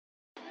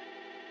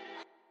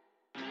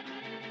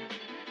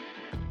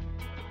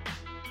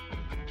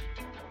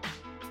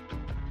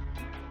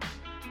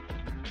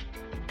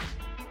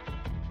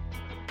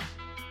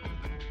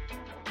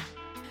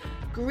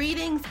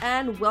Greetings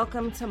and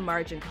welcome to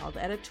Margin Call,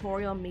 the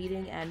editorial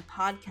meeting and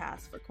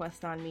podcast for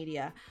Queston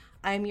Media.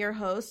 I'm your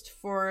host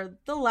for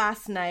the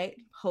last night,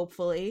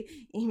 hopefully,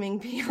 Yiming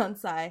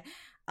Beyonce.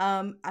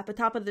 At the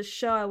top of the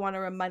show, I want to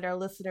remind our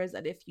listeners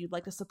that if you'd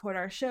like to support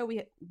our show,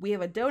 we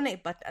have a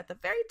donate button at the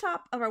very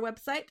top of our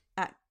website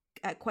at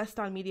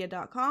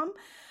questonmedia.com.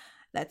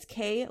 That's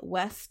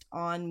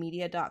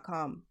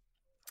kwestonmedia.com.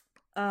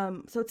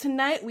 So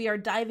tonight we are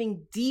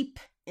diving deep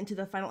into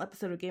the final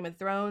episode of Game of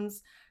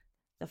Thrones.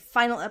 The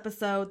final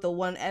episode, the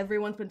one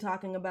everyone's been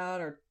talking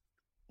about or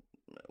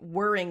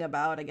worrying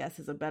about, I guess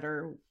is a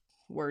better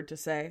word to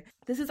say.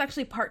 This is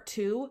actually part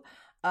 2.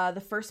 The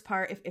first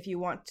part, if you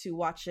want to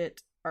watch it,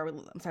 or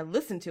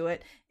listen to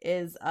it,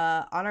 is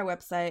on our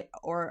website,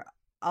 or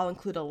I'll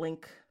include a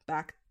link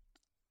back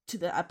to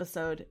the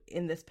episode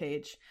in this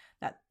page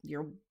that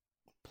you're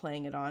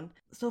playing it on.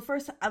 So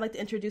first, I'd like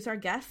to introduce our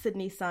guest,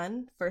 Sydney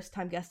Sun,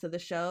 first-time guest of the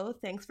show.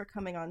 Thanks for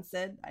coming on,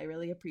 Sid. I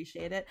really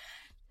appreciate it.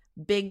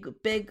 Big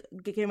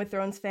Game of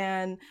Thrones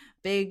fan,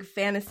 big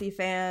fantasy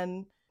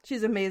fan.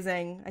 She's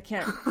amazing. I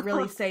can't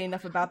really say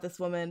enough about this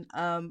woman.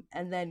 And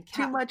then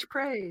Too much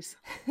praise.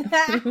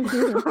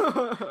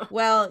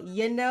 Well,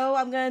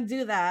 I'm gonna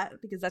do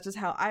that because that's just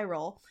how I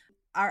roll.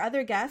 Our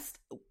other guest,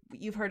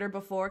 you've heard her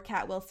before,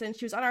 Kat Wilson.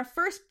 She was on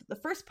the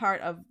first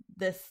part of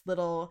this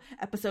little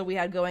episode we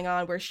had going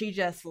on, where she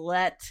just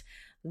let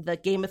the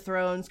Game of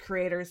Thrones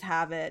creators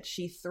have it.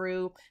 She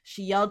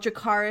yelled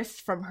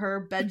Dracarys from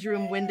her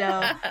bedroom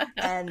window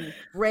and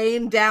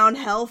rained down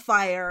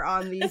hellfire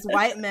on these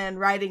white men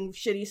writing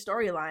shitty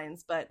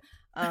storylines. But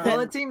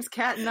well, it seems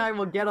Kat and I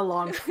will get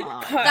along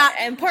fine.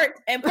 And part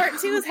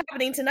 2 is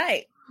happening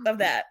tonight of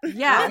that.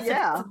 Yeah,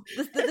 yeah.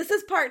 This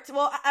is part.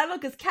 Well, I don't know,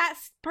 because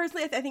Kat's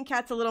personally, I think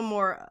Kat's a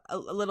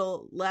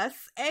little less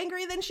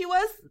angry than she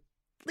was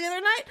the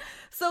other night,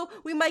 so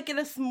we might get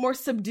a more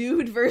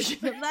subdued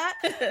version of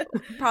that,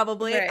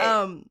 probably.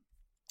 Right.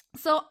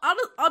 So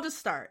I'll just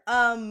start.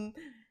 After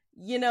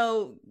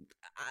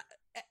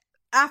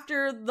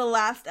the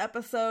last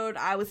episode,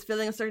 I was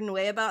feeling a certain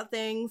way about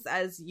things,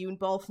 as you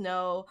both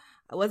know.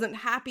 I wasn't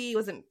happy. It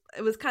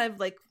was kind of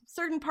like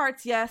certain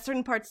parts yes,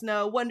 certain parts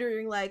no,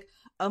 wondering like,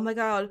 oh my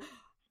god,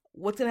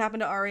 what's gonna happen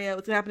to Arya?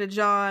 What's gonna happen to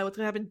Jon? What's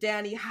gonna happen to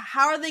Dany?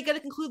 How are they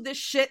gonna conclude this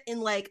shit in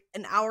like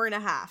an hour and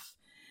a half?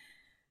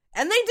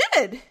 And they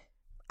did.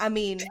 I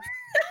mean,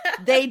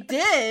 they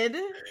did.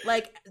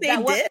 Like they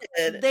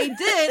did. They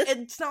did.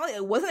 It's not like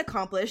it wasn't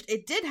accomplished.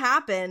 It did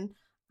happen.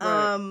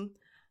 Right.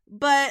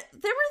 But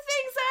there were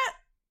things that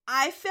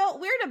I felt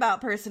weird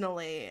about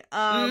personally.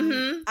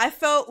 I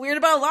felt weird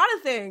about a lot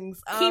of things.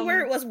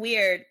 Keyword was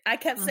weird. I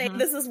kept saying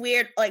this is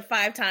weird like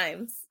 5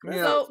 times.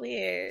 So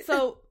weird.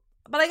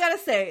 But I gotta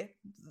say,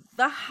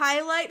 the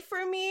highlight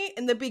for me,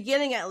 in the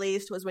beginning at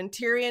least, was when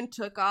Tyrion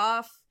took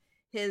off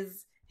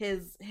his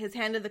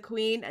hand of the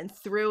queen and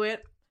threw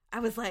it.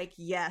 I was like,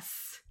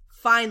 yes,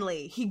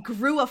 finally. He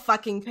grew a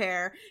fucking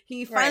pair.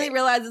 He finally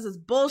realized this is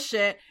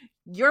bullshit.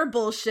 You're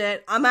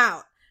bullshit. I'm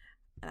out.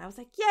 And I was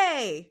like,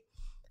 yay.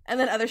 And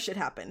then other shit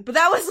happened. But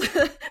that was,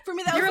 for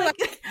me, that was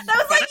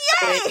like,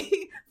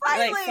 yay!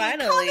 Finally!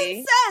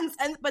 Common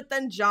sense! But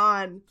then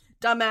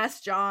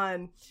dumbass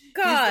Jon.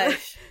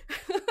 Gosh.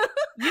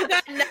 You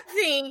got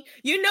nothing.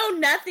 You know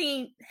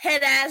nothing,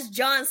 head-ass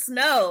Jon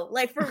Snow.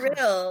 Like, for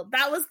real.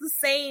 That was the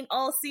same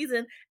all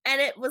season. And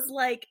it was,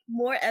 like,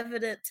 more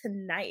evident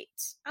tonight.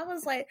 I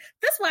was like,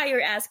 that's why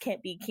your ass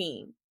can't be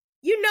king.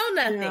 You know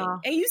nothing. Yeah.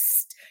 And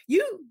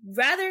you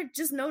rather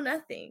just know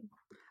nothing.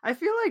 I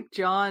feel like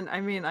Jon,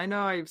 I mean, I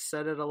know I've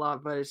said it a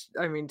lot, but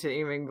to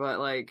Yiming, but,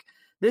 like,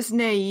 this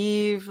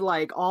naive,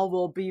 like, all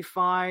will be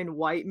fine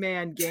white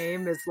man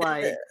game is,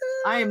 like,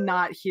 I am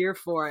not here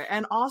for it.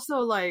 And also,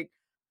 like,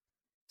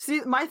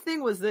 see, my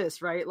thing was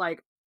this, right?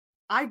 Like,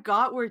 I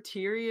got where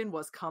Tyrion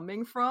was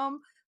coming from,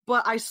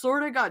 but I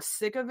sort of got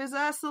sick of his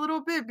ass a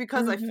little bit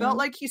because I felt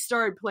like he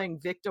started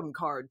playing victim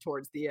card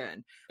towards the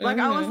end. Like,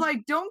 I was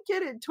like, don't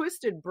get it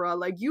twisted, bruh.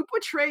 Like, you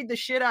betrayed the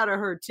shit out of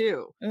her,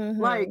 too.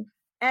 Like,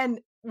 and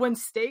when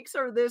stakes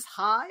are this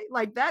high,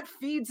 like, that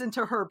feeds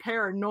into her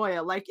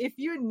paranoia. Like, if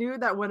you knew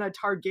that when a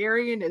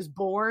Targaryen is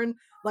born,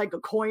 like, a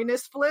coin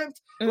is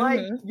flipped, like,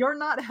 you're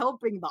not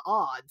helping the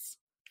odds.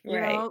 You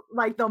know,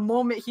 like the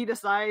moment he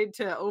decided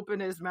to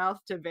open his mouth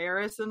to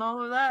Varys and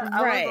all of that,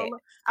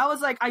 I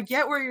was like, I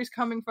get where he was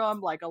coming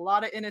from. Like, a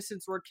lot of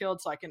innocents were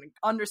killed, so I can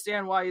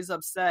understand why he's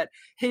upset.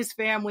 His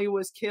family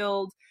was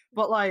killed,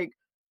 but like,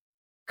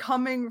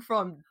 coming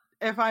from,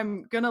 if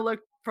I'm gonna look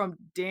from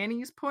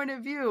Dany's point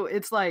of view,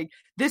 it's like,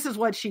 this is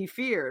what she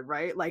feared,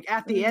 right? Like,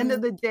 at the end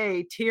of the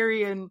day,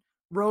 Tyrion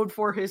rode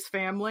for his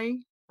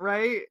family,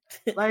 right?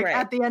 Like,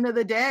 at the end of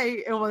the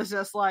day, it was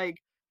just like,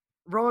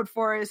 rode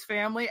for his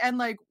family. And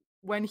like,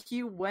 when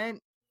he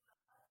went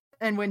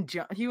and when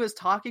he was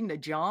talking to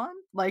Jon,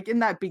 like, in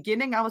that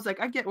beginning, I was like,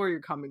 I get where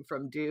you're coming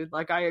from, dude.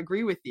 Like, I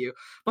agree with you.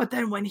 But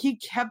then when he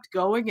kept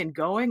going and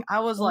going,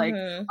 I was like,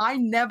 I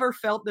never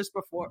felt this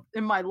before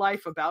in my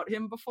life about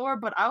him before,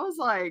 but I was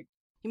like,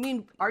 you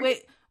mean,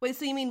 wait,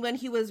 so you mean when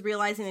he was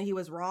realizing that he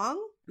was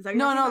wrong? Is that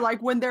No,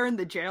 like when they're in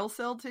the jail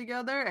cell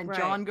together and Right.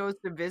 John goes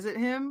to visit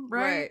him,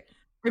 right?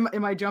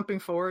 Am I jumping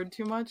forward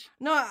too much?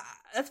 No,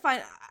 that's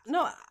fine.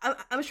 No, I'm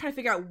just trying to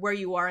figure out where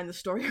you are in the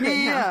story right now.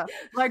 Yeah,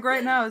 like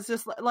right now it's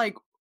just like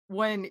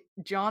when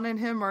John and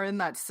him are in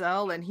that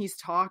cell and he's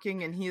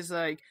talking and he's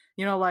like,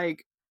 you know,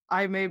 like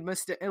I made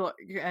mistake,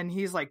 and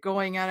he's like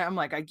going at it. I'm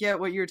like, I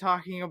get what you're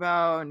talking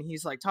about, and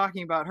he's like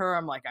talking about her.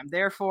 I'm like, I'm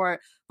there for it.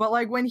 But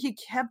like when he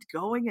kept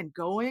going and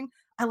going,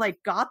 I like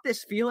got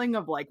this feeling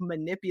of like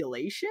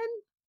manipulation.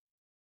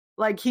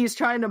 Like he's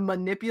trying to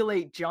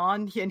manipulate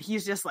John, and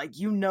he's just like,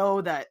 you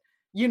know that,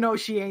 you know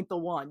she ain't the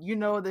one. You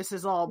know this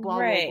is all blah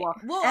Right. blah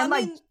blah. Well, And I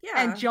like, mean, yeah.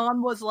 and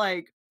John was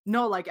like,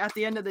 no, like at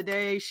the end of the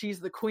day, she's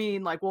the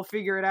queen. Like we'll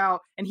figure it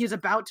out. And he's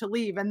about to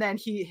leave, and then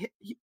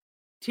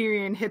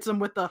Tyrion hits him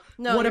with the,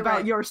 No, what you're about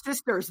right. your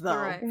sisters though?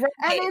 Right. And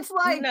it's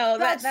like, No,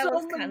 that's that so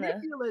was kinda...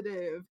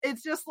 manipulative.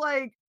 It's just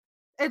like,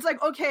 it's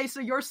like, okay, so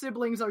your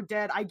siblings are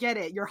dead. I get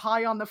it. You're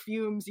high on the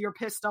fumes. You're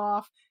pissed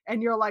off.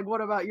 And you're like,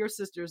 what about your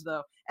sisters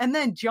though? And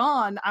then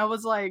John, I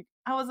was like,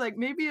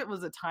 maybe it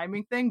was a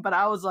timing thing, but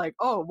I was like,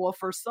 oh, well,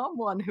 for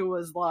someone who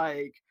was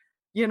like,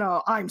 you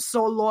know, I'm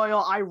so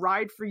loyal, I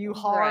ride for you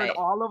hard, Right.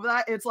 all of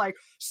that. It's like,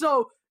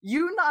 so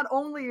you not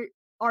only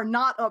are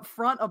not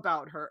upfront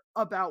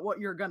about what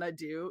you're gonna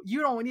do,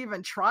 you don't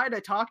even try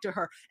to talk to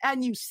her,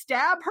 and you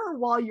stab her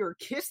while you're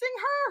kissing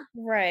her.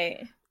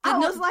 Right. I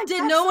was like,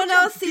 did that's no one such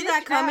a else see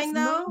that coming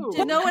bitch-ass though? move.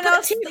 Did no one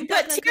else think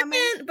But that coming?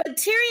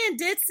 Tyrion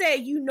did say,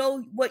 you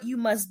know what you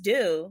must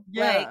do.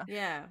 Yeah. Like,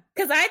 Yeah.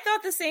 because I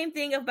thought the same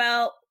thing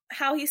about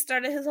how he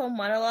started his whole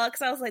monologue.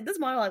 Because I was like, this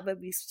monologue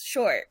would be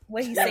short.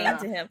 What he's saying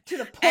to him. To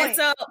the point. And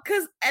so,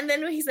 and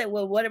then when he said,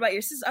 well, what about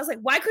your sister? I was like,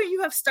 why couldn't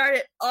you have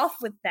started off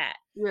with that?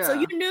 Yeah. So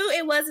you knew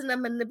it wasn't a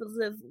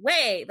manipulative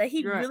way. Like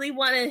he Right. really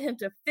wanted him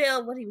to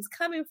feel what he was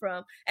coming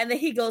from. And then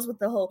he goes with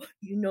the whole,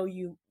 you know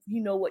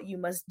what you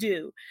must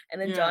do.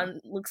 And then Yeah.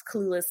 John looks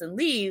clueless and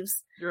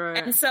leaves. Right.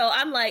 And so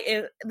I'm like,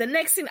 the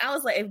next scene, I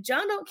was like, if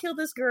John don't kill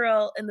this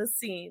girl in this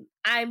scene,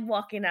 I'm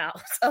walking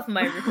out of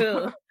my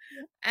room.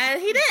 And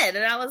he did.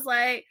 And I was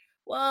like,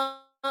 well,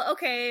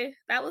 okay,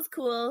 that was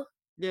cool.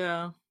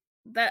 Yeah.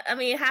 That, I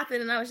mean, it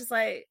happened. And I was just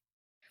like,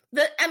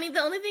 the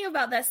only thing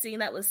about that scene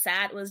that was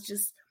sad was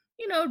just,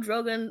 you know,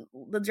 Drogon,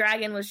 the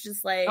dragon, was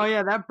just like, Oh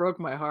yeah, that broke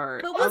my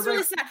heart. But it I was was really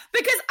like- sad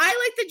because I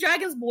like the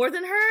dragons more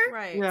than her.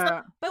 Right.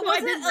 Yeah. But So I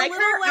wasn't didn't it like a her.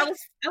 little like?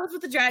 I was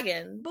with the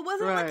dragon. But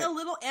wasn't it like Right. a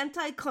little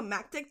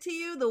anticlimactic to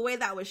you the way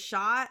that was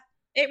shot?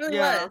 It really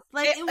Yeah. was.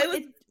 Like It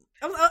was.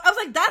 I was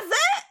like, that's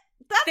it.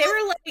 That's They it?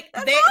 were like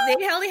That's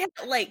they only had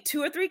like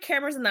 2 or 3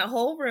 cameras in that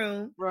whole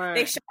room. Right.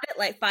 They shot it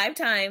like 5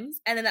 times,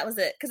 and then that was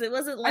it because it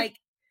wasn't like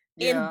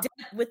in Yeah.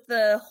 depth with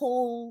the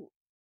whole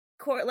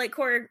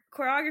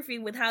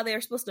choreography with how they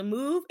were supposed to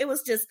move. It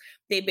was just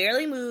they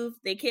barely moved.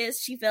 They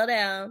kissed. She fell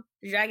down.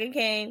 The dragon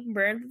came,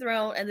 burned the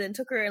throne, and then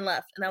took her and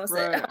left. And that was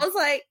Right. it. I was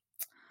like,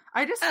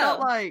 I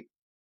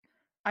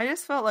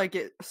just felt like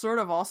it sort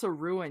of also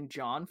ruined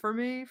John for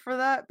me for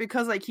that,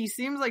 because like he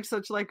seems like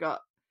such like a,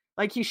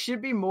 like he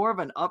should be more of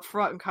an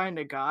upfront kind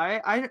of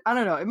guy. I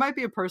don't know, it might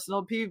be a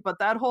personal peeve, but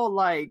that whole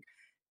like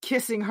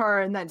kissing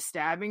her and then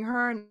stabbing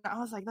her, and I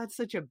was like, that's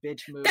such a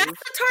bitch move. that's the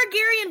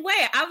Targaryen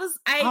way. I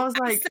was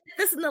like- said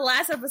this in the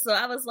last episode.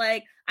 I was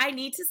like, I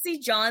need to see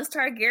John's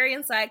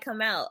Targaryen side come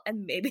out,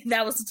 and maybe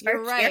that was the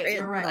Targaryen. You're right.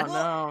 You're right. I don't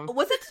Well, know.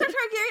 was it the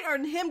Targaryen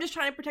or him just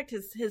trying to protect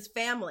his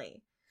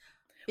family?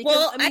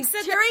 Well, I mean, I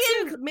said that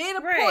Tyrion too, made a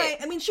right.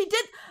 point. I mean, she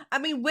did. I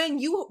mean,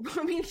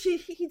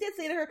 he did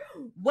say to her,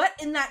 "What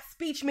in that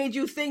speech made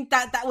you think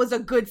that was a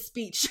good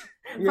speech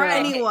for Yeah.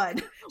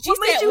 anyone?" She What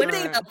made said you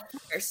Winterfell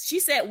think? first. She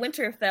said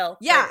Winterfell.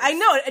 Yeah, first. I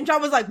know. And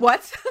John was like,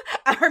 "What?"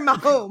 I heard my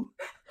home.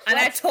 And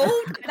I told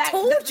That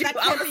you, can't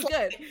I be was good.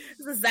 like,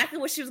 this is exactly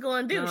what she was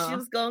going to do. Yeah. She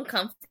was going to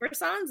come for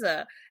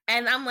Sansa.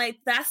 And I'm like,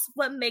 that's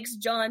what makes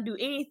John do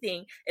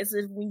anything, is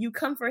that when you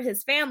come for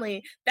his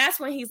family, that's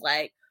when he's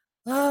like,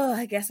 oh,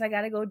 I guess I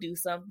got to go do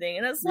something.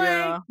 And it's like,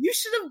 Yeah. you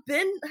should have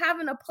been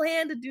having a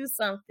plan to do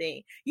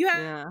something. You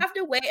have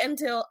to wait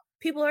until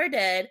people are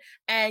dead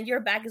and your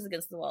back is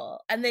against the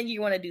wall. And then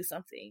you want to do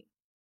something.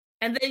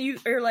 And then you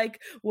are like,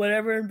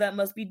 whatever that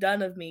must be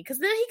done of me. Because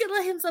then he could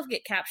let himself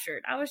get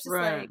captured. I was just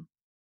Right. like,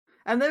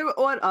 And then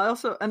what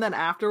also, and then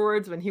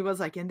afterwards when he was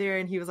like in there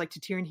and he was like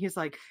to Tyrion, he's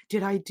like,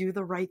 did I do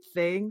the right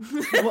thing?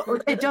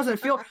 It doesn't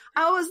feel,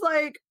 I was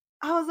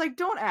like,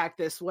 don't act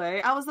this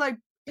way. I was like,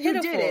 you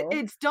did it. Pitiful.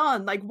 It's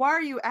done. Like, why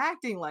are you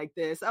acting like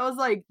this? I was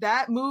like,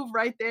 that move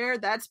right there,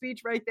 that speech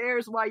right there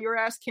is why your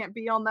ass can't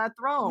be on that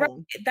throne. right.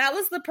 That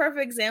was the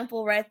perfect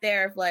example right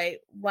there of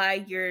like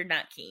why you're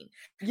not keen.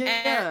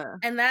 Yeah.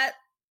 And that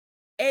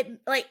it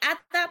like at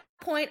that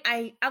point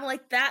I'm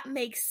like, that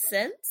makes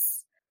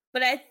sense.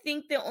 But I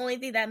think the only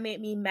thing that made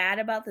me mad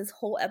about this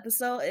whole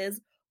episode is,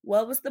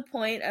 what was the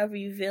point of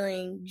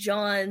revealing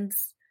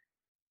John's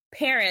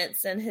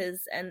parents and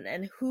his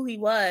and who he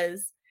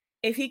was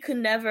if he could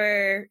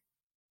never,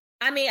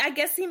 I mean, I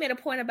guess he made a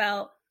point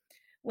about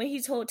when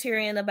he told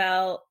Tyrion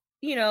about,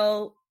 you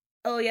know,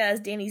 oh yeah,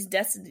 it's Dany's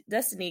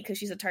destiny because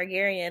she's a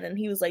Targaryen, and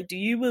he was like, do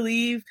you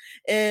believe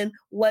in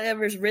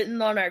whatever's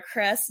written on our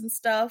crest and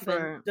stuff,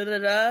 and da da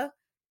da.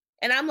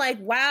 And I'm like,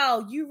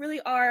 wow, you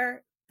really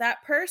are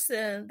that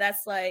person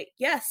that's like,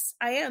 yes,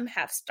 I am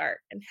half Stark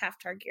and half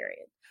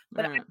Targaryen,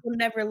 but I will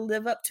never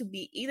live up to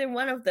be either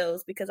one of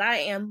those because I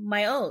am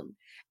my own,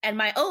 and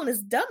my own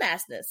is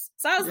dumbassness.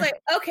 So I was like,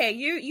 okay,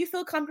 you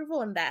feel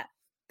comfortable in that.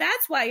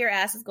 That's why your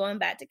ass is going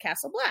back to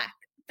Castle Black.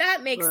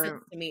 That makes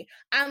sense to me.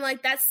 I'm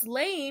like, that's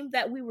lame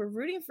that we were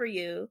rooting for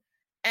you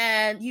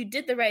and you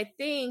did the right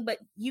thing, but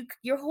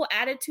your whole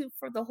attitude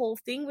for the whole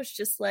thing was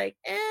just like,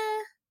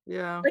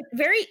 yeah, like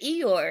very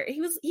Eeyore. He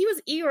was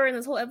Eeyore in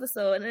this whole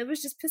episode, and it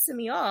was just pissing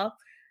me off.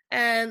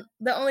 And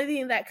the only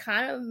thing that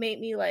kind of made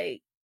me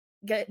like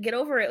get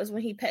over it was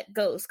when he pet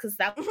Ghost, because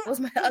that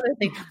was my other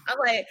thing. I'm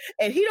like,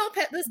 if he don't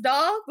pet this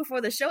dog before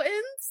the show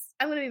ends,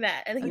 I'm gonna be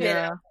mad. And he did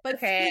it. But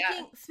okay,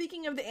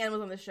 speaking of the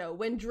animals on the show,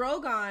 when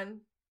Drogon.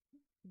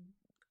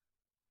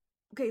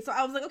 Okay, so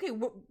I was like,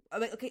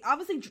 okay,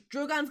 obviously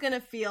Drogon's gonna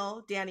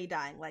feel Dany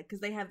dying, like, because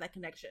they have that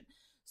connection.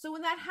 So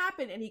when that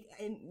happened, and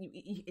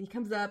he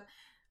comes up,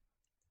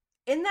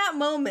 in that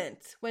moment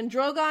when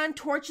Drogon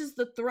torches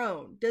the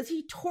throne, does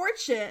he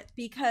torch it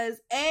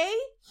because A,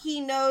 he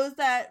knows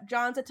that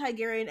Jon's a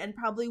Targaryen and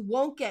probably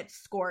won't get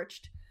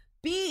scorched?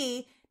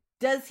 B,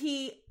 is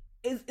he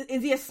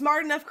a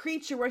smart enough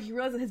creature where he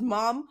realizes his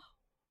mom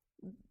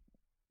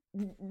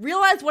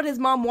realized what his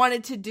mom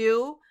wanted to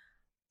do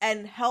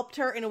and helped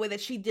her in a way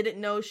that she didn't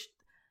know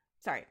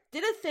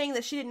did a thing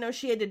that she didn't know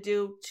she had to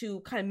do to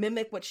kind of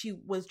mimic what she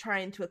was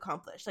trying to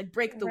accomplish, like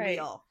break the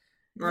wheel.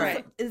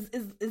 Right. Is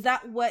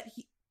that what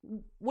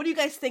do you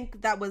guys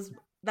think that was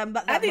that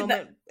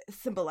moment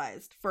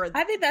symbolized for?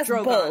 I think that's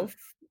Drogon? Both.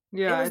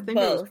 Yeah, I think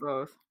it was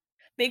both.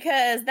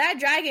 Because that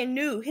dragon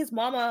knew his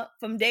mama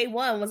from day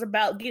one was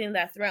about getting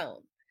that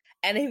throne.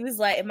 And he was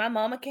like, if my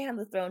mama can't have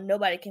the throne,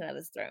 nobody can have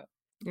this throne.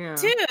 Yeah.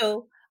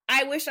 2,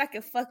 I wish I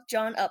could fuck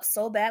Jon up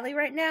so badly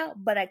right now,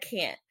 but I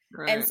can't.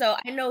 Right. And so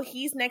I know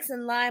he's next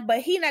in line, but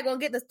he's not going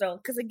to get this throne.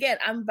 Because again,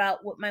 I'm about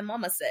what my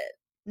mama said.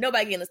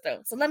 Nobody getting this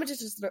throne. So let me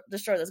just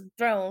destroy this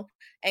throne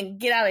and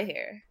get out of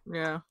here.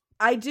 Yeah.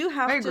 I do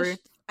have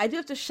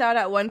to shout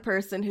out one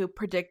person who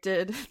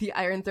predicted the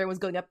Iron Throne was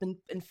going up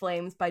in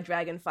flames by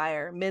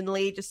Dragonfire.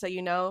 Minley, just so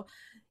you know,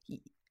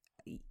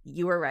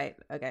 you were right.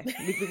 Okay,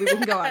 we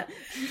can go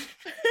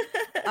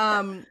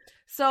on.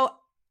 So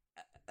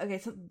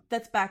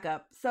let's back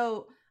up.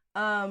 So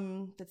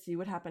let's see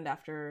what happened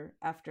after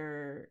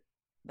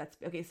that's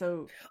okay.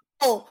 So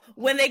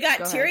when they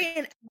got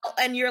Tyrion out,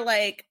 and you're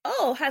like,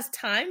 oh, has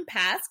time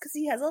passed because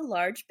he has a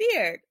large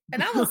beard?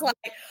 And I was like,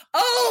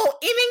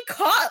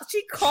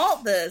 she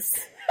called this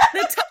the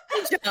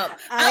time jump.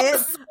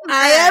 I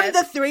am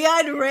the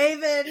three-eyed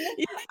raven.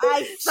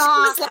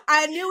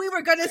 I knew we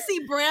were gonna see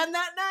Bran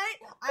that night.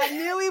 I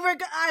knew we were.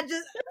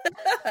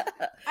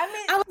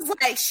 I was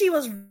like, she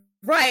was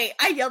right.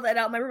 I yelled that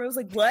out in my room. I was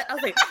like, what? I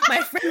was like,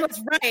 my friend was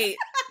right.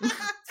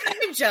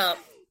 Time jump.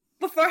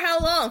 But for how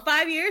long?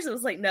 5 years? It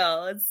was like,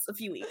 no, it's a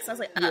few weeks. I was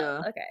like,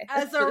 okay.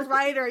 As a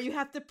writer, you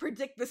have to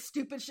predict the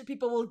stupid shit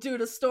people will do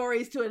to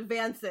stories to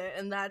advance it,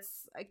 and that's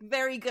a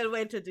very good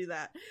way to do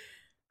that.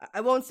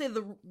 I won't say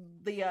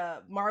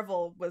the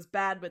Marvel was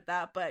bad with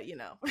that, but you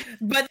know.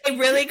 But they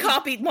really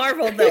copied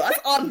Marvel, though. That's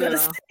all I'm gonna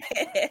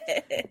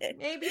say.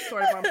 Maybe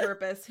sort of on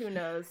purpose. Who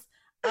knows?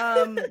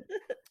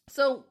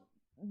 So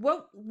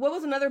what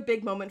was another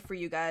big moment for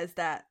you guys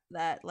that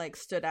like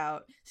stood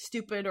out?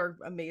 Stupid or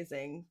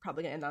amazing?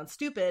 Probably gonna end on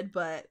stupid,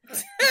 but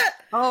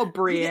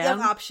Brienne.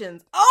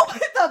 Options.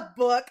 The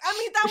book. I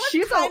mean, that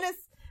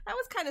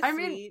was kind of sweet.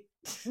 Mean,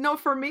 no,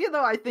 for me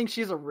though, I think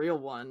she's a real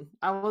one.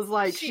 I was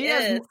like, she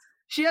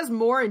has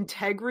more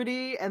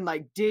integrity and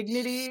like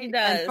dignity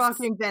and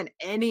fucking than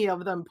any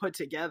of them put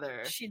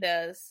together. She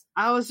does.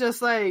 I was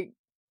just like,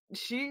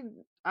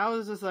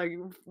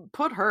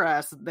 put her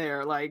ass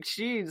there. Like,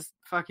 she's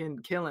fucking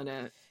killing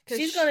it.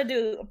 She's gonna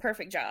do a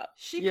perfect job.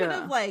 She could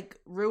have like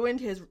ruined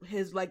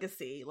his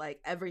legacy, like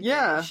everything.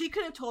 Yeah. She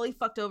could have totally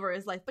fucked over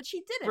his life, but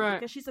she didn't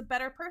because she's a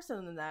better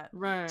person than that.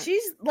 Right.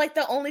 She's like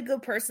the only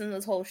good person in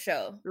this whole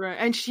show. Right.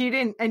 And she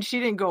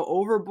didn't go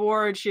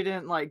overboard. She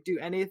didn't like do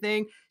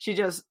anything. She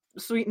just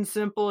sweet and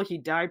simple. He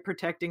died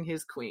protecting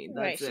his queen.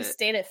 That's right. it. She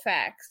stated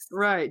facts.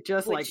 Right.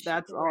 Just like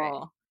that's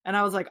all. And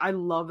I was like, I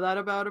love that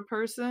about a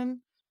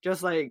person.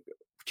 Just like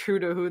true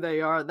to who they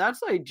are.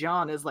 That's like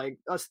Jon is like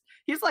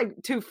he's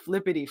like too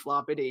flippity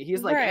floppity.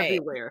 He's like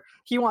everywhere.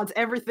 He wants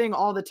everything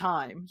all the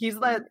time. He's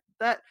that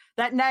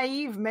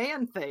naive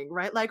man thing,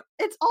 right? Like,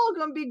 it's all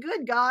gonna be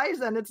good, guys,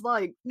 and it's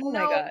like, oh my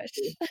gosh,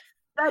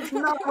 that's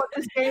not what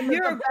this game is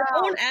about. You're a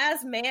grown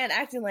ass man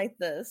acting like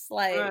this.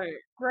 Like,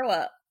 grow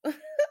up. And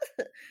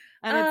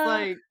it's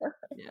like,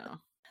 yeah.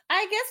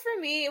 I guess for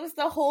me, it was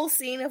the whole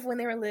scene of when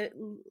they were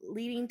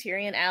leading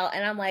Tyrion out,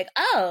 and I'm like,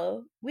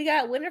 oh, we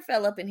got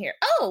Winterfell up in here.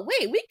 Oh,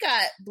 wait, we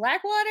got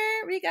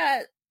Blackwater. We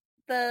got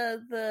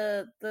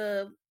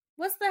the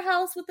what's the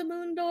house with the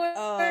moon door?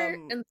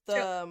 And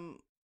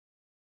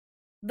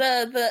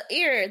the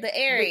Eyrie. The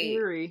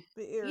Eyrie.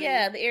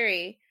 Yeah, the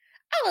Eyrie.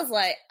 I was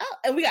like, oh,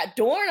 and we got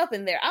Dorne up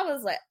in there. I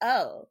was like,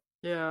 oh,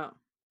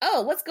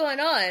 what's going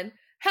on?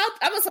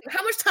 I was like,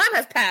 how much time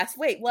has passed?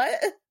 Wait, what?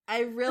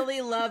 I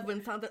really loved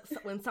when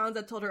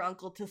Sansa told her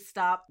uncle to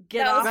stop,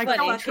 get That off was the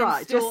funny.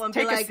 fucking stool, Just and be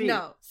take a like, seat.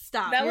 no,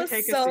 stop. That was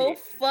so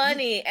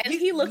funny. And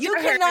he looked You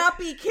at her. cannot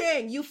be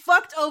king. You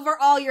fucked over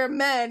all your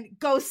men.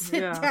 Go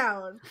sit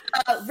down.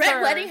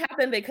 Red Wedding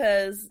happened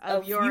because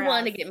of your you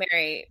wanted ass. to get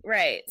married.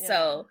 Right. Yeah.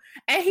 So,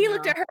 and he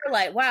looked at her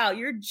like, wow,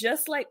 you're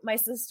just like my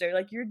sister.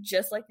 Like, you're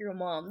just like your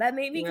mom. That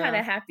made me kind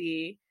of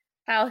happy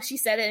how she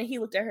said it. And he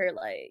looked at her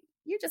like,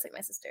 you're just like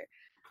my sister.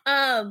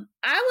 I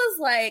was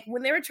like,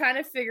 when they were trying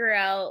to figure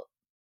out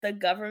the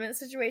government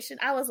situation,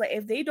 I was like,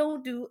 if they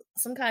don't do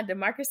some kind of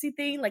democracy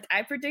thing like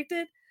I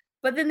predicted,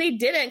 but then they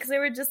didn't because they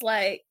were just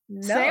like,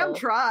 no. Sam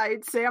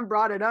tried. Sam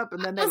brought it up,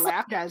 and then they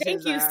laughed at his ass.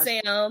 Thank you,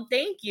 Sam.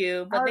 Thank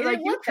you. But they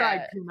didn't want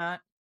tried, that.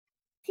 Peanut.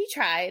 He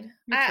tried.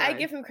 I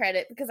give him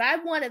credit because I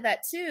wanted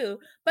that too.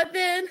 But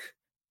then, and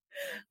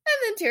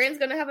then Tyrion's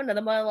gonna have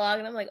another monologue,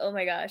 and I'm like, oh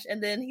my gosh.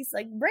 And then he's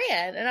like,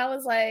 Bran, and I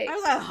was like,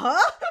 huh?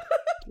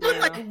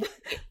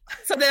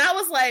 So then I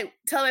was like,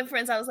 telling my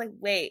friends, I was like,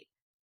 wait,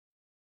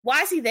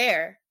 why is he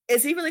there?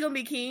 Is he really gonna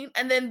be king?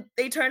 And then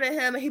they turn to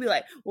him, and he'd be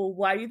like, well,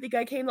 why do you think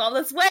I came all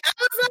this way? I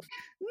was like,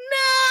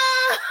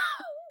 no,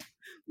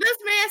 this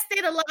man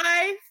stayed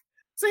alive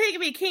so he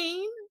can be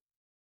king.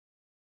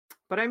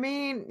 But I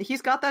mean,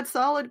 he's got that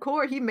solid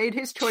core. He made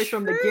his choice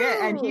from the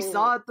get, and he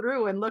saw it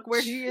through, and look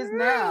where he is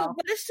now.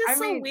 But it's just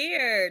so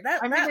weird.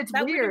 It's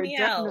weird,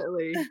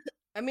 definitely.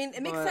 I mean,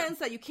 it makes sense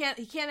that he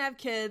can't have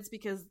kids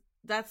because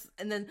that's,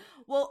 and then,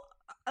 well,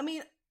 I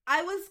mean,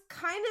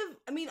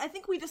 I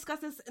think we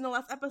discussed this in the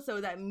last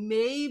episode that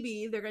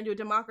maybe they're going to do a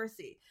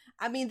democracy.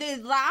 I mean, they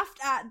laughed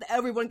at the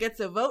everyone gets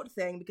a vote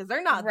thing because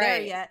they're not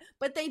there yet.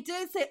 But they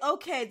did say,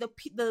 okay,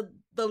 the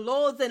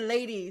lords and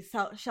ladies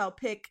shall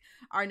pick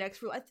our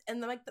next ruler.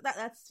 And like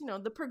that's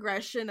the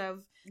progression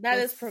of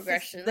is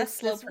progression. That's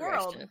slow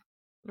progression.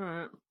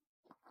 Right.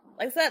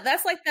 Like that.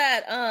 That's like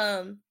that.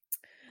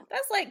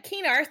 That's like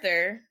King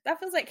Arthur. That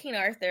feels like King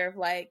Arthur of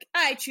like,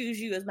 I choose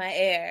you as my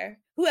heir.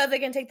 Whoever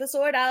can take the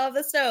sword out of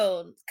the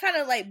stone. Kind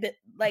of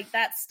like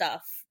that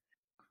stuff.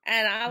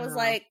 And I was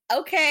like,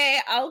 okay,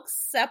 I'll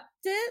accept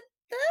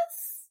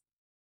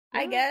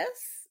I guess.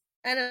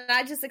 And then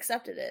I just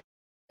accepted it.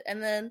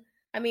 And then,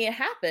 I mean, it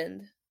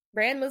happened.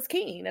 Bran was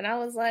king. And I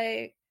was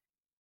like,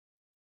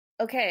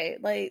 okay,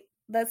 like,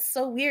 that's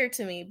so weird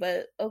to me.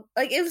 But,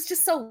 like, it was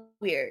just so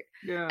weird.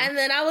 Yeah. And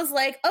then I was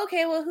like,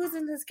 okay, well, who's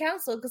in his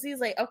council? Because he's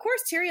like, of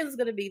course Tyrion's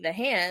going to be the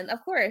hand.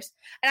 Of course.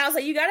 And I was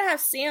like, you got to have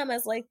Sam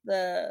as, like,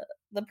 the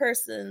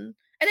person.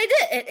 And they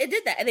did. It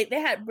did that. And they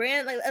had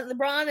Bran, like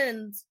LeBron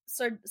and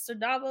Sir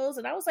Davos.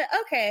 And I was like,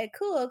 okay,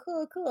 cool.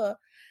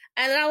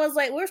 And then I was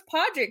like, where's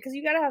Podrick? Because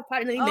you got to have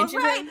Podrick. And then you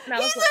mentioned him. And I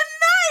was He's like, a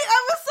knight!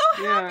 I was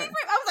so happy for him.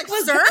 I was like,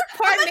 sir?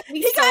 Part made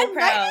me so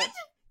proud.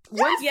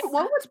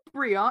 What was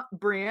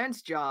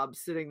Brienne's job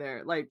sitting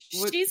there? Like,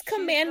 she's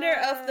commander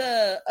of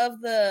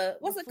the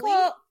what's it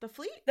called? The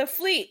fleet? The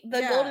fleet.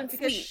 The Golden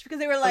Fleet. Because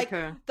they were like,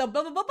 the blah,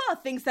 blah, blah, blah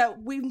thinks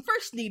that we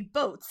first need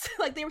boats.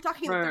 Like, they were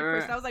talking in third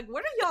person. I was like,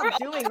 what are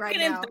y'all doing right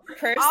now?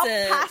 All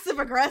passive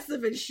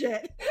aggressive and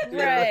shit.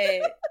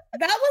 Right.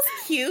 That was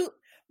cute.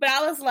 But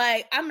I was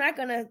like, I'm not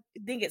gonna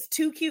think it's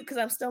too cute because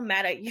I'm still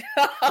mad at you.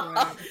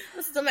 I'm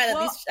still mad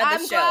at these.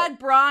 I'm glad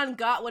Bronn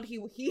got what he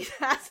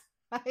has.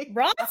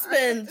 Bron's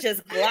been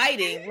just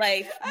gliding.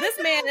 Like,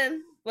 this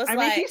man was I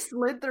mean, he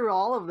slid through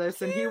all of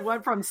this, and he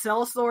went from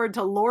sellsword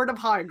to Lord of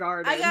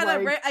Highgarden. I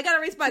gotta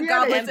raise my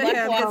goblet to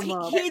him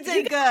because he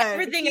did good.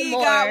 Everything he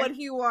got what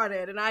he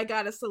wanted, and I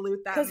gotta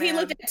salute that. Because he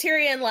looked at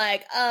Tyrion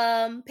like,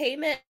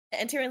 payment.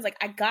 And Tyrion's like,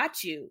 I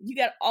got you. You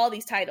got all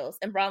these titles.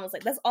 And Bronn was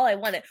like, that's all I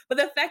wanted. But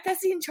the fact that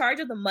he's in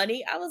charge of the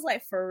money, I was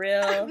like, for real?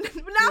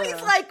 Now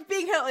he's like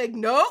being held like,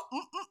 no,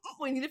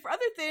 we need it for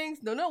other things.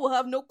 No, we'll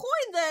have no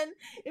coin then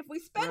if we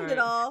spend it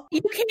all.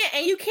 You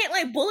can't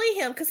like bully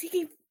him because he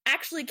can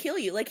actually kill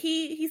you. Like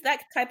he's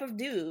that type of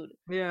dude.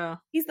 Yeah.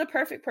 He's the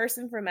perfect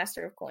person for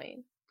Master of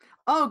Coin.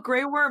 Oh,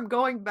 Grey Worm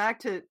going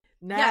back to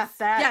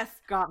that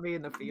got me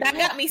in the feelings. That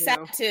got me sad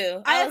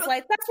too. I was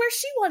like, that's where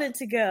she wanted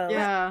to go.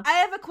 Yeah. I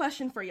have a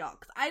question for y'all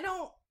because I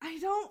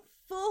don't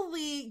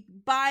fully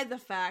buy the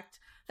fact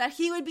that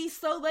he would be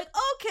so like,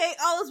 okay,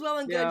 all is well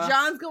and good. Yeah.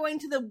 Jon's going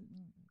to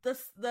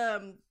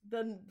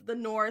the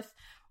north.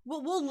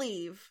 We'll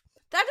leave.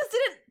 That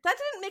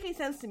didn't make any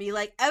sense to me.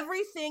 Like,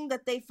 everything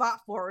that they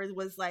fought for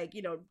was like,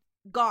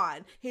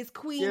 gone. His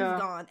queen's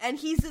gone, and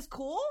he's just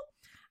cool.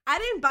 I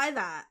didn't buy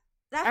that.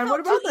 And what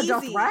about the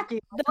Dothraki?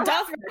 The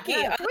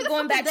Dothraki, are they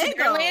going back to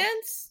their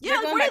lands? Yeah,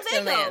 they're going back to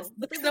their lands.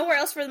 There's nowhere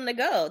else for them to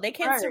go. They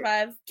can't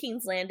survive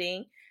King's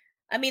Landing.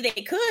 I mean, they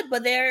could,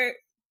 but they're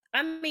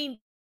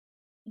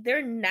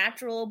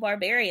natural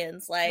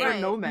barbarians. Like,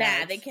 they're nomads.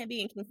 Nah, they can't be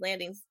in King's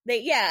Landings.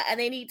 And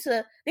they need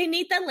the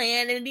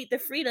land and they need the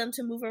freedom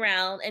to move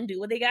around and do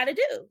what they got to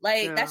do.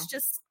 Like, that's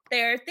just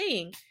their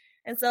thing.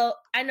 And so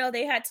I know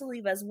they had to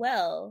leave as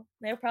well.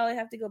 They'll probably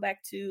have to go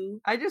back to.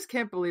 I just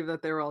can't believe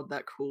that they were all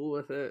that cool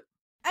with it.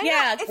 I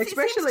Yeah, know,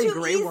 especially it seems too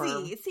Grey easy.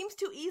 Worm. It seems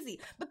too easy.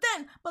 But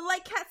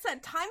like Kat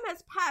said, time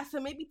has passed, so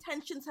maybe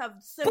tensions have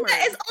But simmered.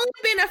 it's only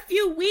been a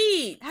few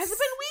weeks. Has it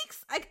been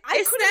weeks? I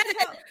It couldn't said-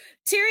 tell.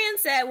 Tyrion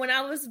said when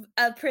I was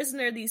a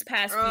prisoner these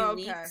past few Oh,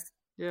 okay. weeks.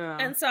 Yeah.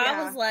 And so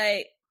I was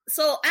like,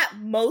 so at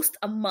most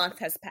a month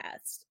has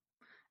passed.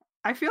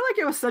 I feel like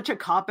it was such a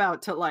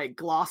cop-out to, like,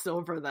 gloss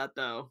over that,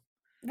 though.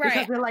 Right.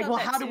 Because they're I like, felt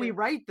well, that how do too. we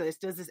write this?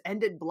 Does this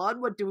end in blood?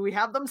 What do we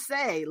have them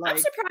say? Like, I'm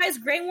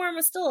surprised Grey Worm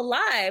is still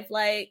alive.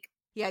 Like,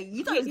 Yeah,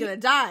 you thought he was gonna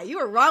die. You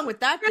were wrong with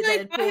that I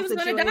really Deadpool thought he was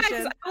situation. going to die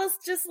because I was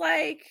just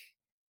like,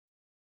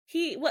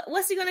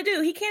 what's he going to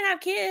do? He can't have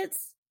kids.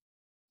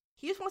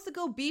 He just wants to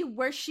go be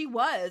where she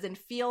was and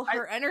feel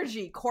her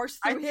energy course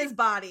through his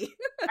body.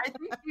 I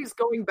think he's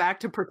going back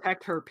to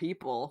protect her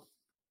people.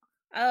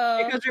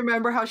 Oh, Because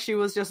remember how she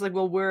was just like,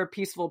 well, we're a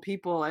peaceful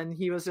people, and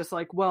he was just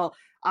like, well,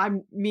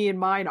 me and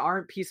mine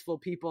aren't peaceful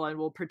people, and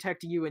we'll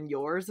protect you and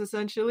yours,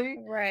 essentially.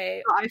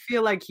 right. So I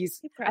feel like He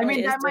I probably mean,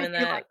 is that might doing be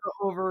that. like the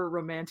over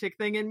romantic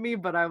thing in me,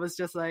 but I was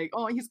just like,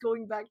 oh, he's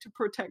going back to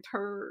protect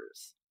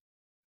hers.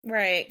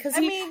 Right, because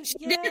I mean, she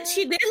did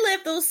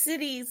live those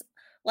cities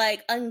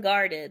like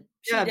unguarded.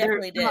 She Yeah, they're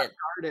definitely not did.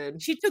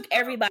 guarded. She took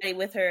everybody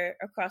with her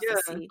across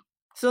the sea.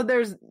 So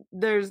there's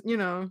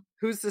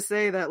who's to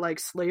say that like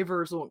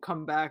slavers won't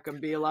come back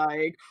and be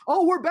like,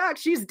 oh, we're back,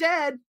 she's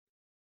dead.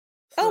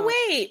 So, Oh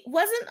wait,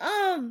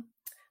 wasn't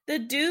the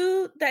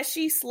dude that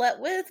she slept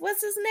with?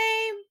 What's his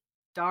name?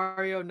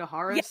 Dario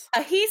Naharis.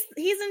 Yeah,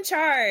 he's in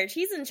charge.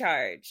 He's in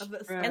charge.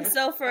 Right. And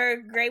so for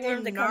Grey Worm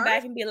In to come Narth?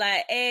 back and be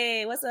like,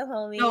 "Hey, what's up,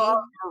 homie?"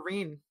 No,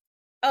 Marine.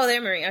 Oh,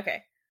 they're Marine.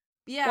 Okay,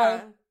 Yeah.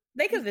 Well,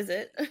 they could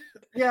visit.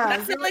 Yeah,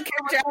 That's the only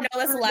character I know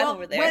that's alive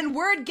over there. When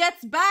word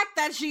gets back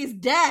that she's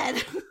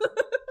dead,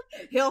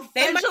 he'll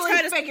They might eventually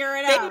try to- figure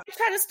it They out. might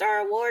try to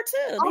start a war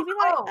too. They'd be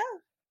like, oh. "Oh,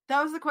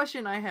 That was the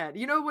question I had.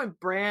 You know,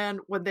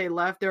 when they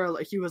left, they were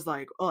like, he was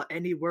like, oh,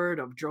 any word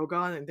of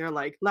Drogon? And they're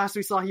like, last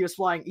we saw he was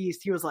flying east.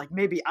 He was like,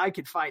 maybe I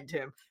could find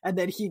him. And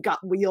then he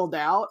got wheeled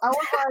out. I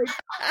was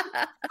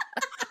like,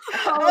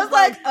 I was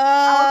like,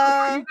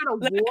 are you gonna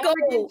Let's war go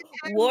against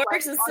him? war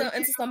Like,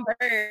 into some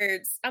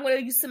birds. I'm gonna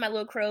use some of my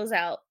little crows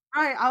out.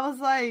 Right. I was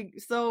like,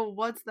 so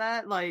what's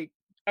that? Like,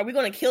 Are we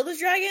gonna kill this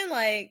dragon?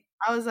 Like,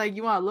 I was like,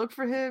 you want to look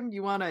for him?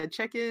 You want to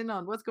check in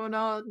on what's going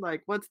on?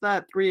 Like, what's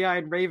that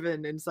three-eyed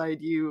raven inside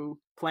you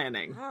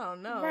planning? I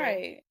don't know.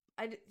 right?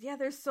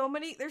 There's so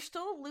many. There's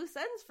still loose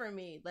ends for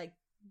me. Like,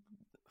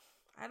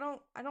 I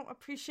don't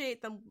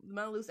appreciate the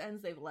amount of loose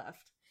ends they've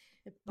left.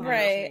 It bothers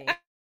Right. me.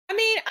 I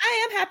mean,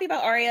 I am happy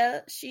about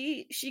Arya.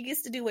 She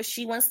gets to do what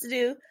she wants to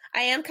do.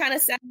 I am kind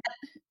of sad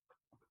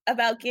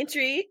about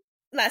Gendry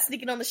not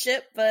sneaking on the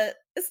ship, but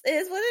it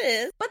is what it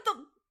is. But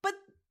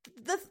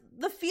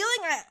the feeling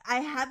I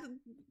had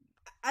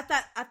at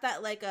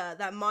that like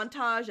that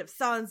montage of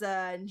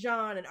Sansa and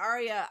Jon and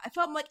Arya, I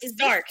felt like is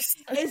this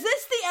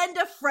the end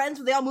of Friends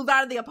when they all move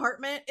out of the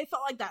apartment? It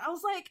felt like that. I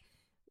was like,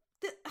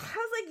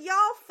 y'all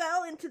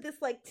fell into this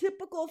like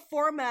typical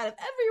format of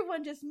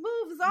everyone just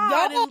moves on.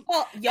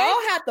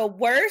 Y'all had the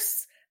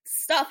worst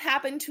stuff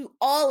happen to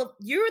all of.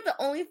 You're the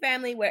only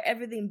family where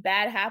everything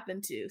bad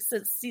happened to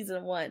since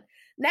season 1.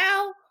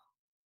 Now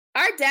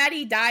our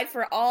daddy died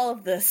for all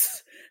of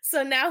this,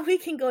 so now we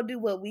can go do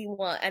what we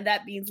want, and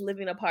that means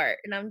living apart.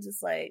 And I'm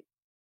just like,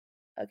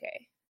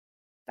 okay,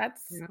 that's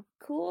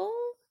cool.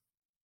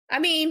 I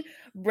mean,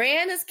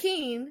 Bran is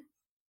king,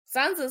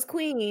 Sansa's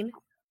queen,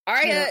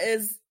 Arya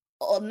is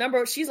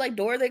she's like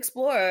Dora the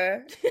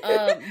Explorer.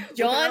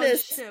 Jon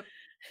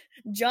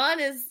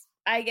is,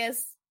 I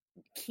guess,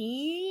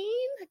 keen.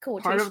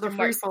 Part of the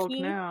free folk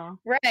now.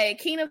 Right,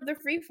 king of the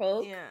free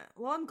folk. Yeah.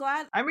 Well, I'm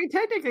glad. I mean,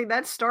 technically,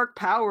 that Stark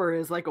power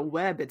is like a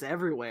web. It's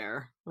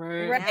everywhere,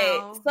 right? Right.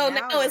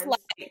 Now it's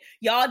like,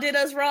 y'all did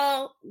us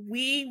wrong.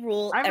 We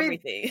rule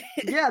everything.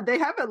 Yeah, they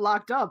have it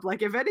locked up.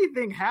 Like, if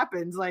anything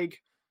happens, like,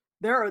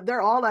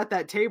 they're all at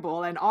that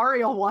table, and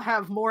Ariel will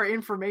have more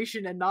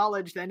information and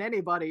knowledge than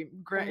anybody.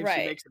 If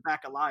she makes it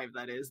back alive,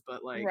 that is.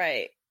 But like,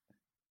 right.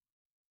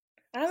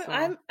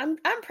 I'm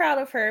proud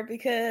of her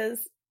because,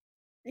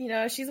 you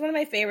know, she's one of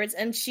my favorites,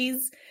 and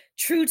she's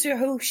true to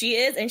who she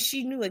is, and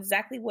she knew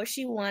exactly what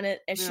she wanted,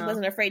 and she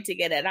wasn't afraid to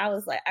get it. And I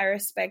was like, I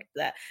respect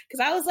that,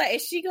 because I was like,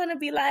 is she gonna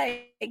be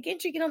like,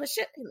 Gendry, get on the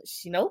ship?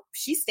 Nope.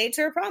 She stayed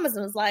to her promise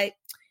and was like,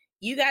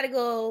 you got to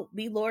go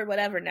be Lord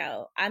whatever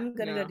now. I'm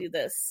gonna go do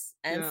this,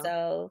 and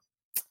so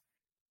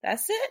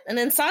that's it. And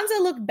then Sansa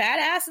looked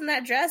badass in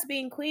that dress,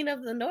 being Queen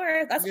of the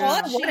North. That's all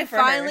I wanted for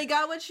her. She finally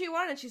got what she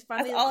wanted. She's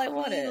finally all I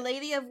wanted.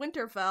 Lady of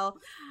Winterfell.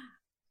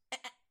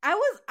 I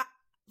was.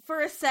 For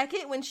a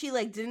second, when she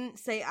like didn't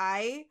say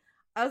I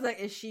was like,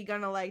 is she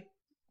gonna like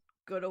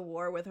go to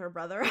war with her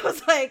brother? I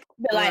was like,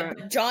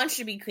 Jon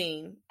should be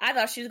queen. I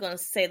thought she was gonna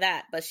say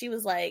that, but she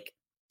was like,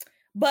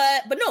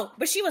 but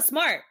she was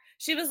smart.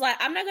 She was like,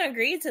 I'm not gonna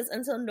agree to this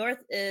until North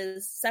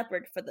is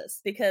separate for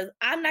this, because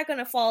I'm not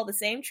gonna fall the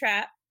same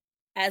trap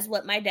as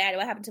what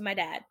happened to my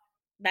dad.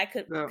 That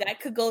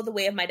could go the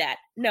way of my dad.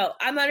 No,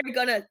 I'm not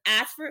gonna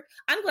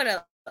I'm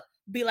gonna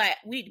be like,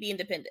 we need to be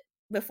independent.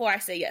 before I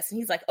say yes. And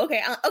he's like,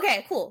 okay,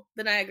 okay, cool.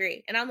 Then I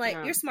agree. And I'm like,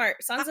 you're smart.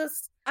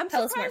 Sansa's I'm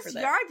hella smart surprised for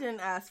that. Yar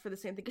didn't ask for the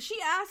same thing because she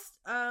asked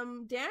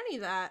Danny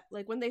that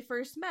like when they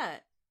first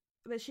met,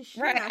 but she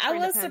right. didn't ask for I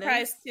was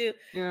independence. surprised too.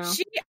 Yeah.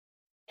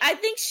 I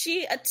think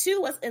she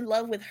too was in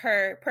love with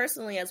her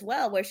personally as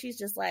well, where she's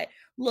just like,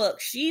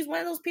 look, she's one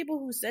of those people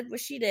who said what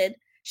she did.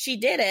 She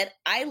did it.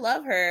 I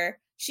love her.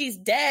 She's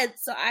dead,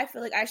 so I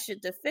feel like I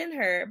should defend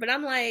her. But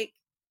I'm like,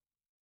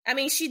 I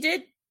mean, she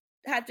did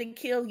have to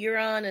kill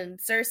Euron and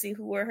Cersei,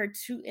 who were her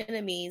two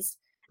enemies,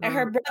 and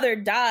her brother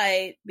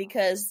died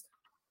because,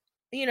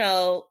 you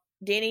know,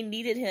 Dany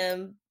needed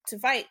him to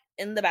fight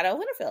in the Battle of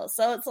Winterfell.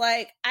 So it's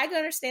like, I can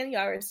understand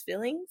Yara's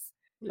feelings,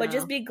 but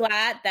just be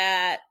glad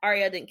that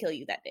Arya didn't kill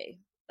you that day.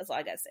 That's all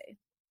I gotta say.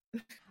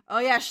 Oh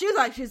yeah, she's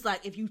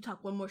like, if you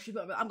talk one more shit,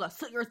 I'm gonna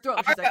slit your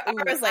throat. She's like,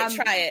 Arya's like,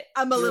 try it.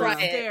 I'm a little Try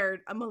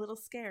scared. I'm a little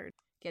scared.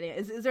 Getting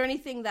it. Is there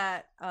anything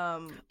that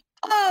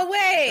Oh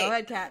wait! Go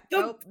ahead, Kat.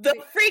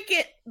 The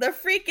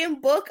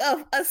freaking book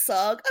of A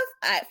Song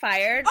of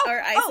Fire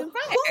or Ice and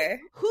Fire.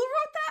 Who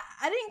wrote that?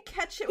 I didn't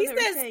catch it. He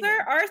says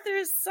Sir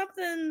Arthur's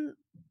something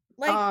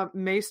like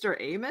Maester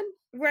Aemon,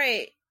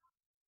 right,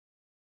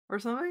 or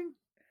something.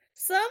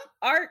 Some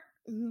art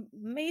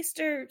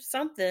Maester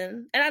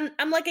something, and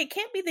I'm like, it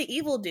can't be the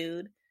evil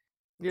dude.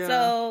 Yeah.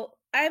 So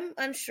I'm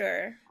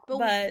unsure.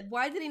 But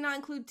why did he not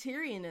include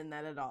Tyrion in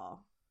that at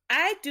all?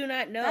 I do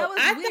not know. That was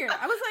weird.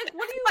 I was like,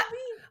 what do you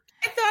mean?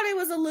 I thought it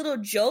was a little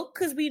joke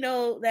because we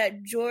know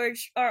that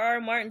George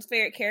R.R. Martin's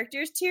favorite character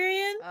is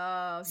Tyrion.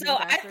 Oh, so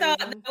I thought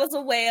that was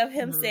a way of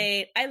him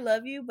saying, I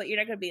love you, but you're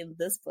not going to be in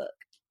this book.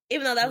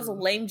 Even though that was a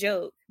lame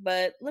joke.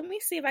 But let me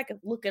see if I can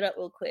look it up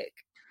real quick.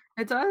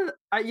 I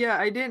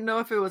didn't know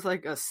if it was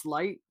like a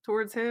slight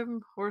towards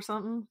him or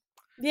something.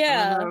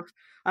 Yeah.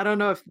 I don't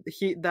know if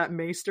that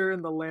Maester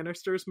and the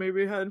Lannisters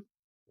maybe had.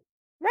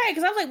 Right,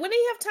 because I was like, when do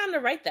you have time to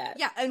write that?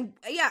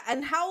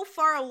 And how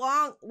far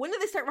along? When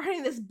did they start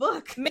writing this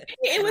book? Maybe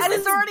it was. And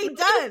it's already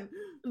done.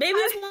 Maybe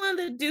it's one of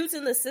the dudes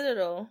in the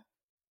Citadel.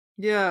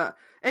 Yeah,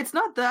 it's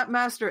not that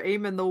Maester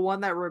Aemon, the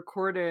one that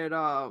recorded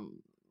Rhaegar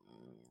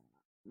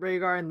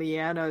and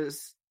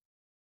Lyanna's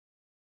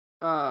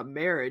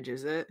marriage,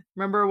 is it?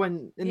 Remember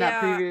when in that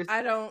previous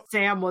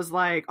Sam was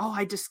like, oh,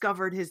 I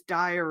discovered his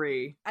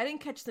diary. I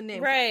didn't catch the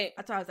name. Right.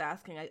 That's what I was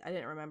asking. I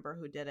didn't remember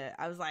who did it.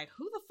 I was like,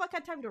 who the fuck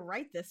had time to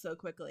write this so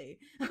quickly?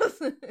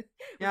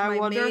 Yeah, I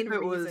wonder if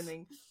it was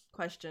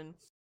question.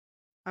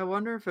 I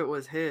wonder if it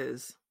was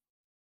his.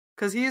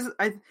 Cause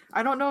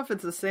I don't know if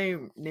it's the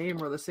same name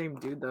or the same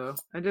dude though.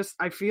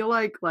 I feel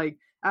like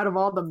out of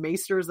all the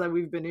maesters that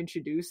we've been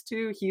introduced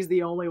to, he's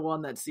the only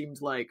one that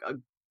seems like a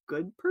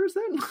good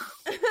person.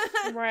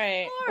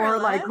 Right. Or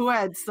like who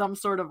had some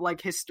sort of like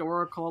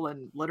historical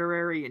and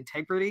literary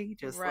integrity.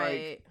 Just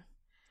right.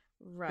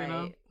 You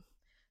know?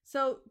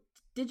 So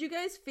did you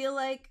guys feel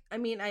like, I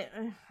mean,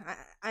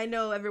 I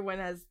know everyone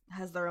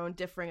has their own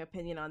differing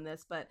opinion on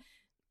this, but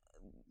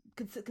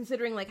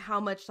considering like how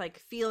much like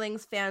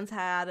feelings fans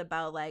had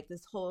about like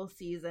this whole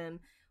season,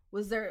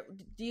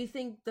 do you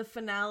think the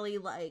finale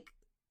like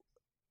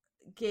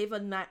gave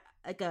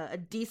a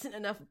decent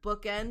enough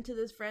bookend to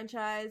this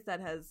franchise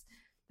that has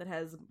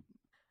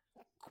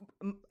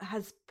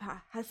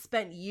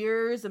spent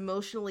years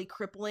emotionally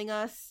crippling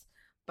us,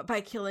 but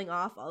by killing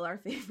off all our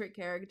favorite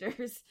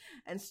characters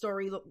and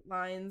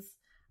storylines?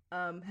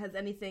 Has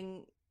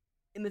anything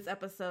in this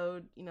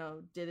episode,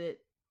 did it,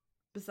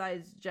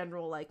 besides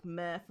general like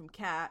meh from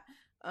Kat,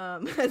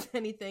 did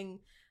anything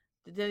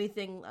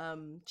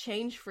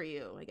change for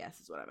you, I guess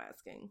is what I'm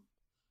asking.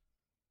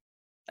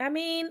 I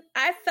mean,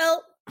 I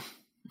felt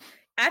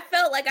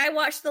like I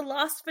watched the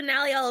Lost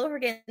finale all over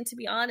again, to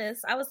be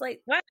honest. I was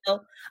like, wow, I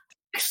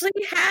actually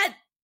had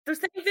the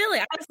same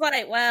feeling. I was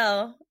like,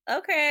 wow,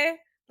 okay,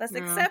 let's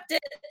accept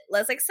it.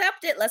 Let's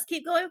accept it. Let's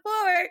keep going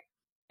forward.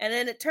 And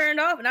then it turned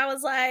off, and I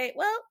was like,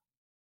 well,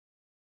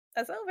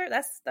 that's over.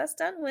 That's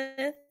done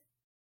with.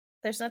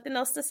 There's nothing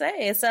else to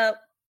say. So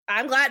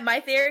I'm glad my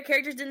favorite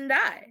characters didn't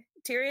die.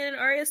 Tyrion and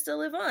Arya still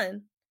live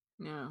on.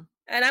 Yeah.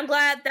 And I'm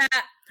glad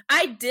that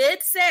I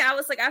did say, I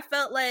was like, I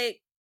felt like,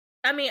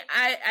 I mean,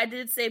 I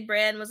did say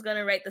Bran was going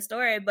to write the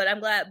story, but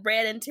I'm glad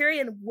Bran and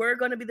Tyrion were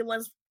going to be the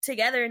ones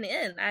together in the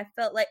end. I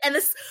felt like, and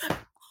this,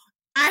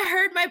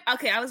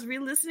 I was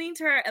re-listening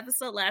to our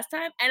episode last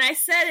time, and I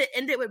said it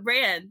ended with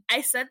Bran.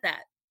 I said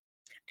that.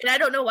 And I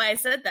don't know why I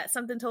said that.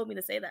 Something told me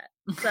to say that.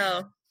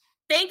 So,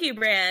 thank you,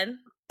 Bran.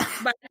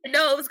 But I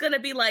know it was going to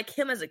be like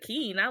him as a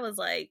king. I was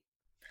like,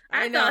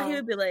 I thought he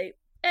would be like,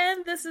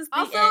 and this is the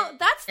also end.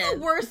 That's the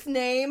worst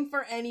name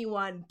for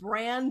anyone.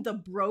 Bran the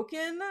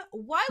Broken.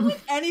 Why would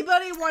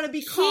anybody want to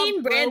be called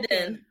King Brandon?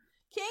 Broken?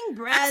 King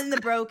Bran the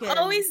Broken. I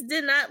always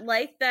did not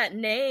like that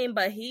name,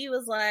 but he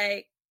was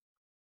like,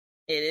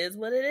 it is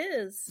what it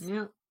is.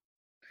 Yeah.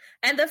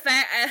 And the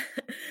fact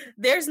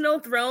there's no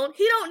throne.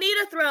 He don't need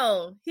a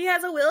throne. He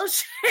has a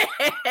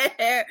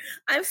wheelchair.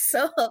 I'm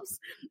so upset.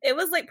 It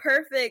was like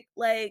perfect.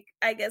 Like,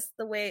 I guess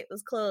the way it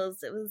was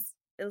closed, it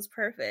was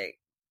perfect.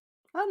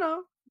 I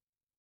know.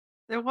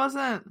 It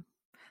wasn't.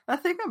 The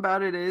thing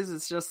about it is,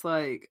 it's just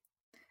like,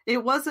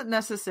 it wasn't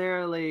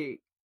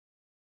necessarily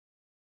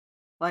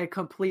like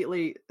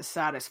completely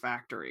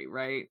satisfactory,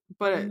 right?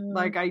 But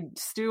like I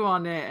stew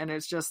on it, and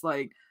it's just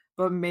like,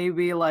 but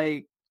maybe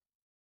like,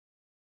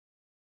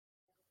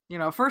 you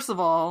know, first of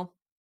all,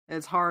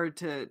 it's hard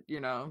to, you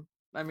know,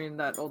 I mean,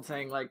 that old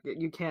saying, like,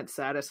 you can't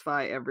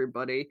satisfy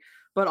everybody,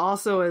 but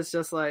also it's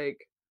just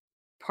like,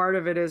 part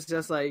of it is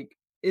just like,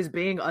 is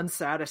being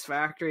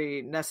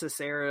unsatisfactory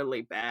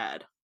necessarily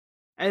bad?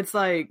 It's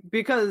like,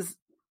 because,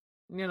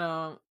 you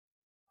know,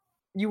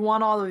 you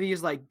want all of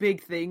these like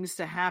big things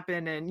to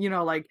happen, and, you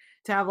know, like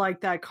to have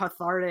like that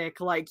cathartic,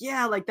 like,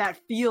 yeah, like that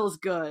feels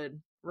good,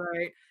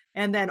 right?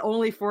 And then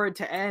only for it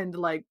to end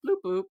like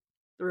bloop boop,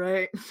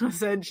 right?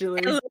 Essentially,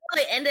 it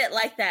literally ended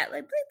like that,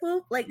 like bloop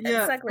boop, like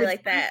exactly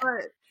like that.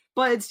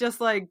 But it's just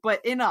like,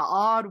 but in an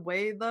odd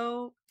way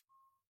though,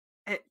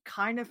 it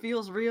kind of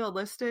feels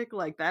realistic.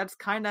 Like that's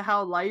kind of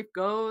how life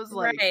goes.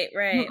 Like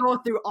right. You go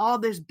through all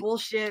this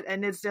bullshit,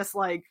 and it's just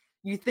like,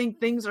 you think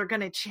things are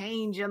gonna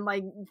change and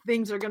like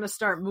things are gonna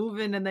start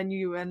moving, and then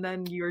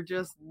you're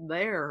just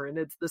there, and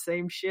it's the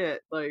same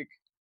shit. Like,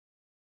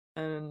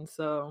 and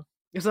so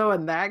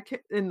in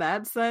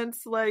that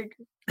sense, like,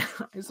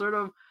 I sort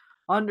of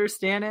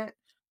understand it,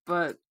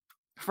 but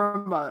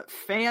from a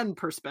fan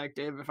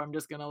perspective, if I'm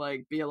just gonna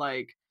like be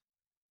like,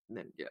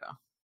 then yeah,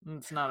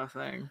 it's not a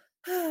thing.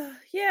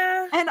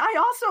 Yeah. And I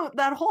also,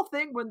 that whole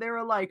thing when they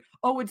were like,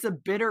 oh, it's a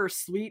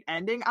bittersweet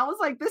ending, I was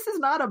like, this is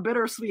not a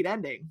bittersweet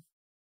ending.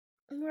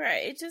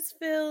 Right. It just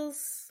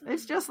feels,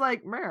 it's just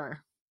like meh.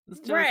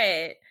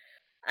 Right.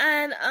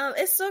 And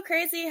it's so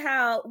crazy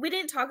how we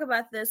didn't talk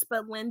about this,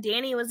 but when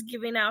Dani was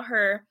giving out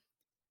her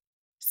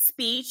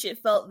speech, it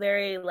felt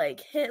very like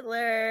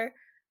Hitler,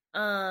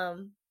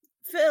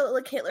 felt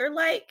like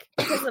Hitler-like,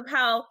 because of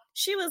how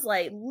she was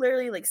like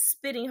literally like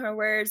spitting her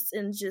words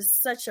in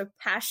just such a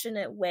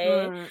passionate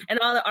way, and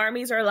all the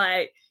armies are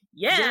like,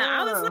 yeah.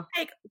 I was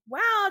like,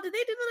 wow, did they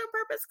do that on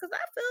purpose? Because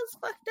that feels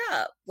fucked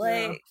up.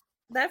 Like,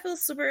 that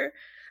feels super.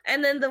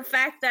 And then the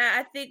fact that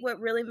I think what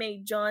really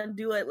made Jon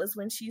do it was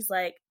when she's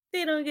like,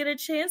 they don't get a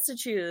chance to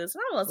choose.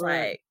 And I was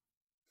like,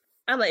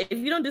 I'm like, if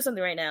you don't do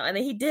something right now. And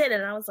then he did,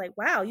 and I was like,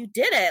 wow, you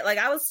did it. Like,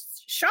 I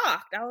was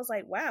shocked. I was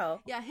like,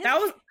 wow. Yeah, that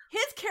was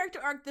his character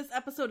arc this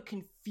episode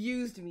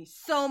confused me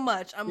so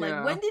much. I'm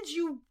like, when did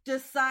you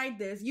decide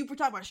this? You were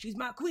talking about, she's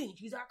my queen,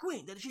 she's our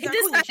queen, she's our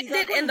queen, she's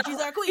our queen, she's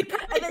our queen.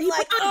 And then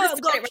like, oh,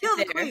 go kill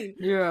the queen.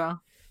 Yeah.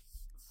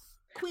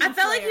 Queen I felt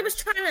Slayer. like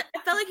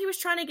he was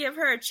trying to give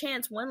her a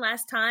chance one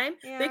last time,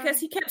 because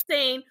he kept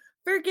saying,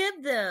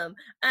 forgive them,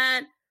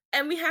 and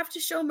we have to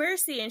show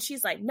mercy, and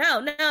she's like,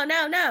 no.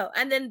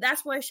 And then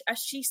that's why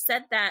she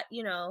said that,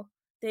 you know,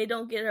 they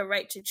don't get a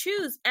right to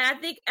choose. And I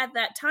think at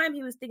that time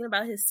he was thinking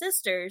about his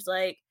sisters,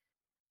 like,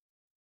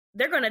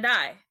 they're gonna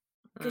die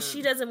because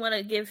she doesn't want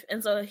to give.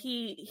 And so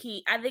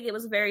he I think it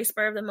was very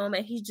spur of the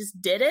moment. He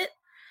just did it,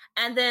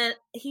 and then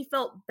he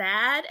felt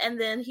bad, and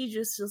then he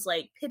just was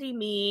like, pity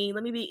me,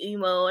 let me be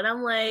emo. And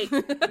I'm like,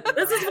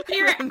 this is when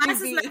your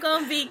ass is not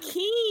gonna be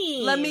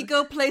keen. Let me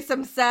go play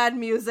some sad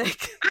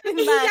music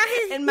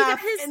in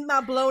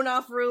my blown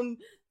off room.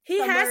 He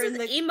has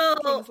his emo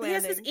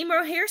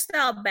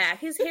hairstyle back.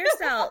 His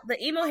hairstyle,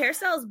 the emo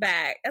hairstyle's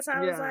back. That's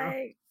how I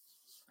was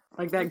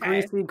like that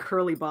greasy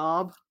curly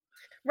bob.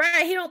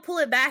 Right, he don't pull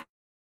it back.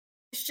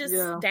 It's just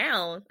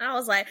down. I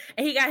was like,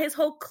 and he got his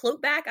whole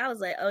cloak back. I was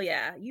like, oh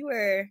yeah, you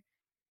were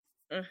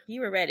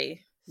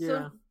ready.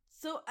 Yeah.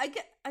 So I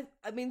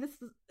mean, this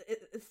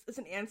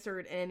isn't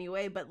answered in any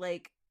way, but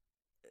like,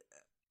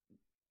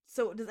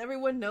 so does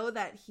everyone know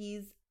that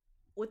he's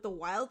with the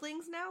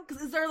wildlings now?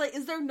 Because is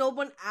there no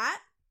one at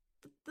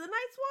the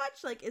Night's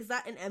Watch? Like, is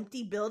that an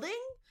empty building?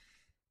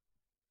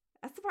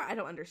 That's the part I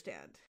don't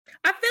understand.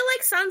 I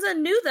feel like Sansa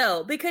knew,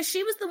 though, because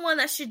she was the one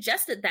that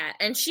suggested that,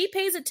 and she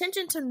pays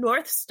attention to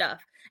North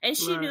stuff, and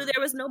she knew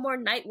there was no more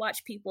Night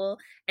Watch people,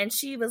 and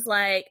she was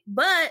like,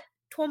 but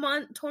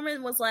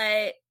Tormund was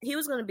like, he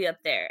was going to be up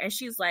there, and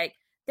she's like,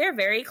 they're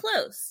very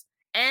close,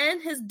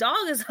 and his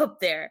dog is up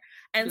there,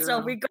 and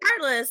so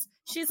regardless,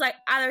 she's like,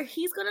 either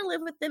he's going to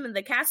live with them in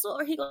the castle,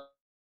 or he's going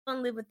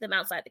to live with them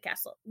outside the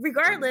castle.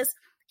 Regardless,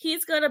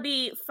 he's gonna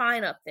be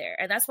fine up there.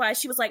 And that's why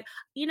she was like,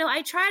 you know,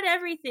 I tried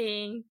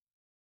everything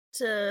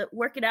to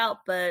work it out,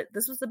 but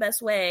this was the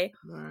best way.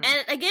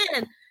 And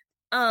again,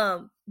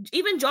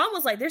 even Jon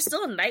was like, there's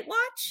still a Night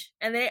Watch?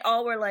 And they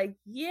all were like,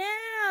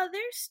 yeah,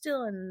 there's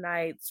still a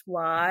Night's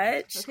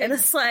Watch. Okay. And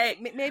it's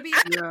like, maybe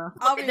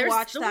I'll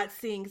rewatch that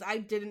scene, because I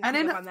didn't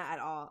pick up on that at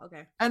all.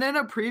 Okay. And in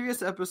a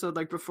previous episode,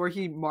 like before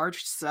he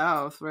marched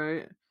south,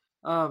 right?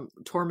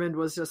 Tormund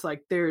was just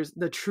like, there's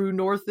the true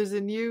North is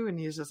in you, and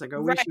he's just like, I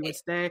wish you would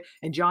stay.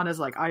 And Jon is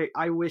like,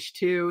 I wish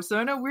too. So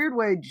in a weird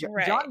way,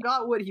 Jon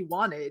got what he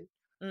wanted.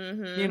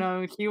 You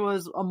know, he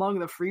was among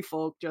the free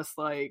folk, just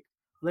like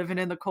living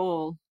in the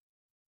cold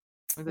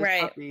with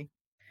his puppy.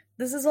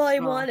 This is all I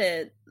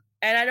wanted,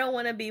 and I don't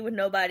want to be with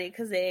nobody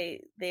because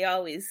they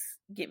always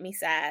get me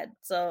sad.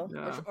 So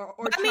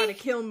or try to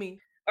kill me,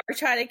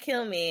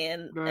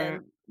 and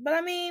but I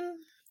mean,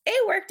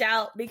 it worked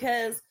out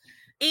because.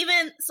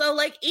 Even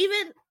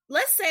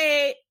let's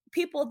say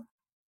people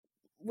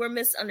were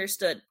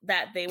misunderstood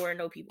that they were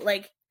no people.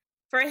 Like,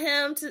 for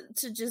him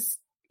to just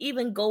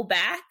even go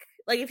back,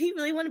 like, if he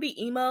really want to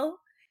be emo,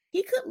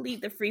 he could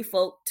leave the free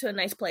folk to a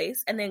nice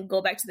place and then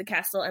go back to the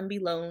castle and be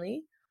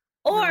lonely.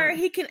 Or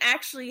he can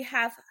actually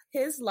have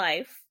his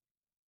life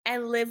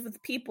and live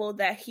with people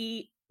that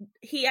he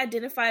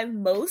identified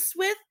most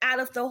with out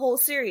of the whole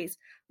series,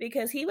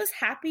 because he was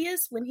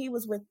happiest when he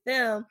was with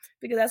them,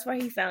 because that's where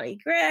he found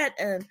Ygritte,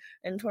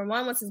 and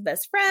Tormund was his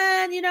best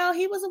friend. You know,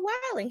 he was a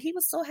wildling. He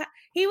was so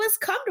he was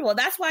comfortable.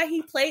 That's why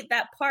he played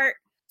that part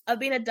of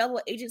being a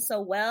double agent so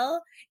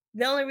well.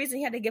 The only reason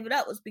he had to give it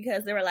up was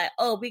because they were like,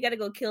 "Oh, we got to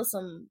go kill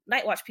some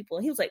Night Watch people."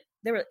 And he was like,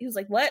 he was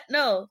like, "What?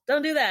 No,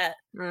 don't do that."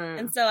 Right.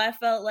 And so I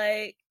felt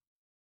like,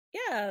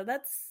 yeah,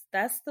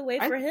 that's the way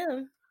for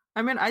him.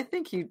 I mean, I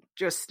think he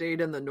just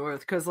stayed in the north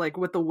because, like,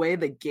 with the way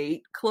the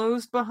gate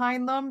closed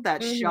behind them,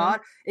 that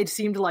shot, it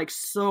seemed like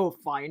so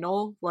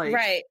final.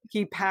 Like,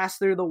 he passed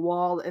through the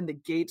wall and the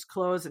gates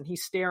closed and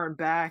he's staring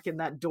back and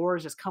that door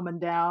is just coming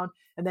down.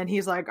 And then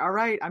he's like, all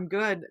right, I'm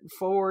good.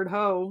 Forward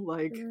ho.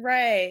 Like,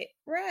 right.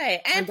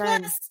 And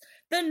plus,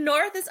 the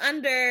north is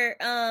under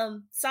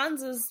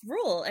Sansa's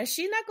rule and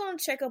she's not going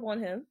to check up on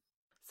him.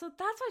 So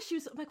that's why she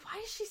was like,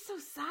 why is she so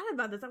sad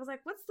about this? I was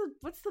like,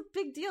 what's the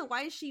big deal?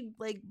 Why is she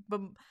like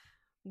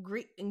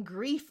in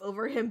grief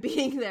over him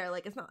being there?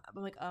 Like, it's not.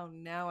 I'm like, oh,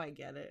 now I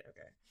get it.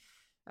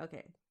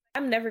 Okay.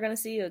 I'm never gonna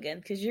see you again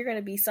because you're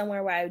gonna be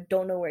somewhere where I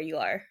don't know where you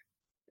are.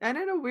 And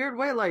in a weird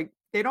way, like,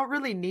 they don't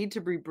really need to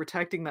be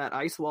protecting that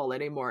ice wall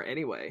anymore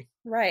anyway.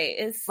 Right.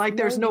 It's like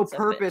there's no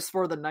purpose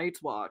for the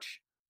Night's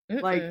Watch.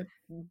 Like,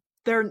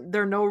 There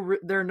are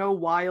no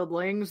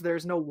wildlings,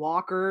 there's no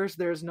walkers,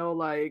 there's no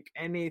like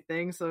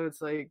anything, so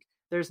it's like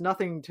there's no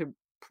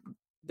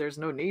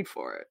need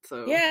for it.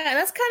 So yeah,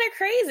 that's kind of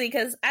crazy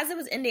because as it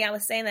was ending, I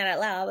was saying that out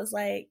loud. I was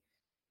like,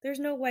 there's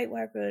no White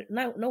Walker,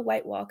 no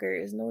White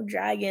Walkers, no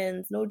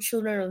dragons, no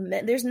children of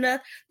men. There's no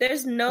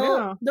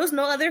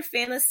other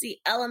fantasy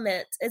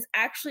element. It's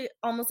actually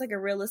almost like a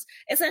realist.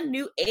 It's a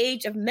new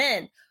age of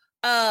men.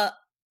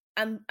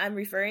 I'm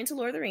referring to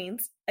Lord of the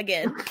Rings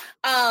again.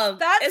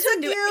 That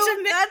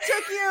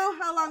took you.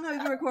 How long have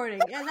you been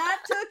recording? Yeah, that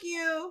took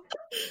you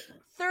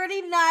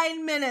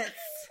 39 minutes.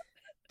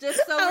 Just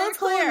so we're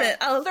clear.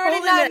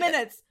 39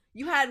 minutes.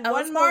 You had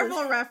one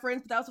Marvel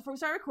reference, but that was before we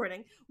started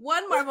recording.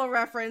 One Marvel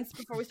reference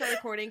before we started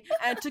recording,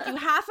 and it took you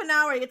half an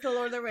hour to get to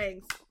Lord of the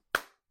Rings.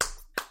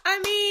 I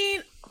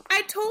mean,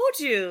 I told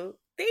you.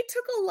 They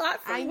took a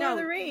lot from Lord of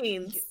the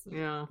Rings.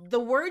 Yeah. The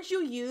word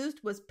you used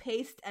was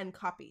paste and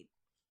copied.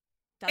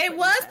 It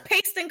was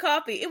paste and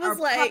copy. It was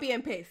like copy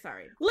and paste.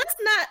 Sorry. Let's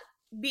not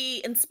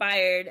be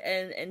inspired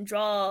and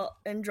draw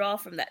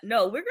from that.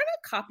 No, we're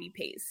gonna copy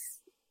paste.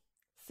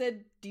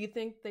 Sid, do you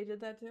think they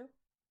did that too?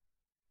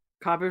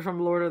 Copy from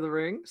Lord of the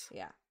Rings?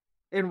 Yeah.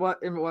 In what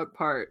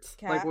parts?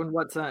 Kat, like in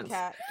what sense?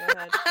 Kat,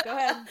 go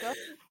ahead.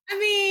 I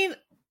mean,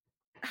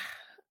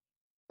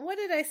 what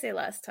did I say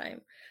last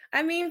time?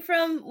 I mean,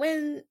 from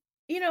when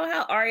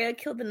how Arya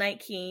killed the Night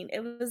King,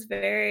 it was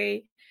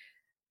very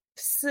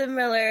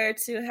similar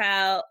to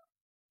how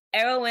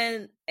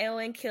Erwin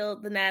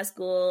killed the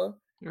Nazgul,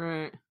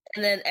 right?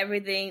 And then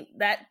everything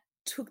that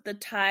took the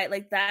tide,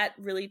 like that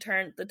really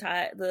turned the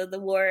tide, the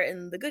war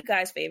in the good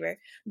guys' favor.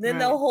 Then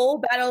the whole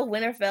Battle of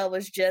Winterfell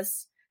was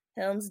just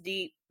Helm's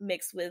Deep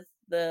mixed with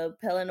the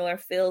Pelennor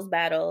Fields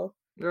battle,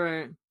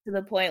 right? To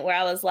the point where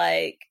I was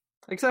like,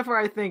 except for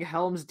I think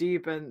Helm's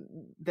Deep, and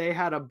they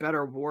had a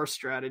better war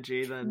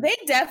strategy than they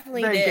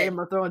definitely did. Game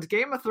of Thrones.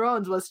 Game of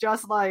Thrones was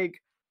just like,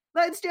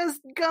 let's just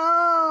go.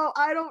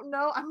 I don't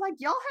know. I'm like,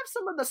 y'all have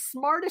some of the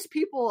smartest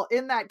people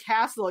in that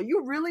castle.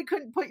 You really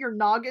couldn't put your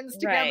noggins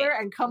together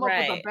and come up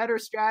with a better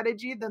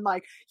strategy than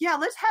like, yeah,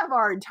 let's have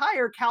our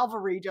entire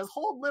cavalry just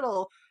hold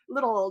little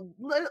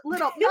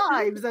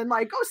knives and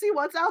like go see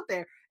what's out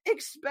there.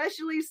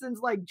 Especially since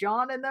like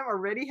Jon and them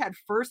already had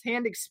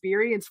firsthand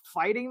experience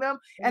fighting them,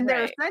 and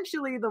they're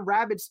essentially the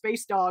rabid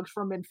space dogs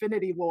from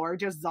Infinity War,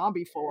 just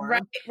zombie form.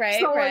 Right.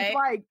 It's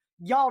like,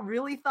 y'all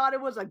really thought it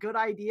was a good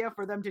idea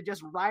for them to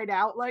just ride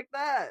out like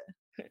that?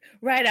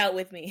 Ride out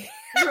with me.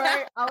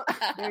 Right.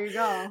 There you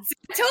go. See,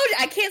 I told you,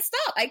 I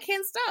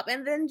can't stop.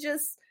 And then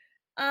just,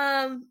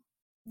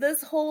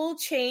 this whole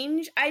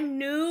change, I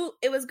knew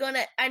Game of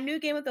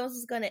Thrones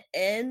was going to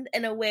end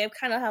in a way of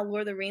kind of how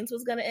Lord of the Rings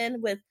was going to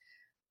end, with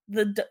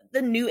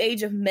the new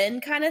age of men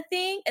kind of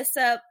thing,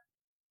 except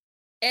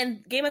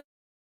in Game of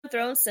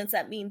Thrones, since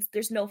that means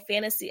there's no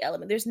fantasy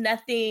element. There's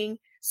nothing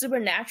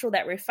supernatural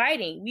that we're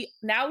fighting.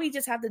 We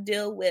just have to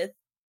deal with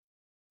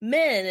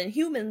men and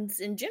humans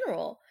in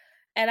general.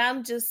 And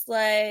I'm just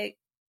like,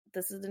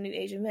 this is the new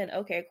age of men.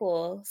 Okay,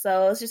 cool.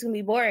 So it's just gonna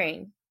be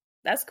boring.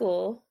 That's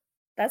cool.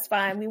 That's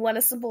fine. We want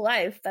a simple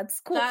life.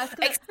 That's cool.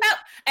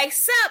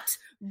 Except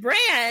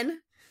Bran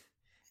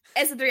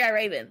as the Three-Eyed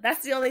Raven.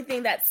 That's the only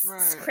thing that's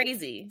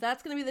crazy.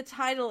 That's gonna be the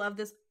title of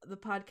the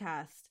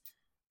podcast.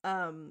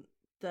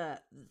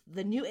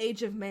 The new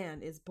age of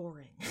man is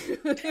boring.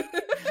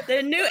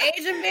 The new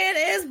age of man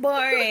is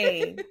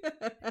boring.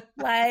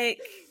 Like,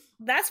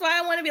 That's why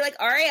I want to be like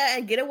Arya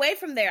and get away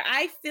from there.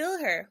 I feel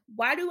her.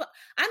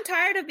 I'm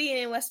tired of being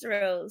in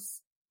Westeros.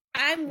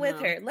 I'm with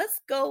her. Let's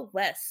go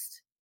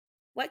west.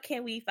 What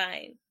can we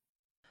find?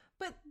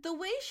 But the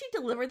way she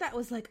delivered that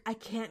was like, I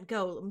can't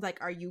go. I'm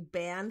like, are you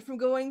banned from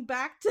going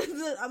back to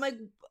the... I'm like,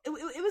 it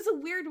was a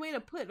weird way to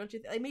put it, don't you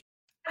think?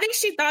 I think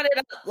she thought it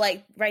up,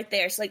 like, right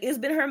there. So, like, it's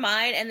been her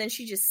mind, and then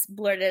she just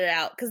blurted it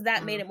out, because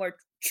that made it more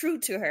true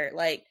to her.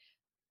 Like,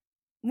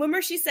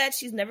 remember she said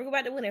she's never going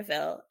back to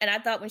Winterfell, and I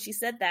thought when she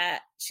said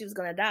that, she was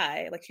going to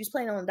die. Like, she was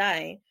planning on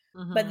dying.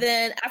 Mm-hmm. But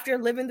then, after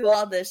living through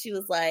all this, she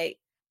was like,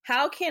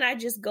 how can I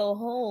just go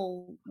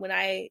home when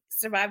I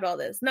survived all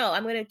this? No,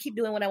 I'm going to keep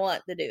doing what I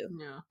want to do.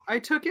 Yeah. I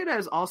took it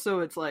as also,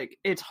 it's like,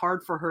 it's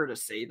hard for her to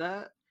say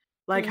that.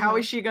 Like, how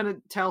is she going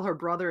to tell her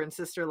brother and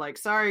sister, like,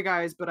 sorry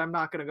guys, but I'm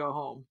not going to go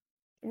home?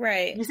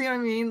 Right. You see what I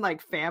mean?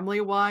 Like,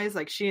 family-wise,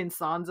 like, she and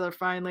Sansa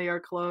finally are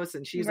close,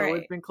 and she's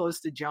always been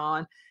close to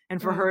Jon.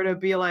 And for her to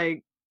be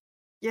like,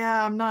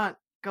 yeah, I'm not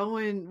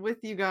going with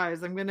you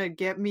guys. I'm going to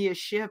get me a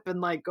ship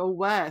and, like, go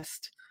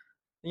west.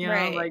 You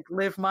know, like,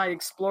 live my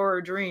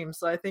explorer dream.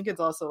 So I think it's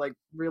also, like,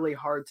 really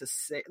hard to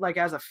say, like,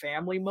 as a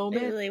family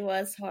moment. It really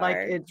was hard.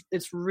 Like,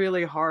 it's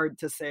really hard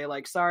to say,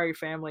 like, sorry,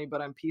 family,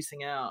 but I'm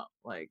peacing out.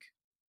 Like.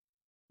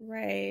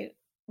 Right.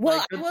 Well,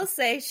 like, I will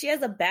say she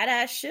has a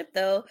badass ship,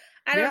 though.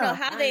 I don't know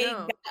how they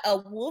got a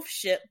wolf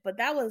ship, but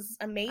that was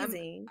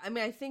amazing.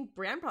 I think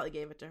Bran probably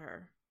gave it to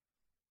her.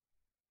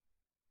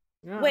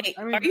 Yeah, wait,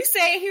 are you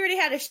saying he already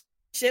had a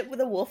ship with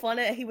a wolf on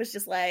it? He was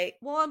just like,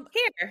 well,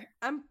 here.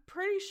 I'm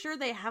pretty sure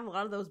they have a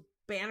lot of those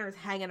banners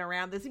hanging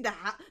around. They seem to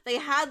they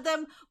had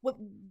them with...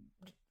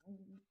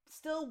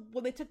 Still,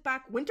 when they took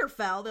back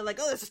Winterfell, they're like,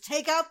 oh, let's just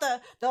take out the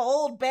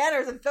old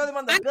banners and throw them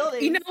on the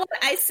building. You know what?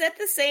 I said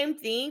the same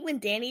thing when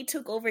Dany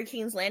took over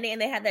King's Landing and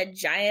they had that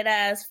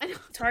giant-ass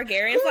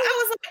Targaryen flag.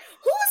 I was like,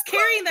 who was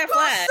carrying that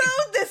flag? Who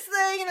sewed this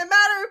thing in a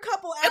matter of a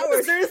couple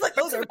hours? They're just like,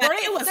 oh, they're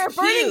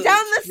burning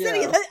down the city.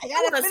 Yeah.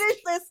 I gotta finish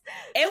this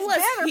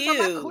banner huge.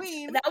 For my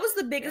queen. That was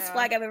the biggest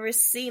flag I've ever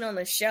seen on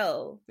the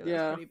show. It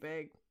was pretty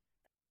big.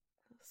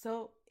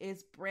 So,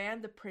 is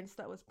Bran the prince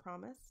that was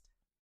promised?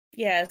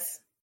 Yes.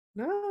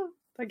 No,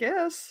 I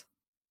guess.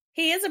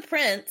 He is a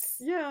prince.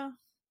 Yeah.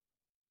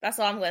 That's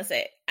all I'm going to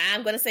say.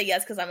 I'm going to say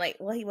yes because I'm like,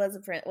 well, he was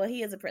a prince. Well,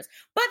 he is a prince.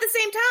 But at the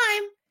same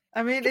time,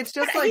 I mean, it's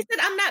just like... He said,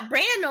 I'm not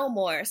Bran no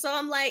more. So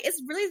I'm like, it's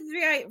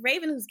really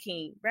Raven who's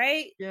king,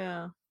 right?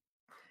 Yeah.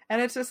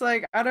 And it's just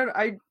like,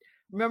 I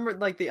remember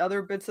like the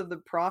other bits of the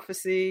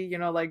prophecy, you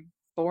know, like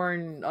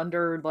born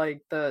under like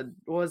the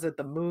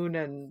moon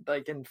and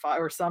like in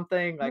fire or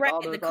something. Like right,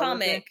 all those the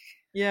comic. Things.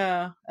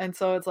 Yeah. And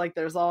so it's like,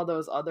 there's all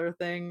those other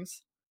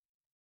things.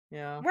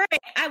 Yeah. Right.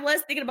 I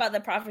was thinking about the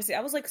prophecy. I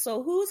was like,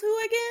 so who's who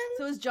again?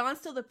 So is Jon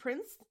still the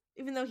prince,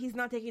 even though he's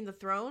not taking the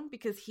throne,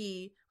 because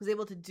he was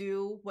able to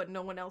do what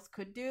no one else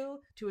could do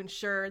to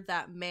ensure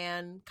that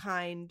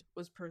mankind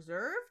was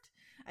preserved?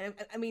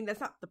 I mean, that's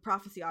not the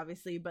prophecy,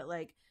 obviously, but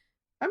like...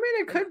 I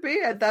mean, it could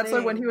be. That's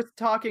like when he was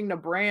talking to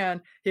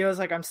Bran, he was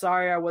like, I'm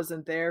sorry I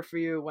wasn't there for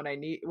you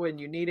when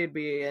you needed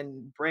me.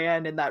 And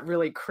Bran, in that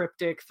really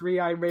cryptic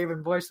three-eyed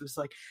raven voice, was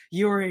like,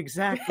 you were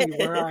exactly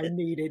where I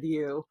needed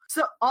you.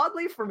 So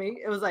oddly for me,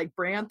 it was like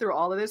Bran through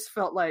all of this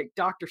felt like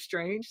Doctor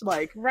Strange.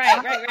 Like,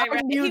 right.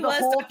 I knew he the was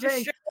whole Dr.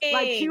 thing. Strange.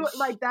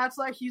 Like that's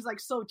like he's like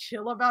so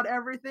chill about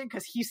everything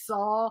because he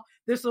saw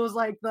this was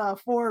like the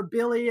 4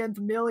 billionth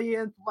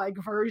millionth like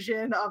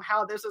version of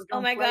how this was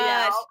going to play out. Oh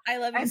my gosh, I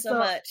love you so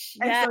much.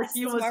 Yes, so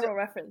he was Marvel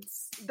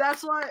reference.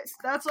 That's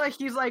why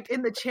he's like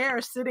in the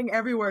chair sitting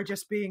everywhere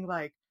just being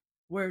like,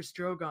 where's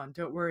Drogon?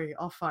 Don't worry,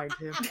 I'll find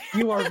him.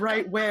 You are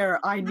right where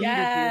I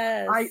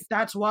needed you.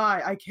 That's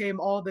why I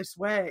came all this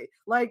way.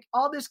 Like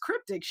all this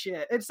cryptic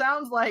shit. It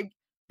sounds like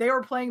they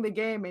were playing the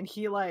game and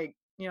he like,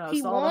 you know,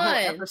 saw the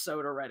whole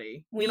episode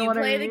already. When you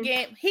play the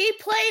game, he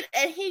played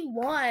and he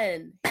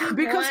won.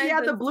 Because he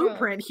had the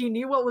blueprint. He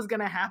knew what was going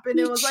to happen.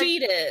 He it was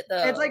cheated,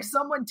 though. It's like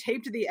someone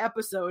taped the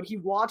episode. He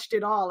watched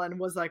it all and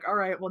was like, all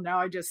right, well, now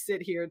I just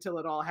sit here until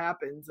it all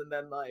happens. And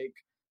then, like,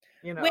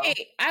 you know.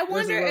 Wait, I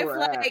wonder if,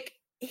 like,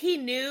 he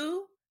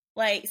knew,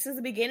 like, since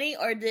the beginning,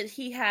 or did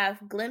he have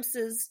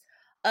glimpses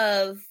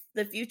of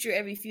the future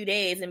every few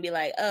days and be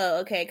like,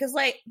 oh, okay. Because,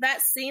 like,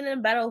 that scene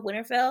in Battle of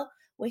Winterfell,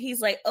 when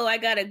he's like, oh, I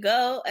gotta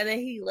go, and then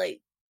he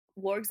like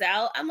wargs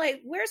out. I'm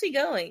like, where's he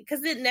going?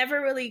 Because it never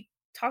really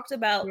talked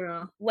about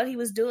what he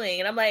was doing.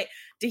 And I'm like,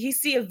 did he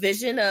see a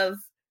vision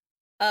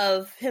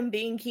of him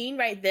being king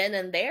right then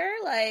and there?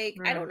 Like,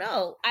 I don't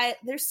know.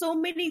 There's so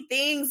many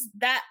things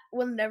that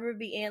will never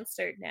be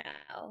answered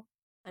now.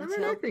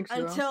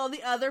 Until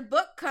the other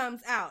book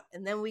comes out,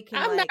 and then we can.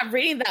 I'm not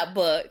reading that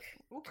book.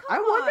 Well, I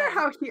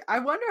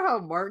wonder how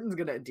Martin's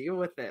gonna deal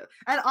with it,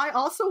 and I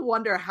also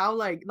wonder how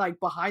like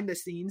behind the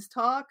scenes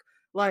talk,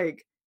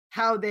 like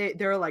how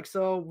they're like,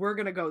 so we're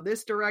gonna go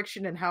this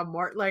direction, and how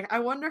I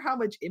wonder how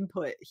much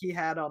input he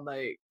had on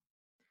like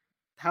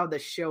how the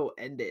show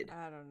ended.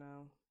 I don't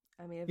know.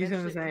 I mean,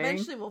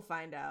 eventually we'll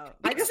find out.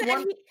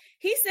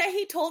 He said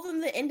he told them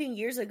the ending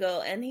years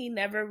ago, and he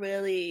never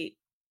really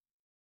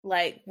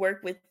like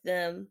worked with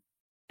them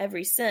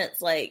ever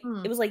since. Like,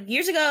 it was like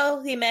years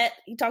ago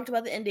he talked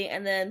about the ending,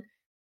 and then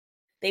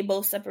they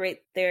both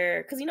separate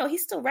because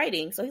he's still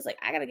writing, so he's like,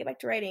 I gotta get back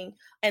to writing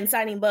and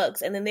signing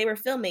books, and then they were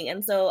filming,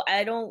 and so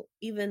I don't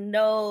even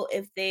know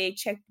if they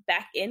checked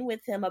back in with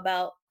him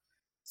about,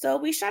 so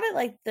we shot it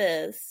like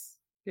this.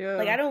 Yeah,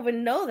 like I don't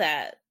even know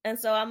that, and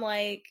so I'm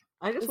like,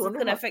 I just is wonder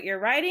it gonna affect your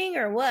writing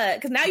or what?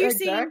 Because now you're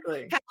seeing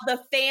how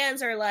the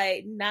fans are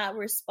like not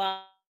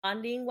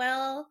responding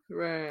well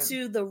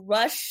to the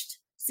rushed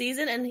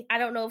season, and I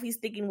don't know if he's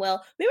thinking,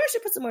 well, maybe I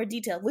should put some more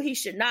detail. Well, he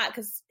should not,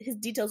 because his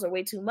details are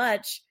way too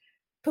much.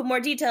 Put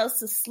more details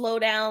to slow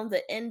down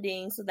the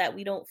ending so that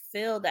we don't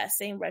feel that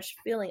same rush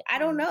feeling. I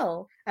don't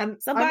know. And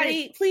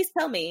somebody, please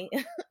tell me.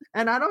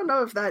 And I don't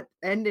know if that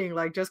ending,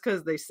 like, just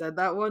because they said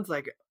that once,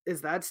 like,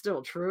 is that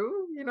still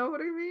true? You know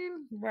what I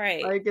mean?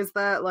 Right. Like, is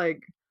that,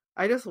 like,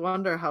 I just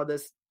wonder how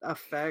this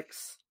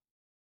affects,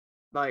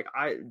 like,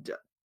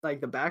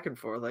 the back and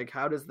forth. Like,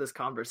 how does this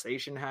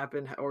conversation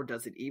happen? Or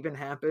does it even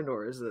happen?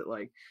 Or is it,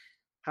 like,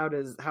 how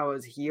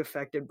is he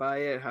affected by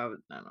it? I don't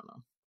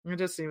know. It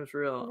just seems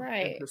real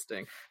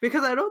interesting,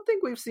 because I don't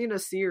think we've seen a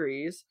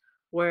series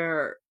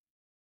where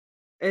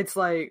it's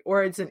like,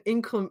 or it's in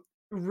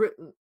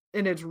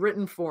its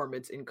written form,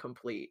 it's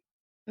incomplete.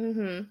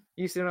 Mm-hmm.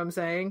 You see what I'm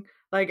saying?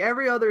 Like,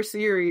 every other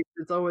series,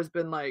 it's always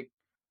been like,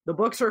 the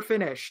books are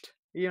finished,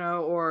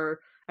 or,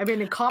 I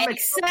mean, in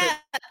comics,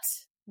 except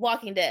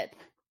Walking Dead.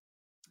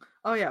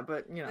 Oh yeah,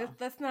 but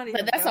that's not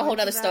even. But that's a whole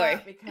other story.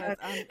 Because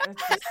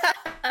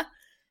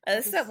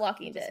except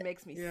Walking Dead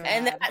makes me sad.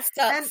 And that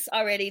sucks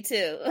already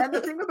too. And the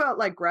thing about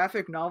like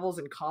graphic novels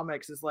and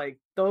comics is like,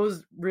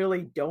 those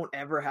really don't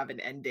ever have an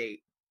end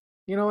date.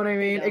 You know what I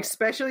mean?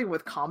 Especially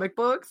with comic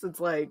books, it's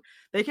like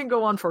they can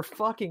go on for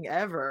fucking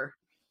ever.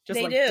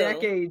 Just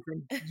decades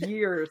and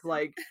years.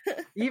 Like,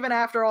 even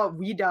after all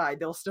we died,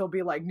 there'll still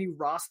be like new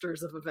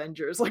rosters of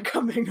Avengers like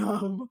coming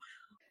up.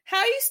 How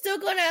are you still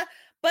gonna?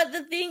 But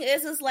the thing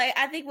is like,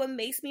 I think what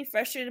makes me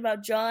frustrated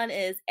about John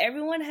is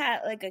everyone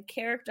had like a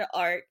character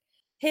arc.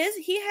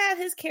 He had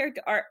his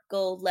character arc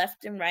go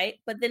left and right,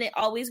 but then it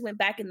always went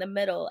back in the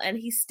middle, and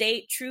he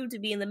stayed true to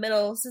be in the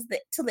middle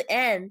till the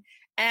end.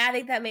 And I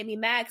think that made me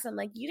mad, because I'm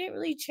like, you didn't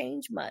really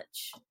change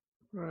much.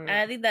 Right. And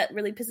I think that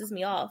really pisses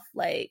me off.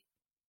 Like,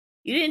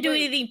 you didn't do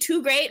anything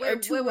too great or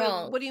too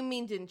wrong. What do you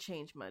mean didn't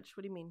change much?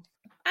 What do you mean?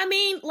 I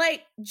mean,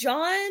 like,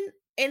 John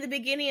in the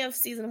beginning of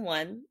season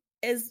 1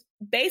 is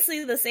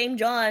basically the same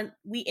John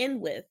we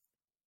end with.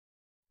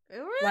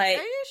 Like,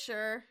 are you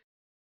sure?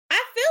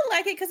 I feel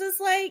like it, because it's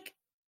like,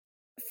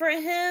 for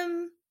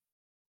him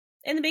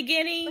in the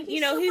beginning,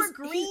 he's all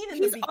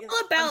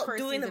about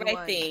doing the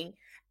right thing,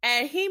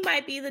 and he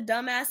might be the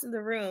dumbass in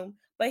the room,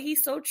 but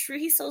he's so true,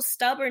 he's so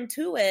stubborn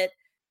to it,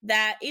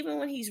 that even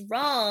when he's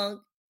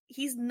wrong,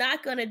 he's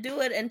not gonna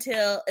do it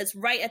until it's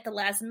right at the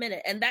last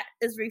minute. And that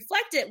is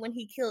reflected when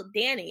he killed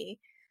Danny.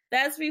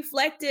 That's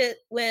reflected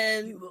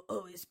when you will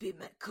always be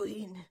my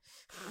queen.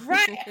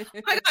 Right.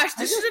 Oh my gosh,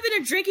 this should have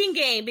been a drinking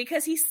game,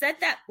 because he said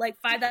that like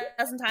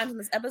 5,000 times in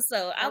this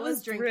episode. I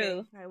was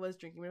drinking. I was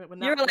drinking. You were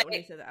like, when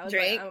he said that. I was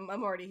drink. Like,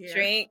 I'm already here.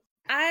 Drink.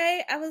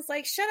 I was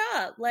like, shut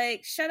up.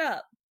 Like, shut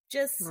up.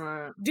 Just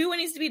do what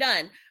needs to be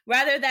done.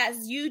 Rather,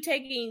 that's you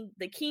taking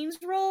the king's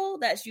role.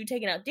 That's you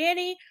taking out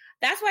Danny.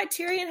 That's why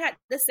Tyrion had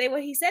to say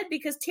what he said,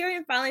 because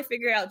Tyrion finally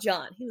figured out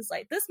John. He was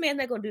like, this man's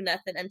not going to do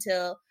nothing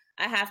until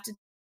I have to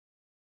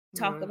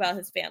talk about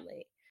his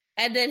family.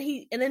 And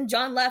then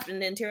John left,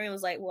 and then Tyrion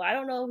was like, well, I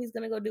don't know if he's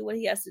gonna go do what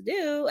he has to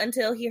do,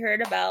 until he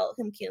heard about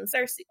him killing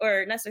Cersei,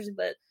 or not Cersei,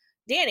 but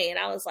Danny. And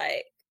I was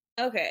like,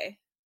 okay.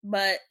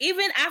 But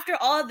even after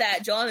all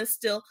that, John is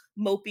still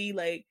mopey,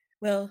 like,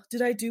 well,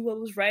 did I do what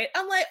was right?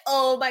 I'm like,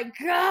 oh my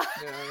god,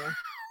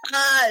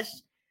 gosh,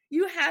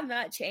 you have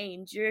not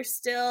changed. You're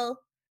still,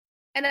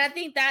 and I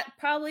think that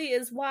probably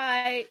is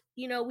why,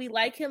 we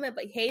like him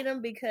but hate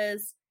him,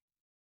 because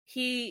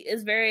he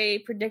is very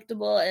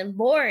predictable and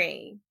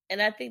boring.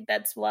 And I think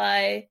that's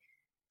why,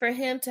 for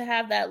him to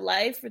have that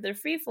life for the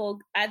free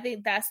folk, I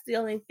think that's the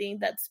only thing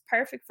that's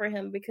perfect for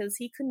him, because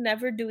he could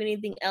never do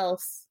anything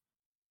else.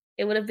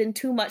 It would have been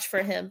too much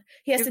for him.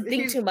 He has to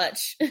think too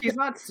much. He's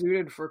not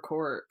suited for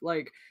court,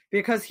 like,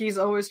 because he's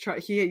always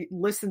he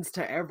listens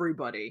to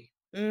everybody.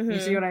 Mm-hmm. You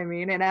see what I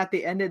mean? And at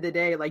the end of the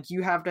day, like,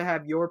 you have to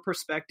have your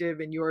perspective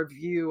and your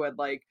view and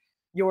like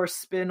your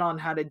spin on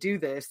how to do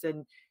this.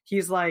 And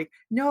he's like,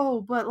 no,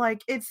 but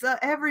like, it's a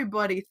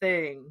everybody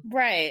thing.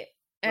 Right.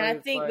 And I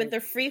think with the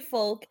free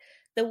folk,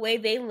 the way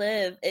they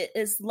live, it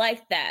is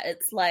like that.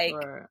 It's like,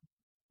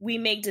 we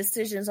make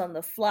decisions on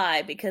the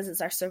fly because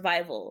it's our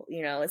survival.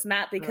 It's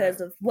not because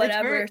of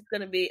whatever it's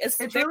going to be. It's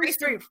very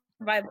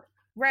survival.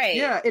 Right.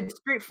 Yeah, it's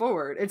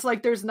straightforward. It's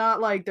like, there's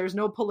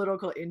no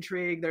political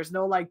intrigue. There's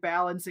no like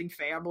balancing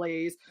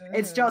families.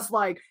 It's just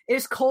like,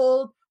 it's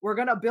cold, we're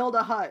going to build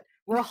a hut.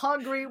 We're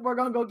hungry, we're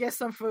gonna go get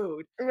some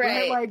food.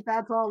 Right. Like,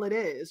 that's all it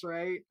is,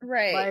 right?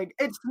 Right. Like,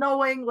 it's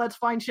snowing, let's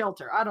find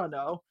shelter. I don't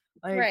know.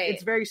 Like,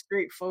 it's very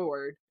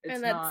straightforward.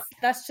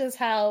 That's just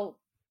how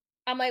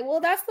I'm like,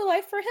 well, that's the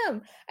life for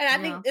him. And I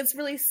think it's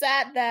really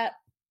sad that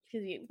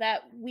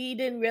that we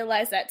didn't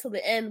realize that till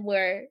the end,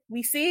 where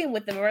we see him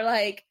with them. We're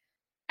like,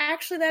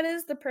 actually, that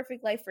is the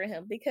perfect life for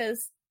him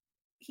because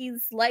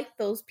he's like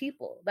those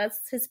people. That's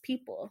his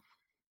people.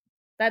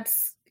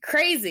 That's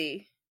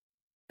crazy.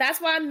 That's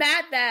why I'm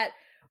mad that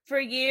for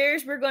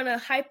years we're gonna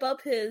hype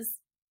up his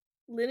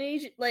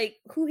lineage, like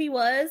who he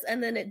was,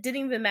 and then it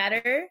didn't even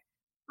matter.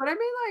 But I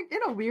mean, like,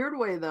 in a weird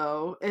way,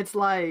 though, it's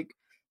like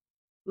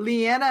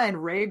Lyanna and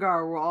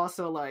Rhaegar were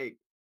also like,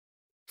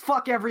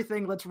 fuck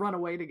everything, let's run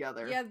away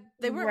together. Yeah,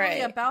 they weren't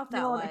really about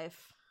that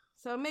life.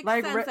 So it makes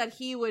sense that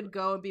he would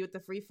go and be with the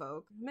free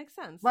folk. It makes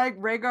sense. Like,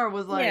 Rhaegar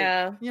was like,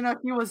 you know,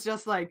 he was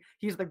just like,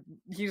 he's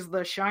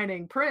the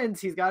shining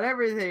prince, he's got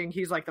everything,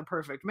 he's like the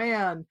perfect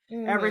man,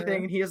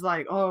 everything, and he's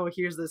like, oh,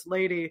 here's this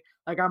lady,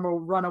 like, I'm gonna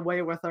run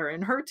away with her,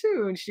 and her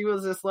too, and she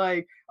was just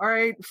like,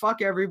 alright,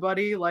 fuck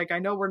everybody, like, I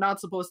know we're not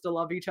supposed to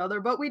love each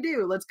other, but we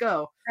do, let's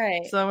go.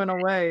 Right. So in a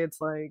way,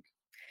 it's like...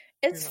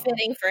 It's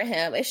fitting for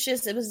him. It's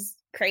just, it was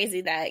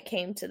crazy that it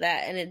came to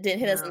that, and it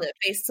didn't hit us in the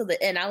face till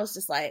the end. I was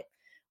just like,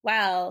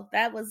 wow,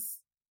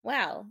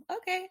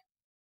 okay.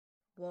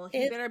 Well,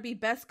 he better be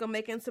Besco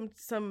making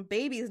some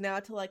babies now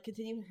to like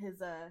continue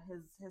his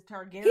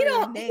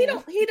Targaryen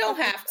name. He don't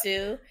have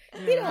to.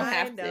 He don't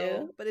have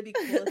to. But it'd be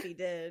cool if he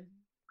did.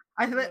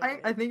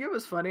 I think it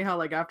was funny how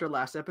like after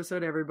last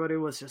episode everybody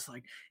was just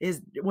like,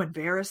 when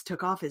Varys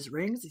took off his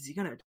rings, is he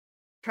gonna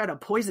try to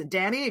poison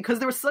Dany? Because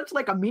there was such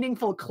like a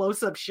meaningful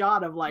close-up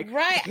shot of like him,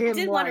 I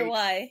did wonder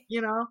why. You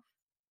know?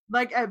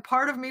 Like,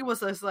 part of me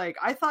was just like,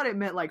 I thought it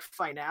meant like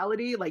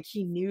finality, like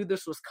he knew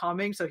this was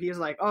coming, so he was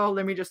like, oh,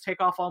 let me just take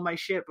off all my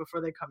shit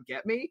before they come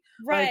get me.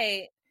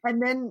 Right. Like,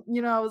 and then,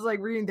 you know, I was like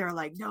reading, they're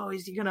like, no,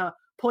 is he gonna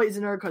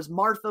poison her because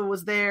Martha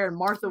was there and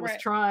Martha was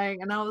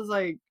trying? And I was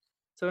like,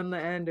 so in the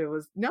end it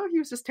was, no, he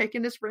was just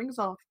taking his rings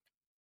off.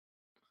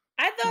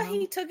 I thought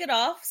he took it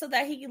off so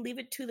that he could leave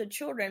it to the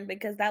children,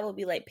 because that would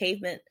be like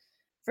pavement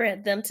for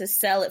them to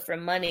sell it for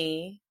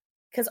money.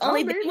 Because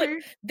only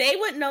they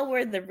would know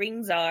where the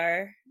rings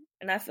are.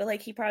 And I feel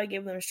like he probably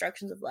gave them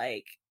instructions of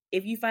like,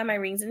 if you find my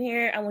rings in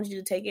here, I want you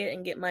to take it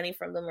and get money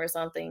from them or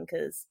something.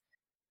 Because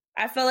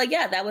I felt like,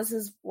 that was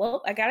his,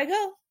 well, I gotta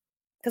go.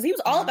 Because he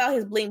was all about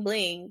his bling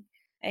bling.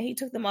 And he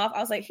took them off. I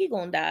was like, he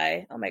gonna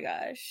die. Oh my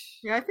gosh.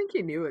 Yeah, I think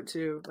he knew it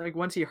too. Like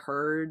once he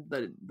heard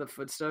the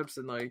footsteps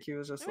and like he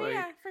was just like,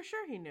 yeah, for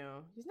sure he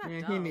knew. He's not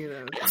dumb. He knew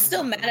that. I'm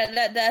still mad at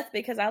that death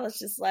because I was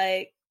just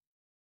like,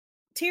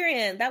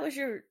 Tyrion, that was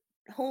your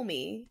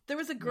homie. There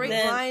was a great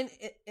line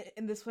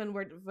in this one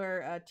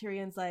where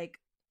Tyrion's like,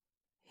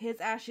 his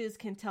ashes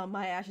can tell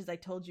my ashes I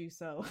told you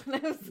so. And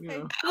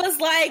I was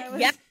like,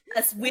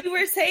 yes, we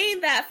were saying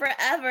that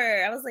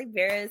forever. I was like,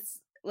 Varys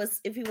was,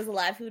 if he was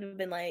alive, he would have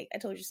been like, I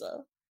told you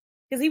so.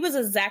 Because he was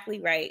exactly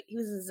right.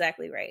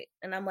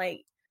 And I'm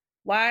like,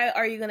 why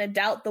are you going to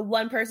doubt the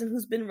one person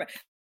who's been right?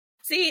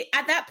 See,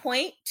 at that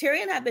point,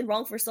 Tyrion had been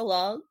wrong for so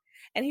long,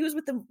 and he was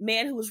with the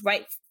man who was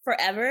right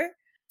forever.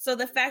 So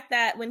the fact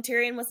that when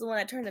Tyrion was the one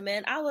that turned him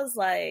in, I was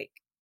like,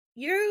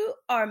 you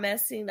are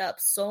messing up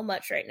so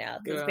much right now.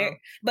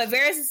 But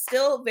Varys is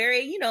still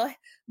very,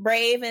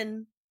 brave,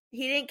 and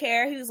he didn't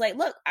care. He was like,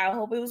 look, I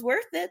hope it was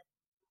worth it.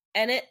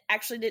 And it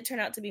actually did turn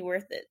out to be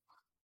worth it.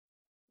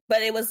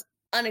 But it was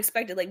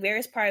unexpected. Like,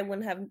 Varys probably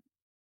wouldn't have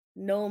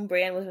known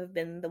Bran would have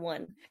been the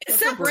one.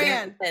 Except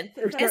Bran.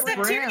 Except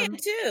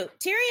Tyrion too.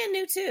 Tyrion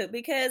knew too,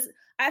 because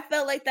I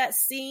felt like that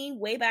scene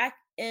way back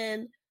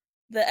in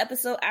the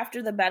episode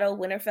after the Battle of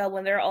Winterfell,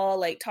 when they're all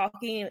like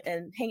talking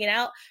and hanging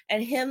out,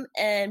 and him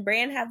and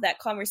Bran have that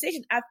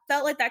conversation. I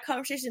felt like that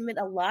conversation meant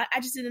a lot.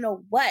 I just didn't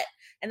know what.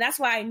 And that's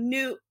why I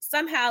knew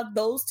somehow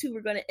those two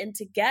were going to end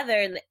together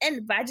in the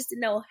end, but I just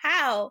didn't know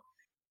how.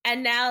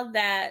 And now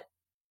that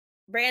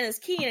Bran is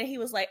king and he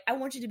was like, I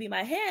want you to be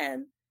my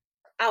hand,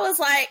 I was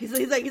like, he's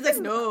like,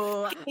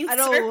 no, I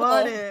don't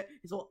want it.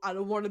 He's like, I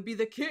don't want to be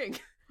the king.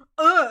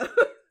 Right.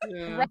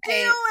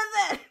 Deal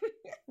with it.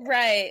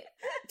 Right.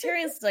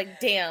 Tyrion's like,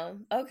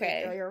 damn,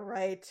 okay. No, you're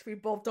right. We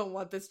both don't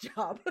want this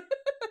job.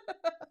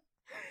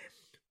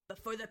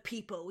 But for the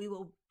people, we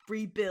will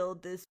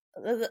rebuild this.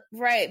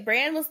 Right.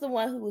 Bran was the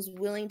one who was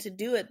willing to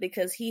do it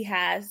because he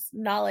has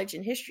knowledge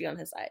and history on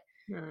his side.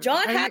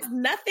 Jon has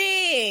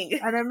nothing.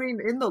 And I mean,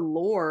 in the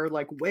lore,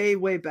 like way,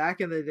 way back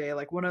in the day,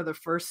 like one of the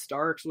first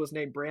Starks was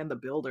named Bran the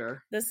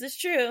Builder. This is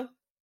true.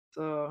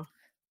 So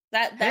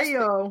that's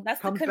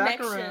the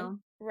connection.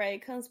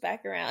 Right, comes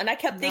back around. And I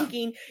kept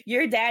thinking,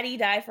 your daddy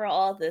died for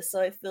all this,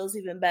 so it feels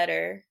even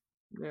better.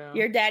 Yeah.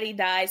 Your daddy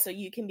died so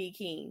you can be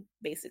king,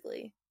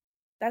 basically.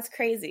 That's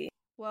crazy.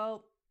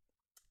 Well,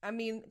 I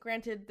mean,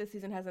 granted, this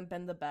season hasn't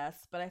been the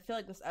best, but I feel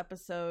like this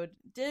episode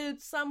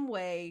did some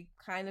way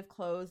kind of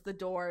close the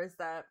doors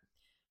that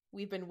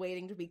we've been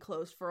waiting to be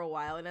closed for a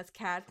while. And as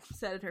Kat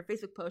said in her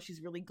Facebook post,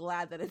 she's really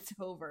glad that it's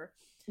over.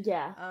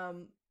 Yeah.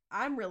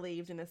 I'm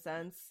relieved in a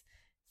sense.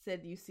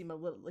 Sid, you seem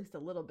at least a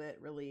little bit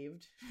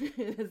relieved.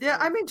 Yeah,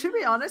 I mean, to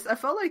be honest, I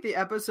felt like the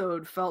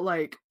episode felt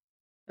like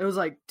it was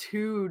like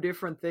two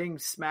different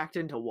things smacked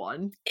into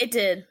one. It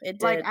did.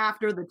 Like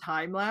after the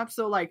time lapse.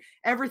 So like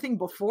everything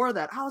before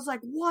that, I was like,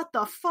 what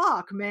the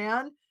fuck,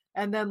 man?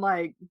 And then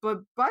like, but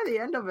by the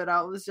end of it,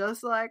 I was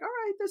just like, all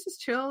right, this is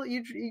chill.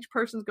 Each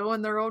person's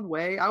going their own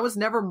way. I was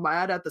never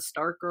mad at the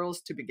Stark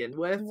girls to begin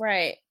with,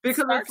 Right.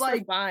 because Starks it's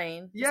like, are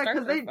fine. yeah,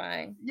 because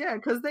fine. yeah,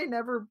 because they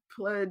never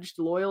pledged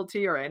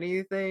loyalty or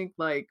anything.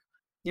 Like,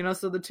 you know,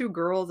 so the two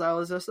girls, I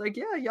was just like,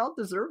 yeah, y'all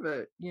deserve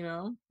it. You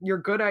know, you're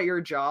good at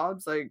your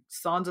jobs. Like,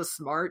 Sansa's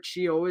smart.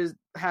 She always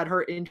had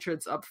her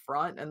interests up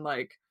front, and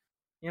like,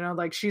 you know,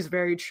 like she's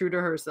very true to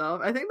herself.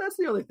 I think that's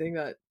the only thing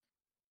that,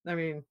 I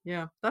mean,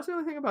 yeah, that's the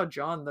only thing about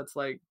Jon that's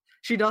like,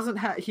 he doesn't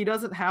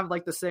have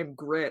like the same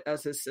grit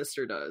as his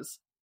sister does.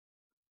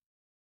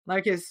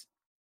 Like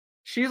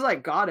she's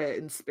like got it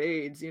in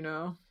spades, you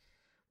know.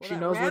 Well, she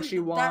knows what she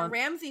wants. That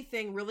Ramsay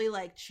thing really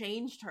like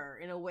changed her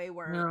in a way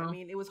where I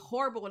mean, it was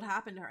horrible what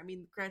happened to her. I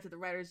mean, granted, the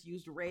writers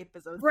used rape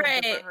as a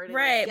right, for her to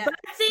right. get but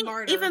I think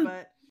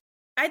smarter,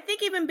 I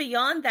think even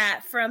beyond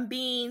that, from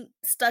being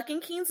stuck in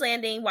King's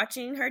Landing,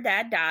 watching her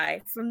dad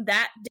die, from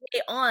that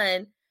day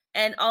on,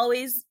 and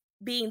always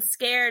being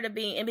scared of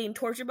being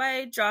tortured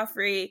by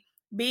Joffrey,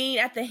 being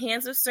at the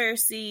hands of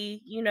Cersei,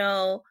 you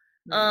know,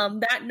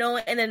 not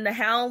knowing, and then the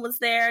Hound was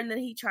there, and then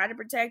he tried to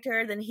protect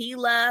her, then he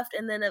left,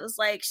 and then it was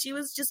like she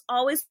was just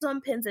always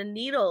on pins and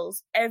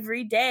needles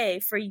every day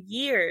for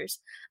years,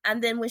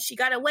 and then when she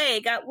got away,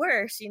 it got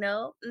worse, you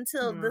know,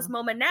 until this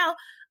moment now.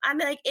 I'm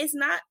like, it's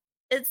not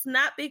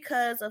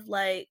because of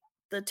like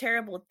the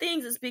terrible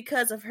things, it's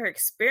because of her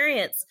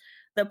experience,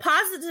 the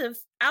positive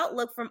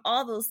outlook from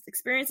all those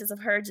experiences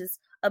of her just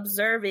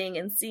observing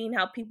and seeing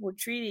how people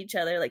treat each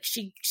other. Like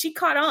she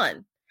caught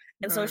on,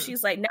 and so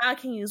she's like, now I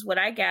can use what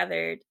I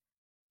gathered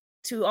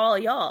to all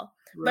y'all.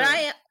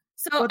 Right.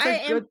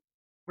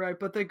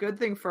 But the good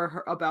thing for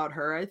her about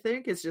her, I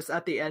think, is just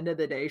at the end of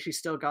the day, she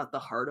still got the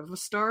heart of a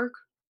Stark.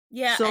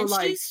 Yeah, so, and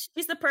like,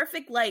 she's the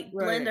perfect like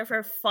blend of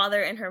her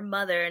father and her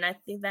mother, and I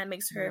think that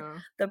makes her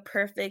the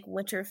perfect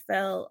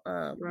Winterfell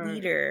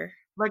leader.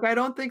 Like, I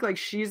don't think like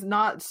she's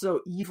not so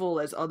evil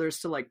as others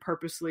to like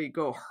purposely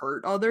go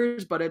hurt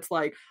others, but it's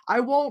like, I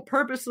won't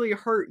purposely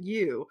hurt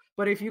you,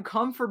 but if you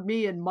come for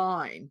me and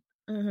mine,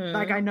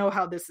 like I know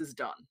how this is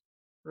done,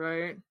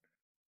 right?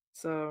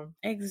 So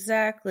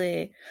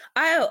exactly.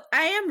 I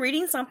am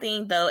reading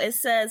something though. It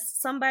says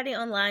somebody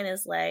online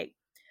is like,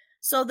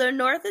 so the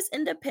North is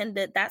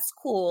independent, that's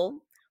cool,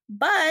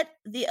 but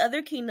the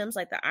other kingdoms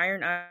like the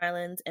Iron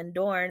Islands and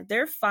Dorne,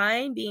 they're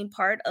fine being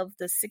part of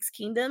the Six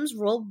Kingdoms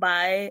ruled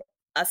by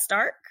a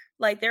Stark.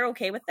 Like, they're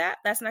okay with that.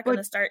 That's not going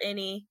to start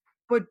any.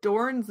 But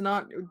Dorne's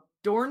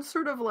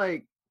sort of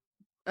like,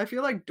 I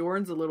feel like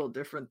Dorne's a little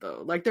different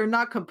though. Like, they're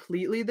not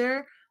completely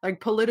there. Like,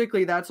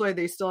 politically, that's why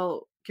they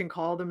still can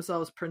call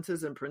themselves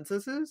princes and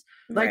princesses.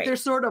 Like, they're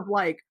sort of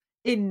like,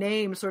 in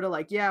name, sort of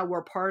like, yeah,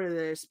 we're part of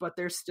this, but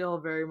they're still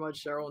very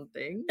much their own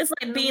thing. It's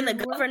like being the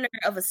governor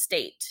of a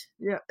state.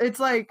 Yeah, it's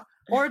like,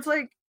 or it's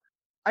like,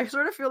 I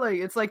sort of feel like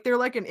it's like they're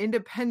like an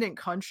independent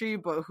country,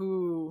 but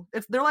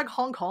they're like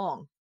Hong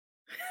Kong.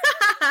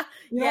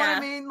 You know what I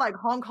mean? Like,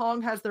 Hong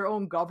Kong has their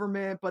own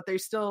government, but they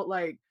still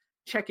like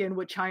check in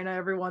with China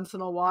every once in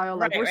a while.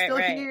 Like, we're still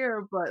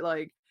here, but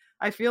like,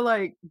 I feel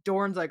like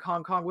Dorne's like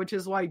Hong Kong, which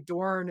is why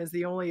Dorne is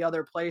the only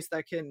other place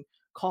that can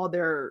call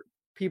their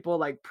people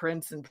like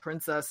prince and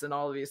princess and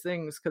all of these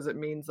things, because it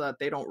means that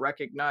they don't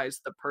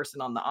recognize the person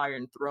on the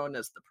Iron Throne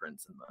as the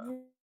prince and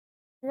the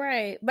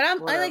but I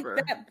like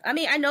that. I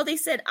mean, I know they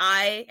said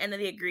and then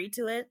they agreed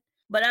to it,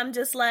 but I'm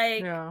just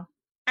like,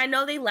 I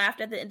know they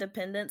laughed at the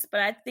independence, but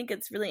I think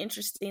it's really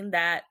interesting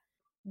that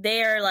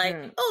they're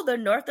like, oh, the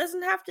North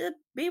doesn't have to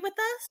be with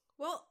us.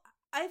 Well,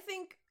 I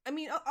think, I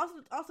mean,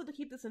 also to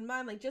keep this in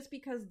mind, like, just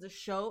because the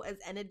show has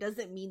ended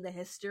doesn't mean the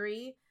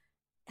history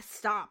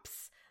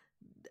stops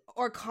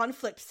or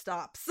conflict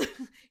stops.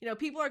 You know,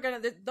 people are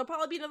there'll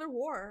probably be another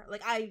war.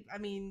 Like, I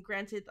mean,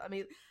 granted, I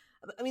mean,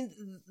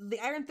 the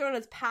Iron Throne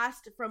has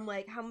passed from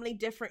like how many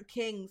different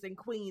kings and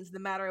queens in the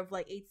matter of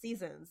like 8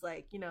 seasons.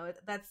 Like, you know,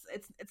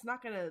 it's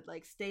not gonna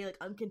like stay like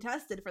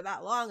uncontested for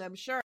that long, I'm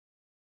sure.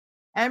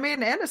 I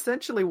mean, and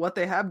essentially what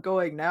they have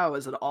going now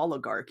is an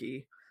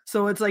oligarchy.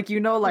 So it's like, you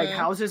know, like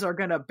houses are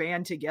gonna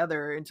band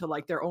together into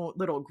like their own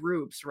little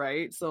groups,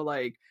 right? So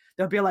like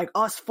they'll be like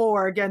us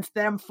 4 against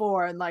them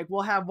 4, and like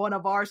we'll have one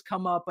of ours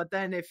come up, but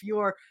then if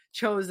you're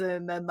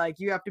chosen, then like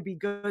you have to be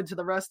good to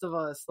the rest of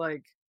us.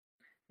 Like,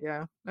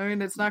 yeah, I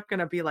mean, it's not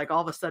gonna be like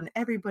all of a sudden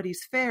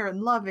everybody's fair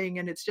and loving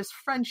and it's just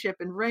friendship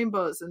and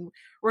rainbows and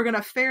we're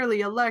gonna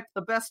fairly elect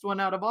the best one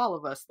out of all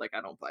of us. Like,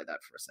 I don't buy that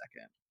for a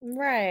second.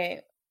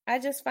 Right. I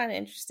just find it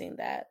interesting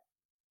that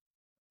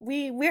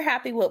we're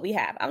happy what we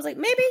have. I was like,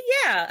 maybe,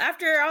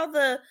 after all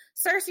the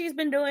Cersei's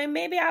been doing,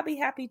 maybe I'll be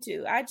happy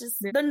too.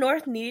 The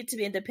North needed to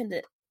be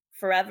independent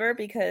forever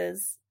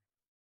because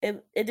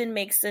it didn't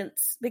make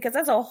sense, because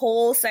that's a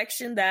whole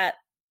section that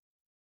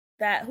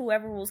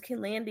whoever rules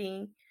King's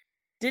Landing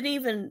didn't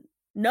even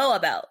know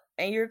about,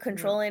 and you're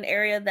controlling an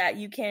area that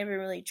you can't even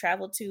really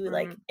travel to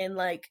like in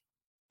like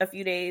a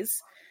few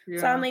days.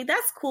 So I'm like,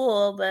 that's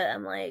cool, but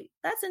I'm like,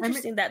 that's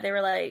interesting that they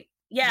were like,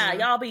 yeah,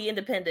 y'all be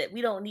independent.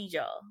 We don't need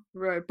y'all.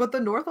 Right, but the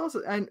North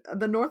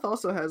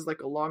also has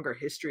like a longer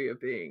history of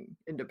being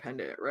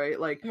independent, right?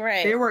 Like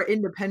they were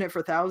independent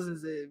for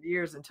thousands of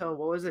years until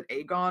what was it,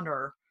 Aegon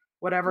or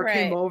whatever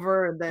came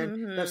over, and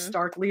then the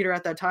Stark leader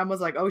at that time was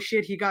like, "Oh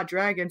shit, he got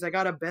dragons. I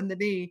gotta bend the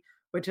knee,"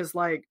 which is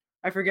like,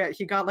 I forget,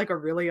 he got like a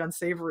really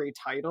unsavory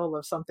title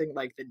of something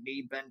like the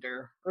Knee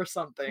Bender or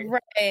something.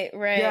 Right.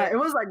 Yeah, it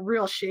was like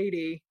real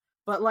shady.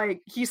 But like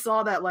he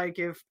saw that like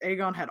if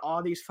Aegon had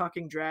all these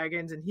fucking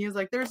dragons, and he was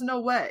like, "There's no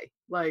way."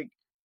 Like,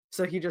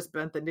 so he just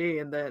bent the knee,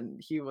 and then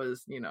he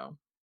was,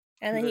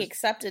 and then he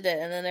accepted it,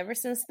 and then ever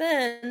since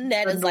then,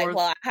 Ned is like,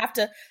 "Well, I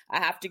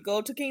have to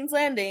go to King's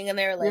Landing," and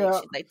they're like,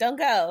 she's like, "Don't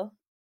go."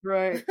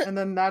 Right, and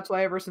then that's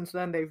why ever since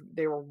then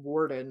they were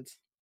wardens.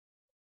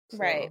 So.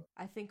 Right.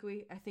 I think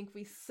we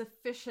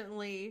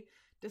sufficiently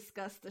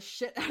discussed the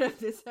shit out of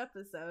this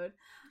episode.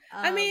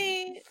 I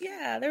mean,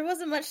 yeah, there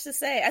wasn't much to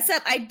say.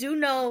 Except I do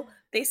know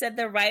they said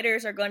the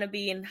writers are going to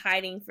be in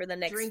hiding for the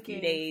next few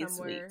days,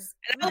 weeks.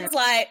 And I was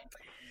like,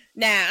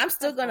 nah, I'm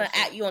still going to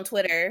at you on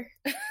Twitter.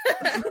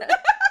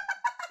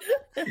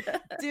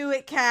 Do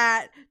it,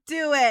 Kat.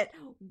 Do it.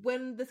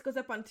 When this goes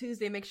up on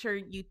Tuesday, make sure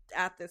you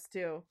at this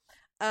too.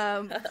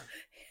 At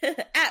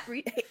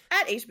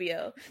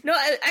HBO. No,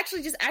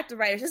 actually just at the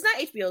writers. It's not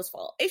HBO's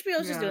fault.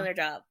 HBO's just doing their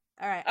job.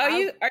 All right.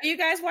 Are you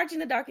guys watching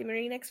the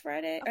documentary next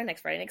Sunday?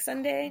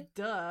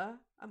 Duh.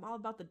 I'm all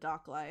about the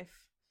doc life.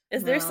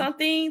 Is there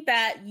something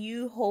that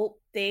you hope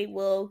they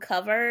will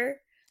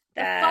cover?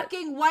 The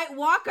fucking White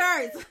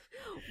Walkers.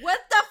 What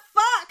the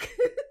fuck?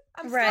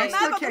 I'm so mad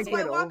about this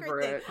White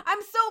Walker thing.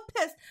 I'm so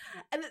pissed.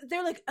 And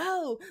they're like,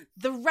 "Oh,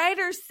 the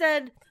writers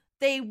said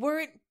they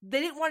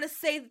didn't want to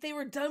say that they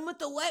were done with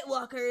the White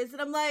Walkers."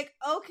 And I'm like,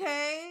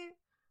 okay,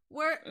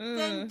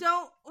 then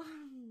don't.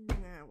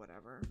 Yeah,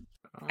 whatever.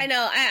 I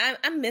know.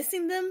 I'm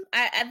missing them.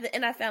 At the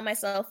end, I found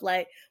myself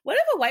like, what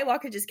if a White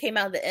Walker just came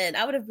out at the end?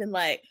 I would have been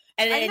like,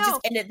 and then it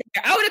just ended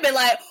there. I would have been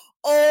like,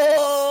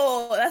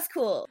 oh, that's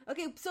cool.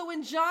 Okay, so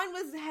when Jon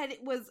was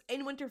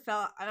in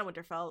Winterfell,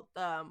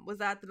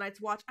 was at the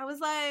Night's Watch, I was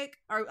like,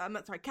 or I'm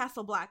not sorry,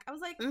 Castle Black. I was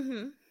like,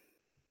 are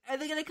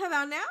they gonna come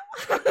out now?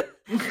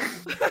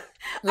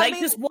 Like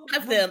just one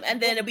of them,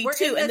 and then it'll be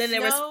two, and then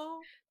there was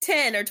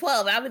 10 or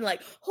 12. And I've been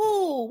like,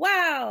 oh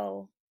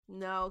wow.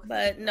 No,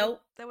 but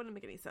nope, that wouldn't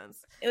make any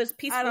sense. It was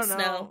peaceful. I don't know.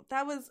 Snow.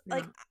 That was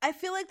like, I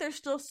feel like there's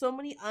still so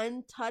many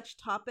untouched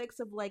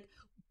topics of like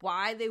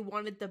why they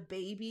wanted the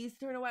babies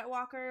to turn to White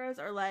Walkers,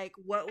 or like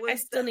what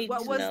was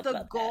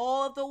the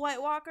goal of the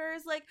White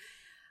Walkers. Like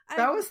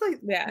that was like,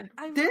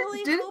 I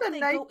really hope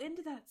they go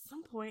into that at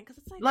some point, because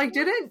it's like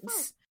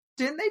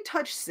didn't they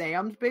touch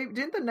Sam's baby?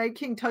 Didn't the Night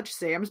King touch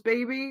Sam's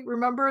baby?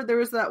 Remember there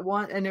was that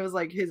one, and it was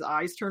like his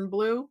eyes turned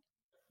blue.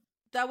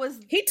 That was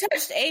he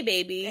touched a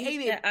baby. I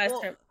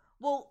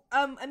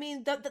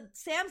mean, the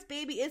Sam's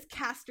baby is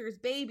Castor's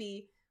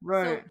baby,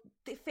 right? So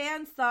the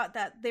fans thought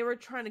that they were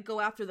trying to go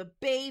after the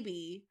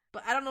baby,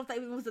 but I don't know if that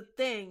even was a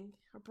thing.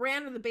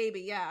 Bran or the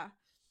baby, yeah.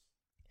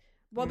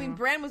 Well, I mean,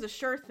 Bran was a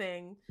sure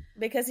thing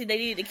because they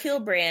needed to kill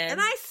Bran,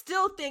 and I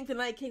still think the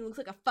Night King looks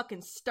like a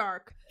fucking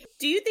Stark.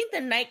 Do you think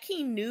the Night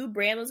King knew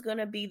Bran was going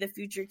to be the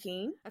future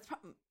king? That's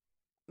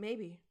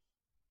maybe.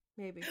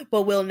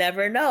 But we'll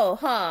never know,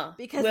 huh?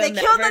 Because they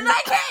killed the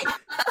Night King!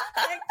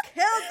 They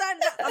killed that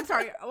I'm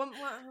sorry.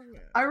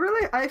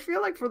 I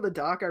feel like for the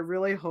doc, I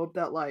really hope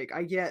that, like,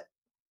 I get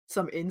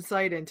some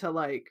insight into,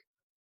 like,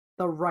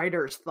 the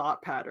writer's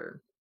thought pattern.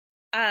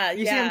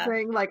 You see what I'm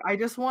saying? Like, I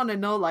just want to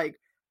know, like,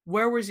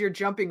 where was your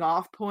jumping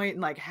off point,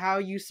 and, like, how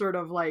you sort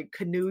of, like,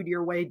 canoed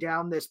your way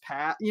down this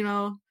path, you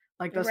know?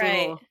 Like, this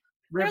little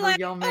river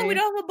y'all made. Oh, we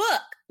don't have a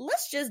book.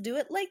 Let's just do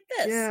it like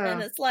this. Yeah.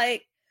 And it's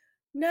like,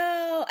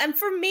 no. And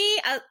for me,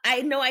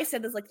 I know I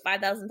said this like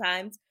 5,000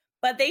 times,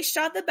 but they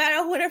shot the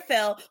Battle of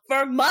Winterfell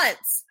for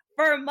months,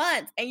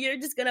 and you're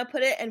just gonna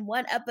put it in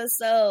one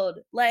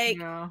episode. Like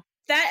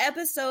that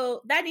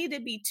episode, that needed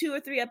to be 2 or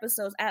 3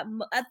 episodes at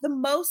the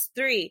most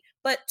 3,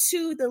 but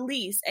 2 the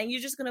least. And you're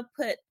just gonna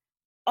put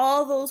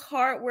all those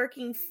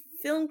hardworking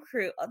film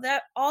crew,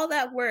 all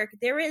that work.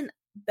 They were in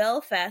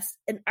Belfast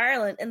in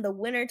Ireland in the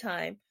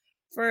wintertime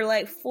for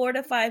like 4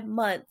 to 5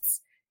 months.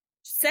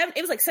 It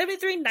was like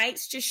 73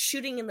 nights just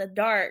shooting in the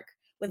dark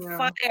with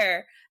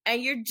fire,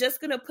 and you're just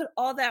gonna put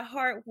all that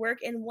hard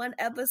work in one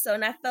episode.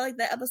 And I felt like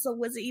that episode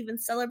wasn't even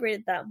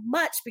celebrated that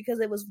much because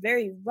it was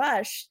very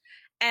rushed,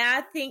 and I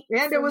think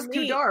it was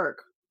too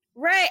dark,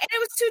 right? And it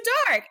was too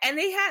dark, and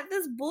they had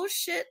this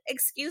bullshit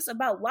excuse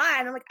about why,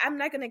 and I'm like, I'm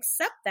not gonna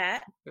accept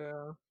that.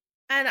 And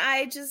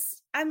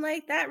I'm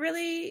like, that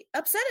really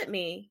upset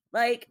me.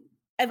 Like,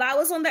 if I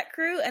was on that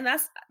crew and that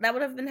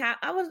would have been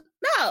I would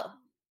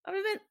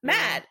have been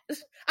mad.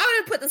 I would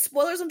have put the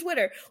spoilers on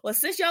Twitter. Well,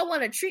 since y'all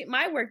want to treat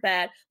my work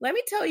bad, let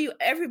me tell you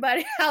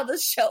everybody how the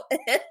show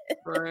is.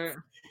 Right.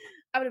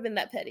 I would have been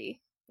that petty,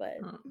 but.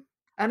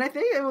 And I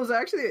think it was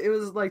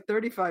like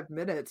 35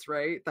 minutes,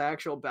 right? The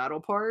actual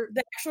battle part.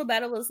 The actual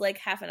battle was like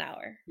half an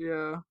hour.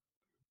 Yeah,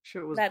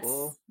 shit was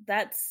bull.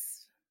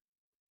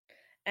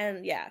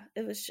 And yeah,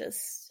 it was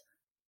just.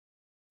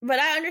 But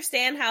I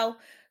understand how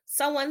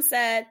someone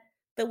said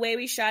the way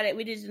we shot it,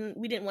 we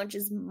didn't want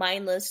just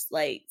mindless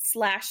like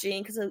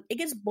slashing because it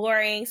gets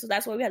boring. So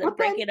that's why we had to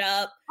break it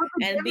up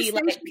and be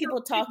like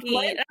people talking.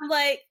 And I'm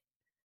like,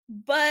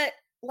 but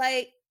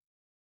like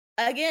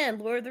again,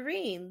 Lord of the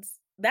Rings,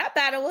 that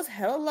battle was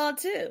hella long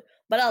too,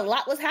 but a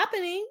lot was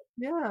happening.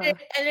 Yeah,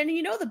 and then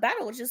the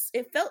battle was just,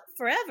 it felt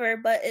forever,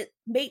 but it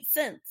made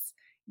sense.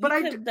 But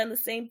I could have done the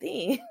same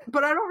thing.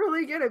 But I don't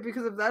really get it,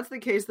 because if that's the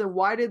case, then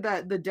why did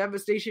the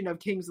devastation of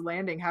King's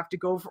Landing have to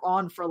go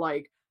on for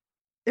like,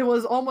 it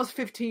was almost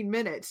 15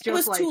 minutes? Just it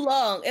was like, too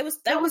long.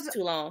 That was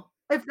too long.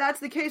 If that's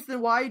the case,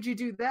 then why did you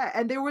do that?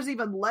 And there was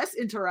even less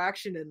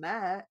interaction in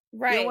that.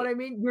 Right. You know what I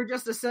mean? You're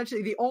just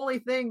essentially the only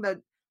thing that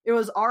it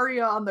was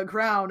Arya on the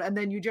ground, and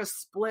then you just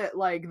split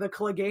like the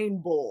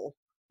Clegane Bowl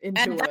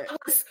into it.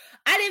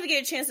 I didn't even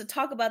get a chance to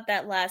talk about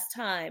that last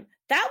time.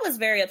 That was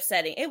very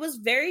upsetting. It was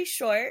very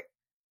short.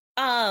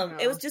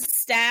 It was just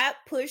stab,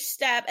 push,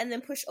 stab, and then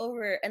push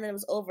over, and then it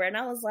was over. And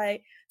I was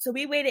like, so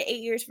we waited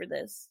 8 years for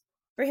this,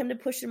 for him to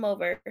push him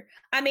over.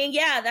 I mean,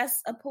 yeah, that's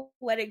a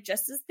poetic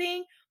justice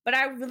thing, but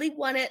I really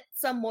wanted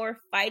some more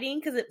fighting,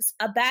 because it's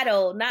a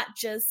battle, not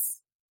just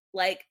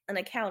like an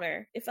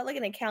encounter. It felt like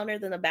an encounter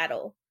than a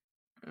battle.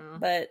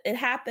 But it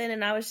happened,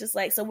 and I was just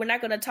like, so we're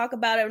not going to talk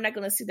about it, we're not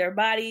going to see their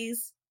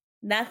bodies,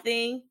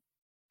 nothing.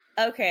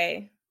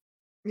 Okay.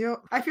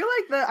 I feel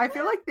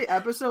like the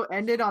episode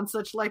ended on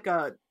such like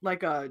a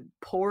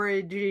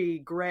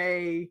porridgey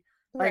gray,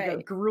 like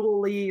a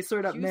gruely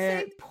sort of. Did you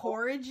say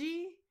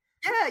porridgey?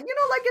 Yeah,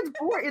 like it's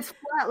boring. It's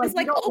flat. Like, it's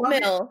like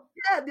oatmeal.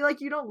 Yeah,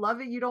 like you don't love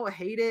it, you don't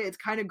hate it. It's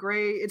kind of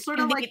gray. It's sort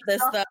of like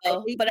this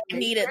though, but I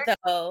need it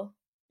though.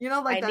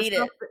 Like I need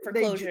it for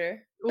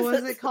closure. What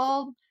was it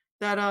called?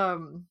 That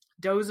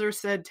Dozer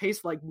said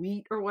tastes like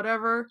wheat or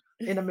whatever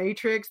in a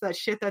Matrix, that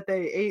shit that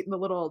they ate in the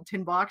little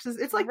tin boxes.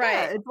 It's like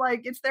that. It's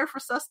like, it's there for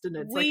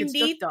sustenance. We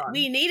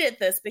needed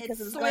this because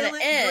it's going to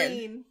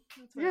end.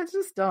 Yeah, it's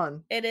just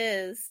done. It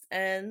is.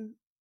 And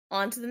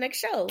on to the next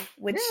show,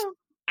 which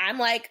I'm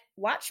like,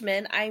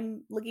 Watchmen,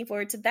 I'm looking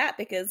forward to that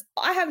because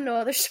I have no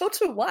other show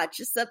to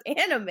watch except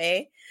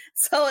anime.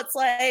 So it's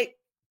like,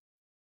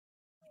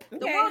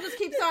 the world just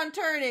keeps on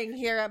turning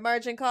here at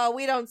Margin Call.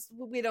 We don't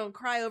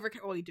cry over.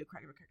 Well, we do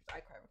cry over characters.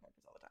 I cry over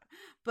characters all the time.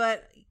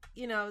 But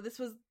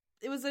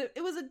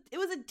it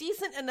was a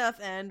decent enough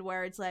end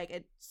where it's like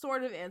it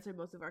sort of answered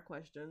most of our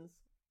questions,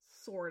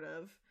 sort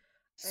of,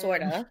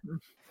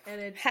 and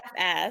it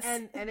half-ass,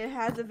 and it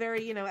has a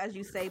very as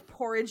you say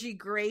porridgey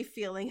gray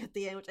feeling at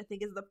the end, which I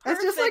think is the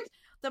perfect. It's just like,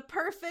 the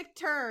perfect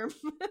term.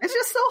 It's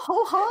just so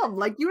ho-hum.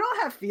 Like, you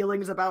don't have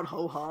feelings about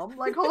ho-hum.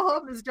 Like,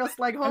 ho-hum is just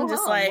like ho-hum. I'm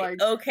just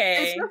like,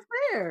 okay. It's just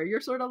there.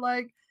 You're sort of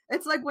like,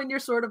 it's like when you're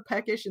sort of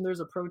peckish and there's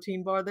a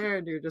protein bar there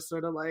and you're just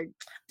sort of like,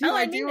 do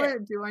I do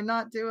it? Do I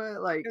not do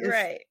it? Like,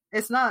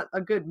 it's not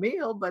a good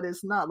meal, but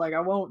it's not like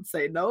I won't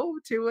say no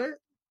to it.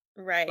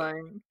 Right. Like,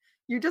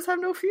 you just have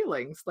no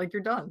feelings. Like,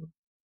 you're done.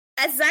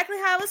 Exactly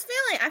how I was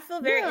feeling. I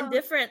feel very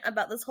indifferent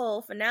about this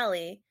whole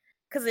finale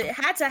because it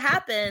had to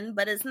happen,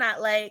 but it's not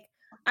like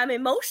I'm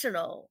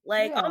emotional.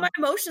 Like, all my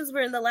emotions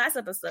were in the last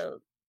episode.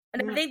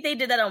 And I think they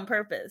did that on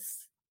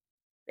purpose.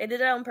 They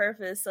did it on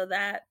purpose so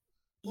that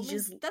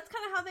that's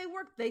kind of how they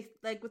worked. They,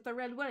 like, with the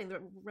Red Wedding. The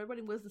Red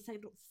Wedding was the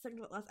second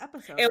to last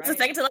episode, It was the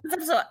second to last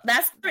episode.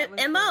 That's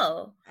the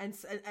MO. And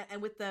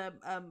with the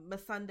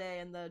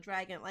Missandei and the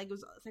dragon, like, it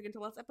was second to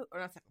last episode.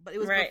 Or not second, but it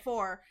was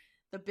before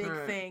the big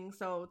thing.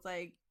 So it's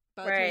like,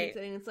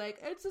 it's like,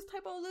 it's just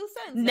type of loose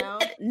ends now.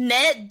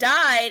 Ned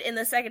died in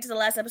the second to the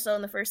last episode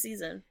in the first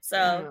season.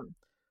 So...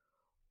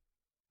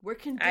 We're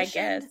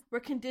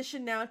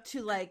conditioned now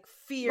to like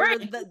fear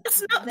the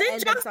did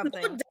end of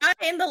something. Snow die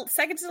in the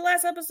second to the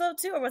last episode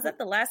too, or was that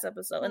the last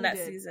episode in that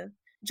season?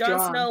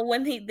 Jon Snow,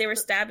 when they were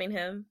stabbing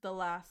him. The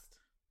last.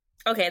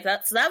 Okay,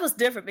 that was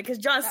different because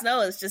Jon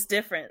Snow is just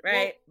different,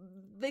 right?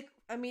 Well,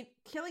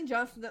 killing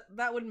Jon Snow,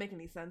 that wouldn't make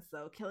any sense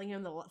though. Killing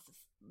him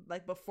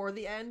like before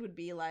the end would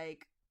be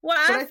like. Well,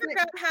 I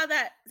forgot how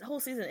that whole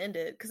season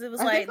ended because it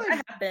was like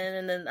that happened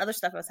and then other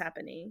stuff was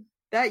happening.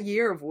 That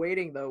year of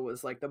waiting, though,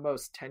 was, like, the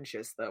most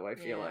tensious, though, I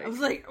feel like. I was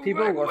like,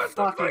 people were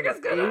fucking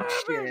ape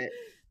shit.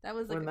 That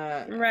was, like,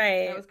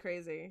 right. That was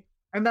crazy.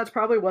 And that's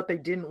probably what they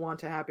didn't want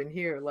to happen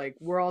here. Like,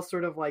 we're all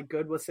sort of, like,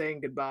 good with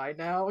saying goodbye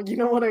now. You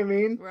know what I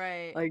mean?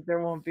 Right. Like, there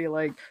won't be,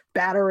 like,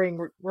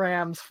 battering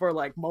rams for,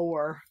 like,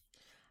 more.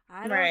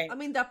 I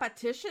mean, the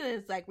petition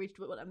is like reached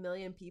 1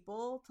 million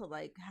people to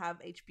like have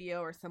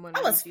HBO or someone.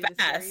 That was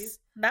fast.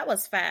 That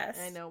was fast.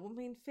 I know. I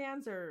mean,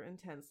 fans are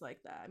intense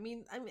like that. I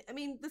mean,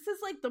 this is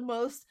like the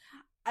most.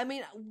 I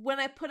mean, when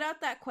I put out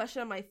that question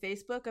on my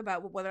Facebook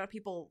about whether or not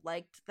people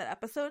liked that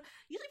episode,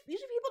 usually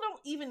people don't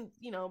even,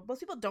 most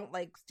people don't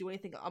like do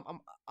anything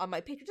on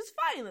my page, which is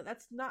fine.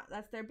 That's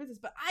their business.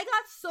 But I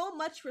got so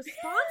much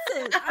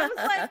responses. I was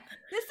like,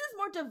 this is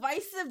more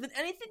divisive than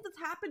anything that's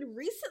happened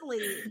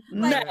recently.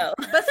 Like, no.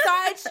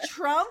 Besides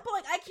Trump,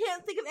 like, I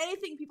can't think of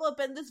anything people have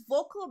been this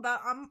vocal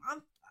about. I'm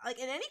like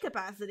in any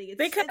capacity.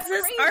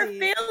 It's our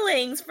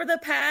feelings for the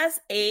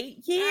past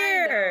 8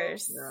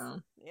 years.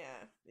 Yeah.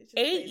 It's just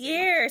 8 crazy.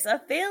 years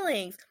of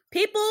feelings.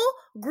 People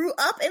grew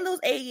up in those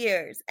 8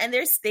 years, and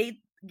their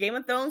state Game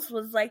of Thrones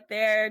was like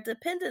their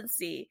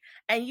dependency.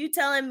 And you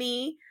telling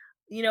me,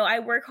 I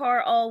work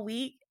hard all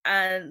week,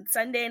 and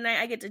Sunday night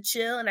I get to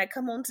chill, and I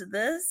come home to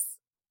this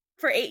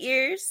for 8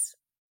 years.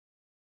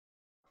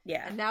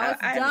 Yeah, And now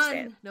it's I done.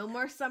 understand. No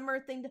more summer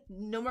thing.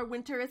 No more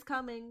winter is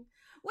coming.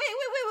 Wait.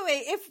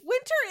 If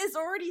winter is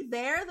already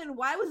there, then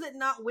why was it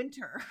not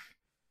winter?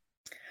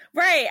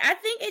 Right. I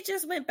think it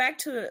just went back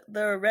to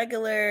the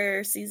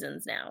regular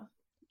seasons now.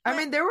 I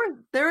mean, there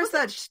was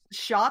that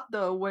shot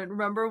though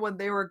remember when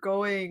they were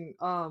going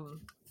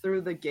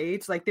through the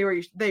gates, like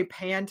they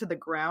panned to the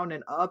ground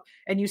and up,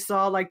 and you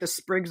saw like the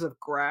sprigs of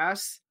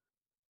grass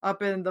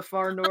up in the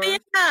far north. Oh,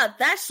 yeah,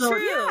 that's true.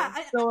 Yeah,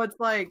 So it's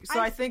like,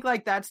 I think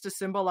like that's to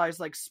symbolize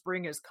like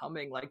spring is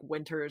coming, like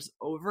winter is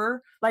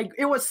over. Like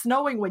it was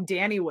snowing when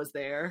Dany was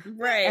there,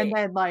 Right. and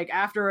then like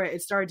after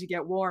it started to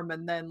get warm,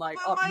 and then like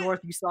up north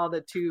you saw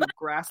the two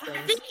grass things.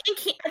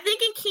 I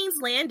think in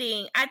King's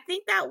Landing, I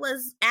think that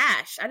was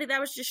ash. I think that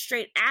was just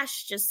straight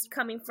ash, just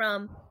coming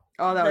from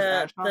Oh, that was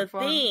ash the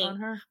thing. on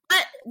her.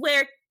 But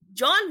where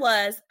John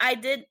was,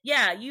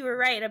 you were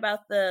right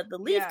about the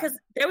leaf, because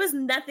there was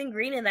nothing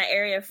green in that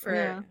area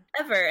forever.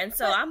 And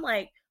so I'm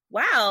like,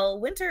 wow,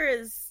 winter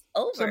is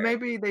over. So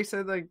maybe they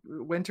said like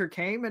winter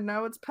came and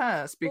now it's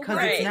past because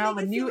Right. it's now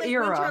a new like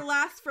era. Winter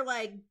lasts for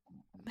like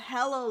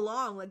hella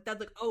long. Like that's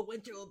like, oh,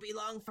 winter will be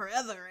long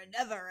forever and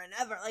ever and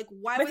ever. Like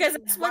why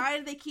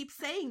do they keep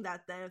saying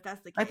that then if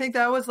that's the case? I think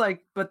that was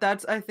like, but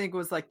that's I think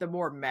was like the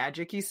more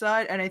magic-y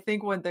side. And I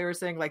think when they were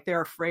saying like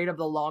they're afraid of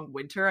the long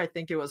winter, I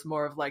think it was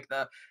more of like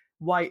the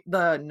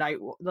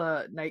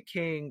Night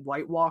King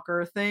White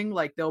Walker thing.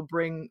 Like they'll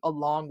bring a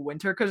long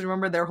winter, because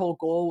remember their whole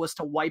goal was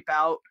to wipe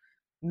out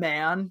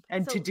man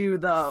and to do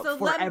the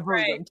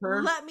forever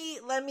winter.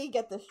 Let me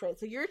get this straight.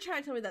 So you're trying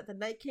to tell me that the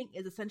Night King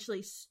is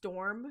essentially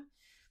Storm?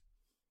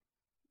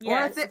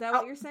 Yes, is that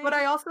what you're saying? But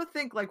I also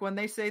think like when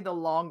they say the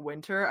long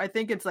winter, I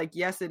think it's like,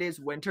 yes, it is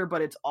winter,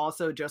 but it's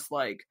also just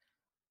like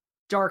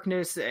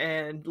darkness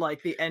and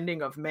like the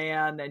ending of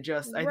man, and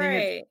just I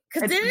think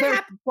because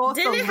it's both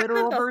the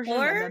literal version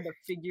before? and then the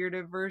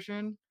figurative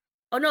version.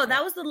 Oh no,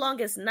 that was the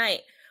longest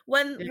night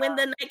when the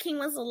Night King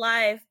was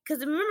alive.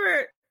 Because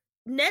remember,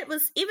 Ned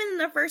was, even in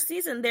the first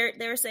season,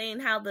 they're saying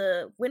how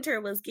the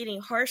winter was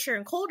getting harsher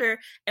and colder,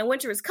 and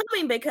winter is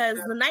coming because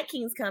the Night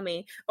King's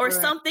coming, or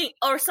something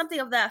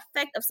of the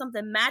effect of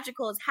something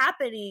magical is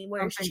happening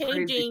where it's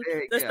changing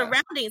the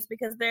surroundings.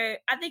 Because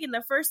I think in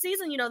the first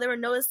season, they were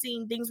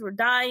noticing things were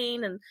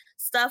dying and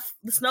stuff.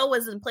 The snow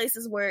was in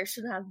places where it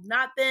should have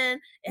not been.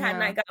 It had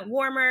not gotten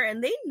warmer,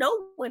 and they know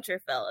winter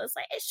fell. It's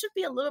like it should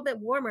be a little bit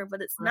warmer,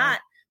 but it's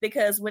not,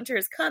 because winter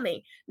is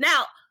coming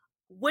now.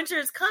 Winter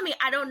is coming.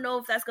 I don't know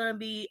if that's going to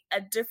be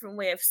a different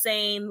way of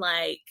saying,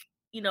 like,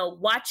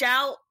 watch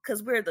out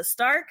because we're the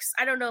Starks.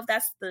 I don't know if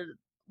that's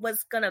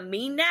what's going to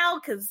mean now,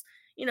 because,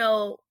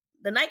 the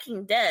Night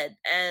King dead,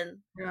 and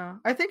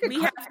I think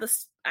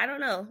I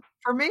don't know.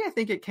 For me, I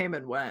think it came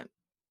and went.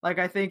 Like,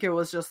 I think it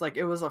was just like,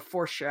 it was a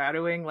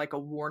foreshadowing, like a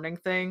warning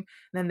thing. And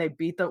then they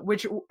beat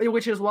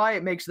which is why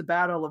it makes the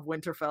Battle of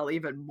Winterfell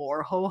even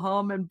more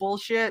ho-hum and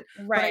bullshit.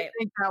 Right. But I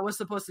think that was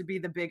supposed to be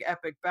the big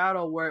epic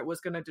battle where it was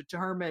going to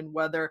determine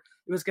whether it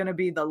was going to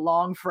be the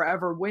long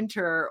forever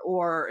winter,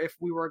 or if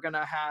we were going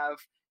to have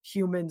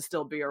humans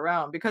still be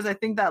around. Because I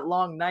think that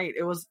long night,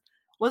 it was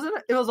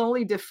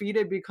only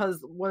defeated because,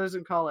 what does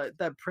it call it?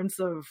 The prince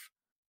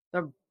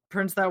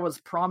that was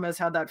promised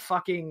had that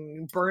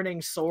fucking burning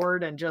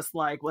sword and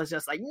was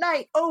just like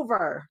night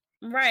over,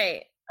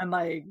 right? And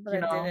like, but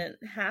it didn't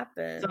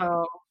happen.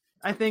 So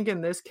I think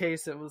in this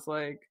case it was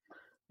like,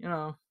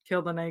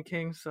 kill the Night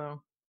King.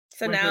 So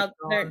now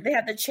they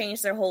have to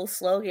change their whole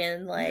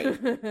slogan, like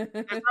winter's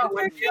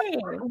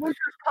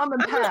coming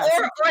past.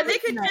 Or they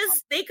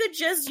could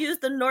just use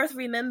the North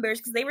remembers,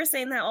 because they were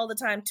saying that all the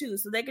time too.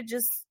 So they could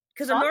just,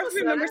 because the North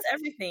remembers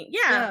everything.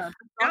 Yeah,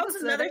 that was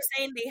another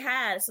saying they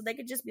had. So they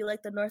could just be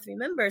like the North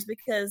remembers,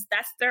 because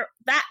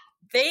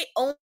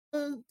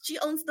she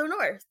owns the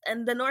North,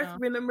 and the North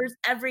remembers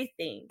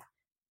everything.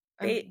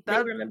 They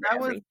remember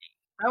everything.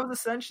 That was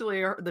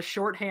essentially the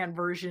shorthand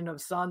version of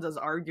Sansa's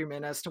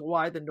argument as to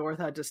why the North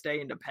had to stay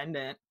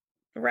independent.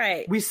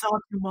 Right. We saw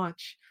too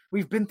much.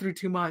 We've been through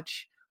too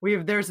much.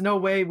 There's no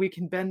way we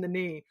can bend the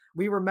knee.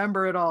 We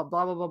remember it all.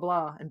 Blah blah blah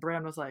blah. And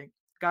Bran was like,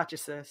 "Gotcha,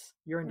 sis.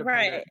 You're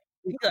independent." Right.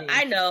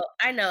 I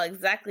know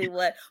exactly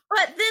what.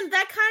 But then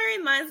that kind of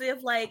reminds me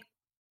of like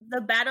the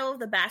Battle of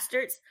the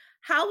Bastards.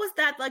 How was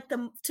that like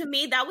to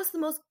me that was the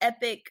most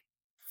epic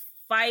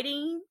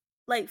fighting,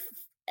 like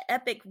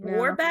epic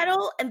war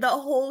battle in the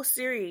whole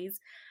series,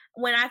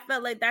 when I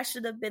felt like that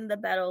should have been the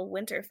Battle of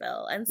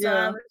Winterfell. And so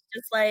I was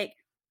just like,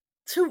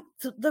 to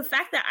the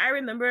fact that I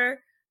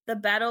remember the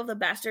Battle of the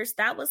Bastards,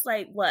 that was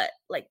like what,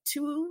 like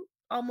 2,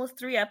 almost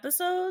 3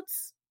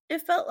 episodes.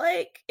 It felt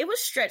like it was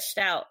stretched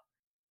out.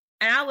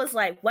 And I was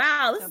like,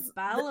 wow, this is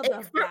Battle of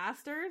the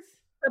Bastards?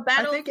 The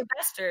Battle of the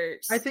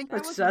Bastards. I think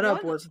the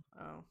setup was...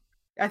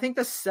 I think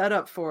the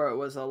setup for it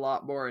was a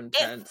lot more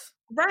intense.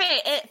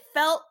 Right. It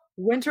felt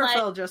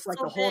Winterfell just like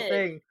so the whole big.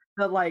 thing.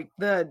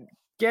 The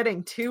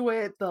getting to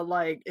it,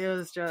 it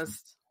was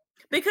just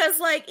because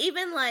like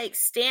even like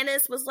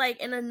Stannis was like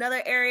in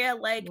another area,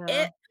 like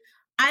Yeah. it.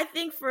 I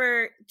think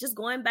for just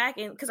going back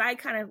and because I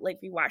kind of like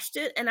rewatched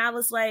it and I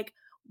was like,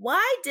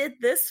 why did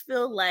this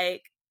feel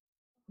like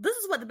this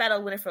is what the Battle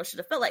of Winterfell should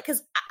have felt like?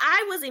 Because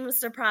I was even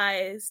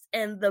surprised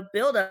in the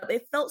buildup.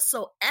 It felt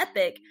so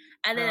epic,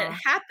 and then it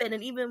happened,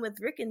 and even with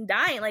Rickon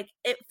dying, like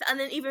it, and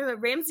then even with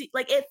Ramsay,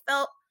 like it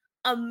felt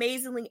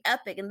amazingly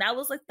epic, and that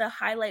was like the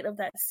highlight of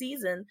that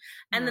season.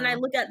 And then I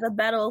look at the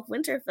Battle of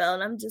Winterfell,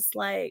 and I'm just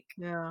like,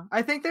 yeah.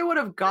 I think they would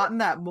have gotten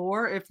that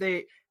more if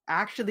they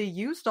actually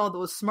used all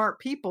those smart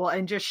people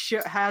and just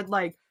had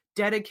like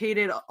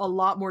dedicated a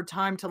lot more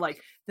time to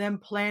like them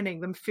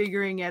planning, them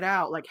figuring it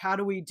out, like how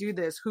do we do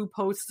this, who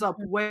posts up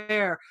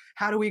where,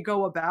 how do we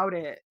go about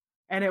it,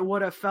 and it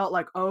would have felt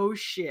like, oh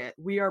shit,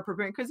 we are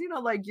preparing, because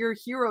like your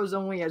hero's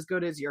only as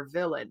good as your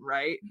villain,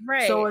 right?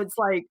 So it's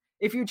like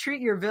if you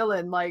treat your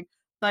villain like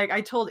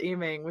I told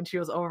Eming when she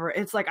was over,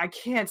 it's like I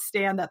can't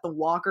stand that the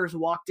walkers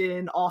walked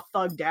in all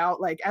thugged out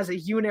like as a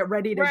unit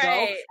ready to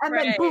go and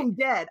then boom,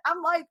 dead.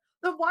 I'm like,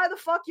 then why the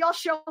fuck y'all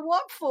show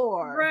up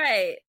for?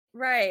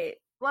 Right.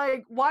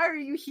 Like, why are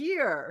you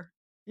here?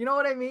 You know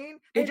what I mean?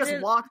 They just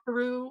walked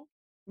through,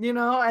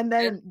 and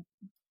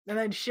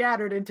then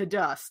shattered into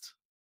dust.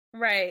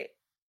 Right.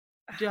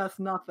 Just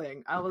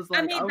nothing. I was like,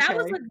 I mean, okay. that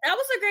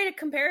was a great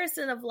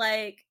comparison of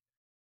like,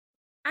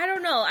 I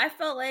don't know. I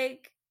felt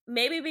like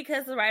maybe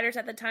because the writers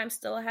at the time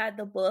still had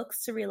the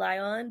books to rely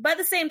on, but at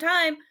the same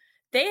time,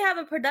 they have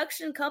a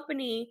production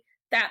company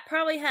that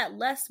probably had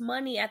less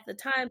money at the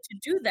time to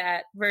do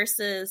that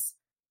versus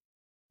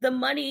the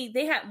money.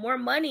 They had more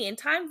money and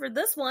time for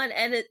this one,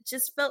 and it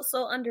just felt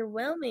so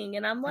underwhelming.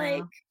 And I'm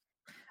like,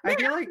 I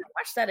feel like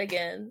watch that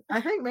again.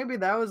 I think maybe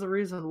that was the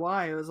reason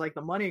why. It was like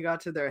the money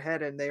got to their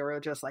head and they were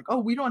just like, oh,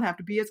 we don't have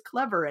to be as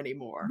clever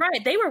anymore.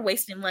 Right. They were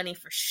wasting money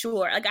for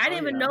sure. Like I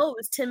didn't even know it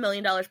was $10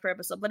 million per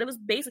episode, but it was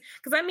basic.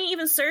 Because I mean,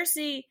 even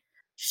Cersei,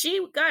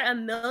 she got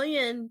 $1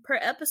 million per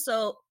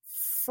episode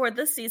for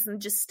this season,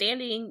 just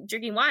standing,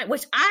 drinking wine,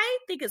 which I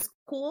think is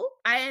cool.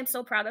 I am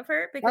so proud of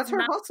her because that's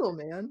her hustle,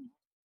 man.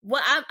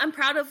 Well, I'm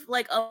proud of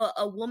like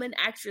a woman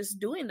actress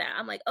doing that.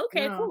 I'm like,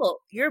 okay, cool.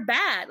 You're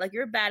bad. Like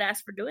you're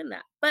badass for doing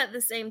that. But at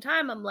the same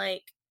time, I'm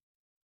like,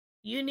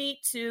 you need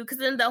to, because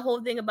then the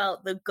whole thing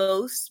about the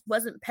ghost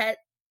wasn't pet,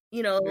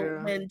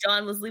 when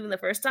Jon was leaving the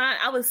first time,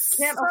 I was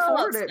can't so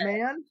afford upset. It,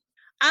 man.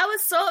 I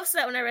was so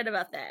upset when I read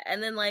about that.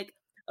 And then like,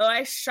 oh,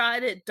 I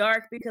shot it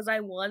dark because I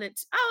wanted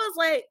to. I was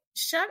like,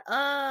 shut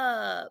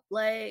up.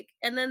 Like,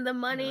 and then the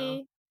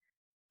money,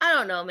 I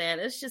don't know, man.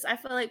 It's just, I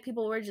feel like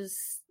people were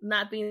just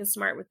not being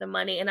smart with the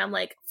money. And I'm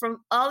like,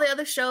 from all the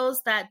other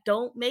shows that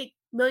don't make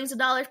millions of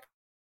dollars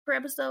per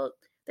episode,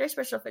 their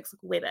special effects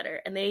look way better.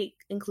 And they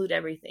include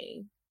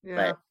everything. Yeah.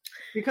 But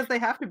because they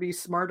have to be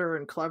smarter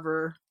and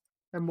clever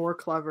and more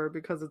clever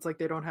because it's like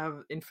they don't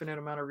have infinite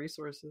amount of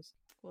resources.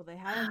 Well, they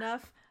had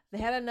enough. They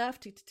had enough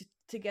to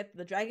get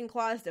the dragon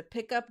claws to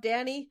pick up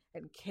Dany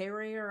and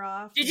carry her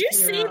off. Did you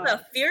see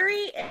the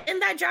fury in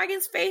that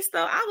dragon's face,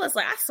 though? I was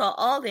like, I saw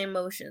all the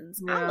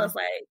emotions. Yeah. I was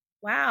like,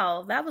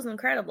 wow, that was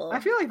incredible. I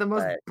feel like the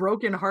most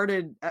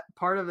broken-hearted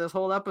part of this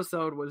whole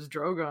episode was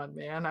Drogon,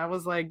 man. I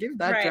was like, give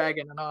that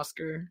dragon an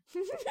Oscar.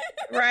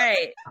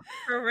 Right.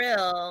 For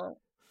real.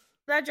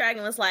 That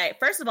dragon was like,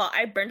 first of all,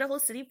 I burned a whole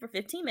city for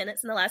 15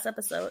 minutes in the last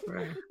episode.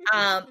 Right.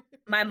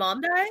 My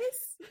mom dies.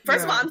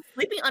 First of all, I'm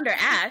sleeping under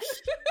ash,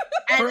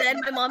 and then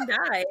my mom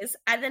dies,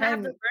 and then I have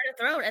to burn a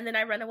throne, and then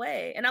I run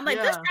away. And I'm like,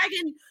 this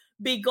dragon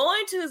be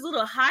going to his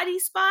little hidey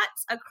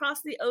spots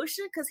across the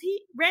ocean because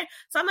he ran.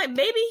 So I'm like,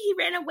 maybe he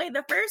ran away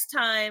the first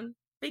time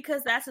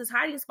because that's his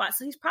hiding spot.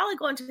 So he's probably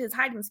going to his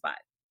hiding spot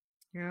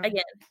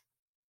again.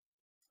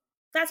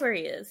 That's where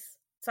he is.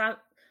 So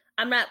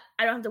I don't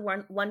have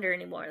to wonder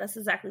anymore. That's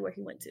exactly where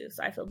he went to.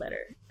 So I feel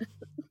better.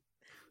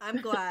 I'm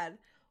glad.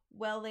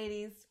 Well,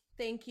 ladies,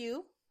 thank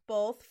you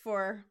both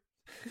for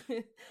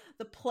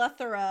the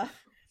plethora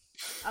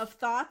of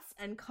thoughts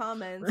and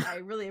comments. I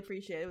really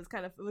appreciate it.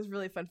 It was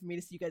really fun for me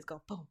to see you guys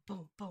go boom,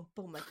 boom, boom,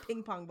 boom, like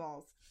ping pong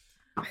balls.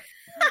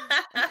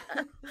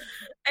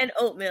 And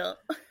oatmeal.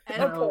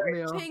 And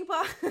oatmeal. Ping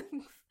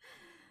pong.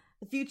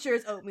 The future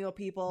is oatmeal,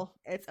 people.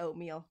 It's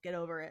oatmeal. Get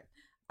over it.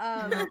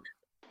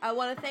 I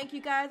want to thank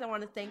you guys. I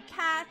want to thank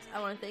Kat.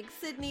 I want to thank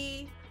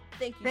Sydney.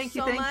 Thank you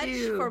so much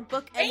for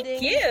bookending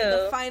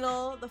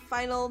the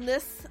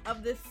finalness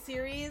of this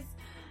series.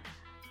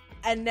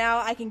 And now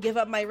I can give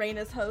up my reign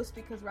as host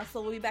because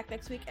Russell will be back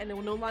next week and it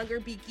will no longer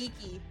be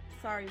geeky.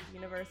 Sorry,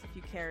 universe, if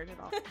you cared at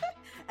all.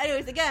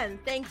 Anyways, again,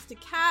 thanks to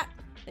Kat,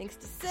 thanks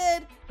to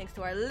Sid, thanks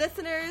to our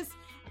listeners,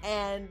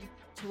 and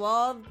to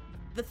all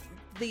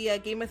the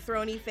Game of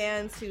Thrones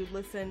fans who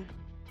listened.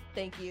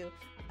 Thank you.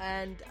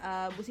 And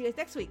we'll see you guys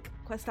next week.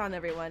 Quest on,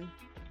 everyone.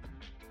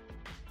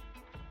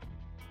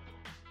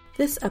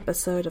 This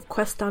episode of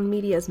Quest on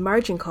Media's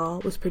Margin Call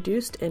was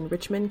produced in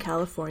Richmond,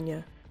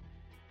 California.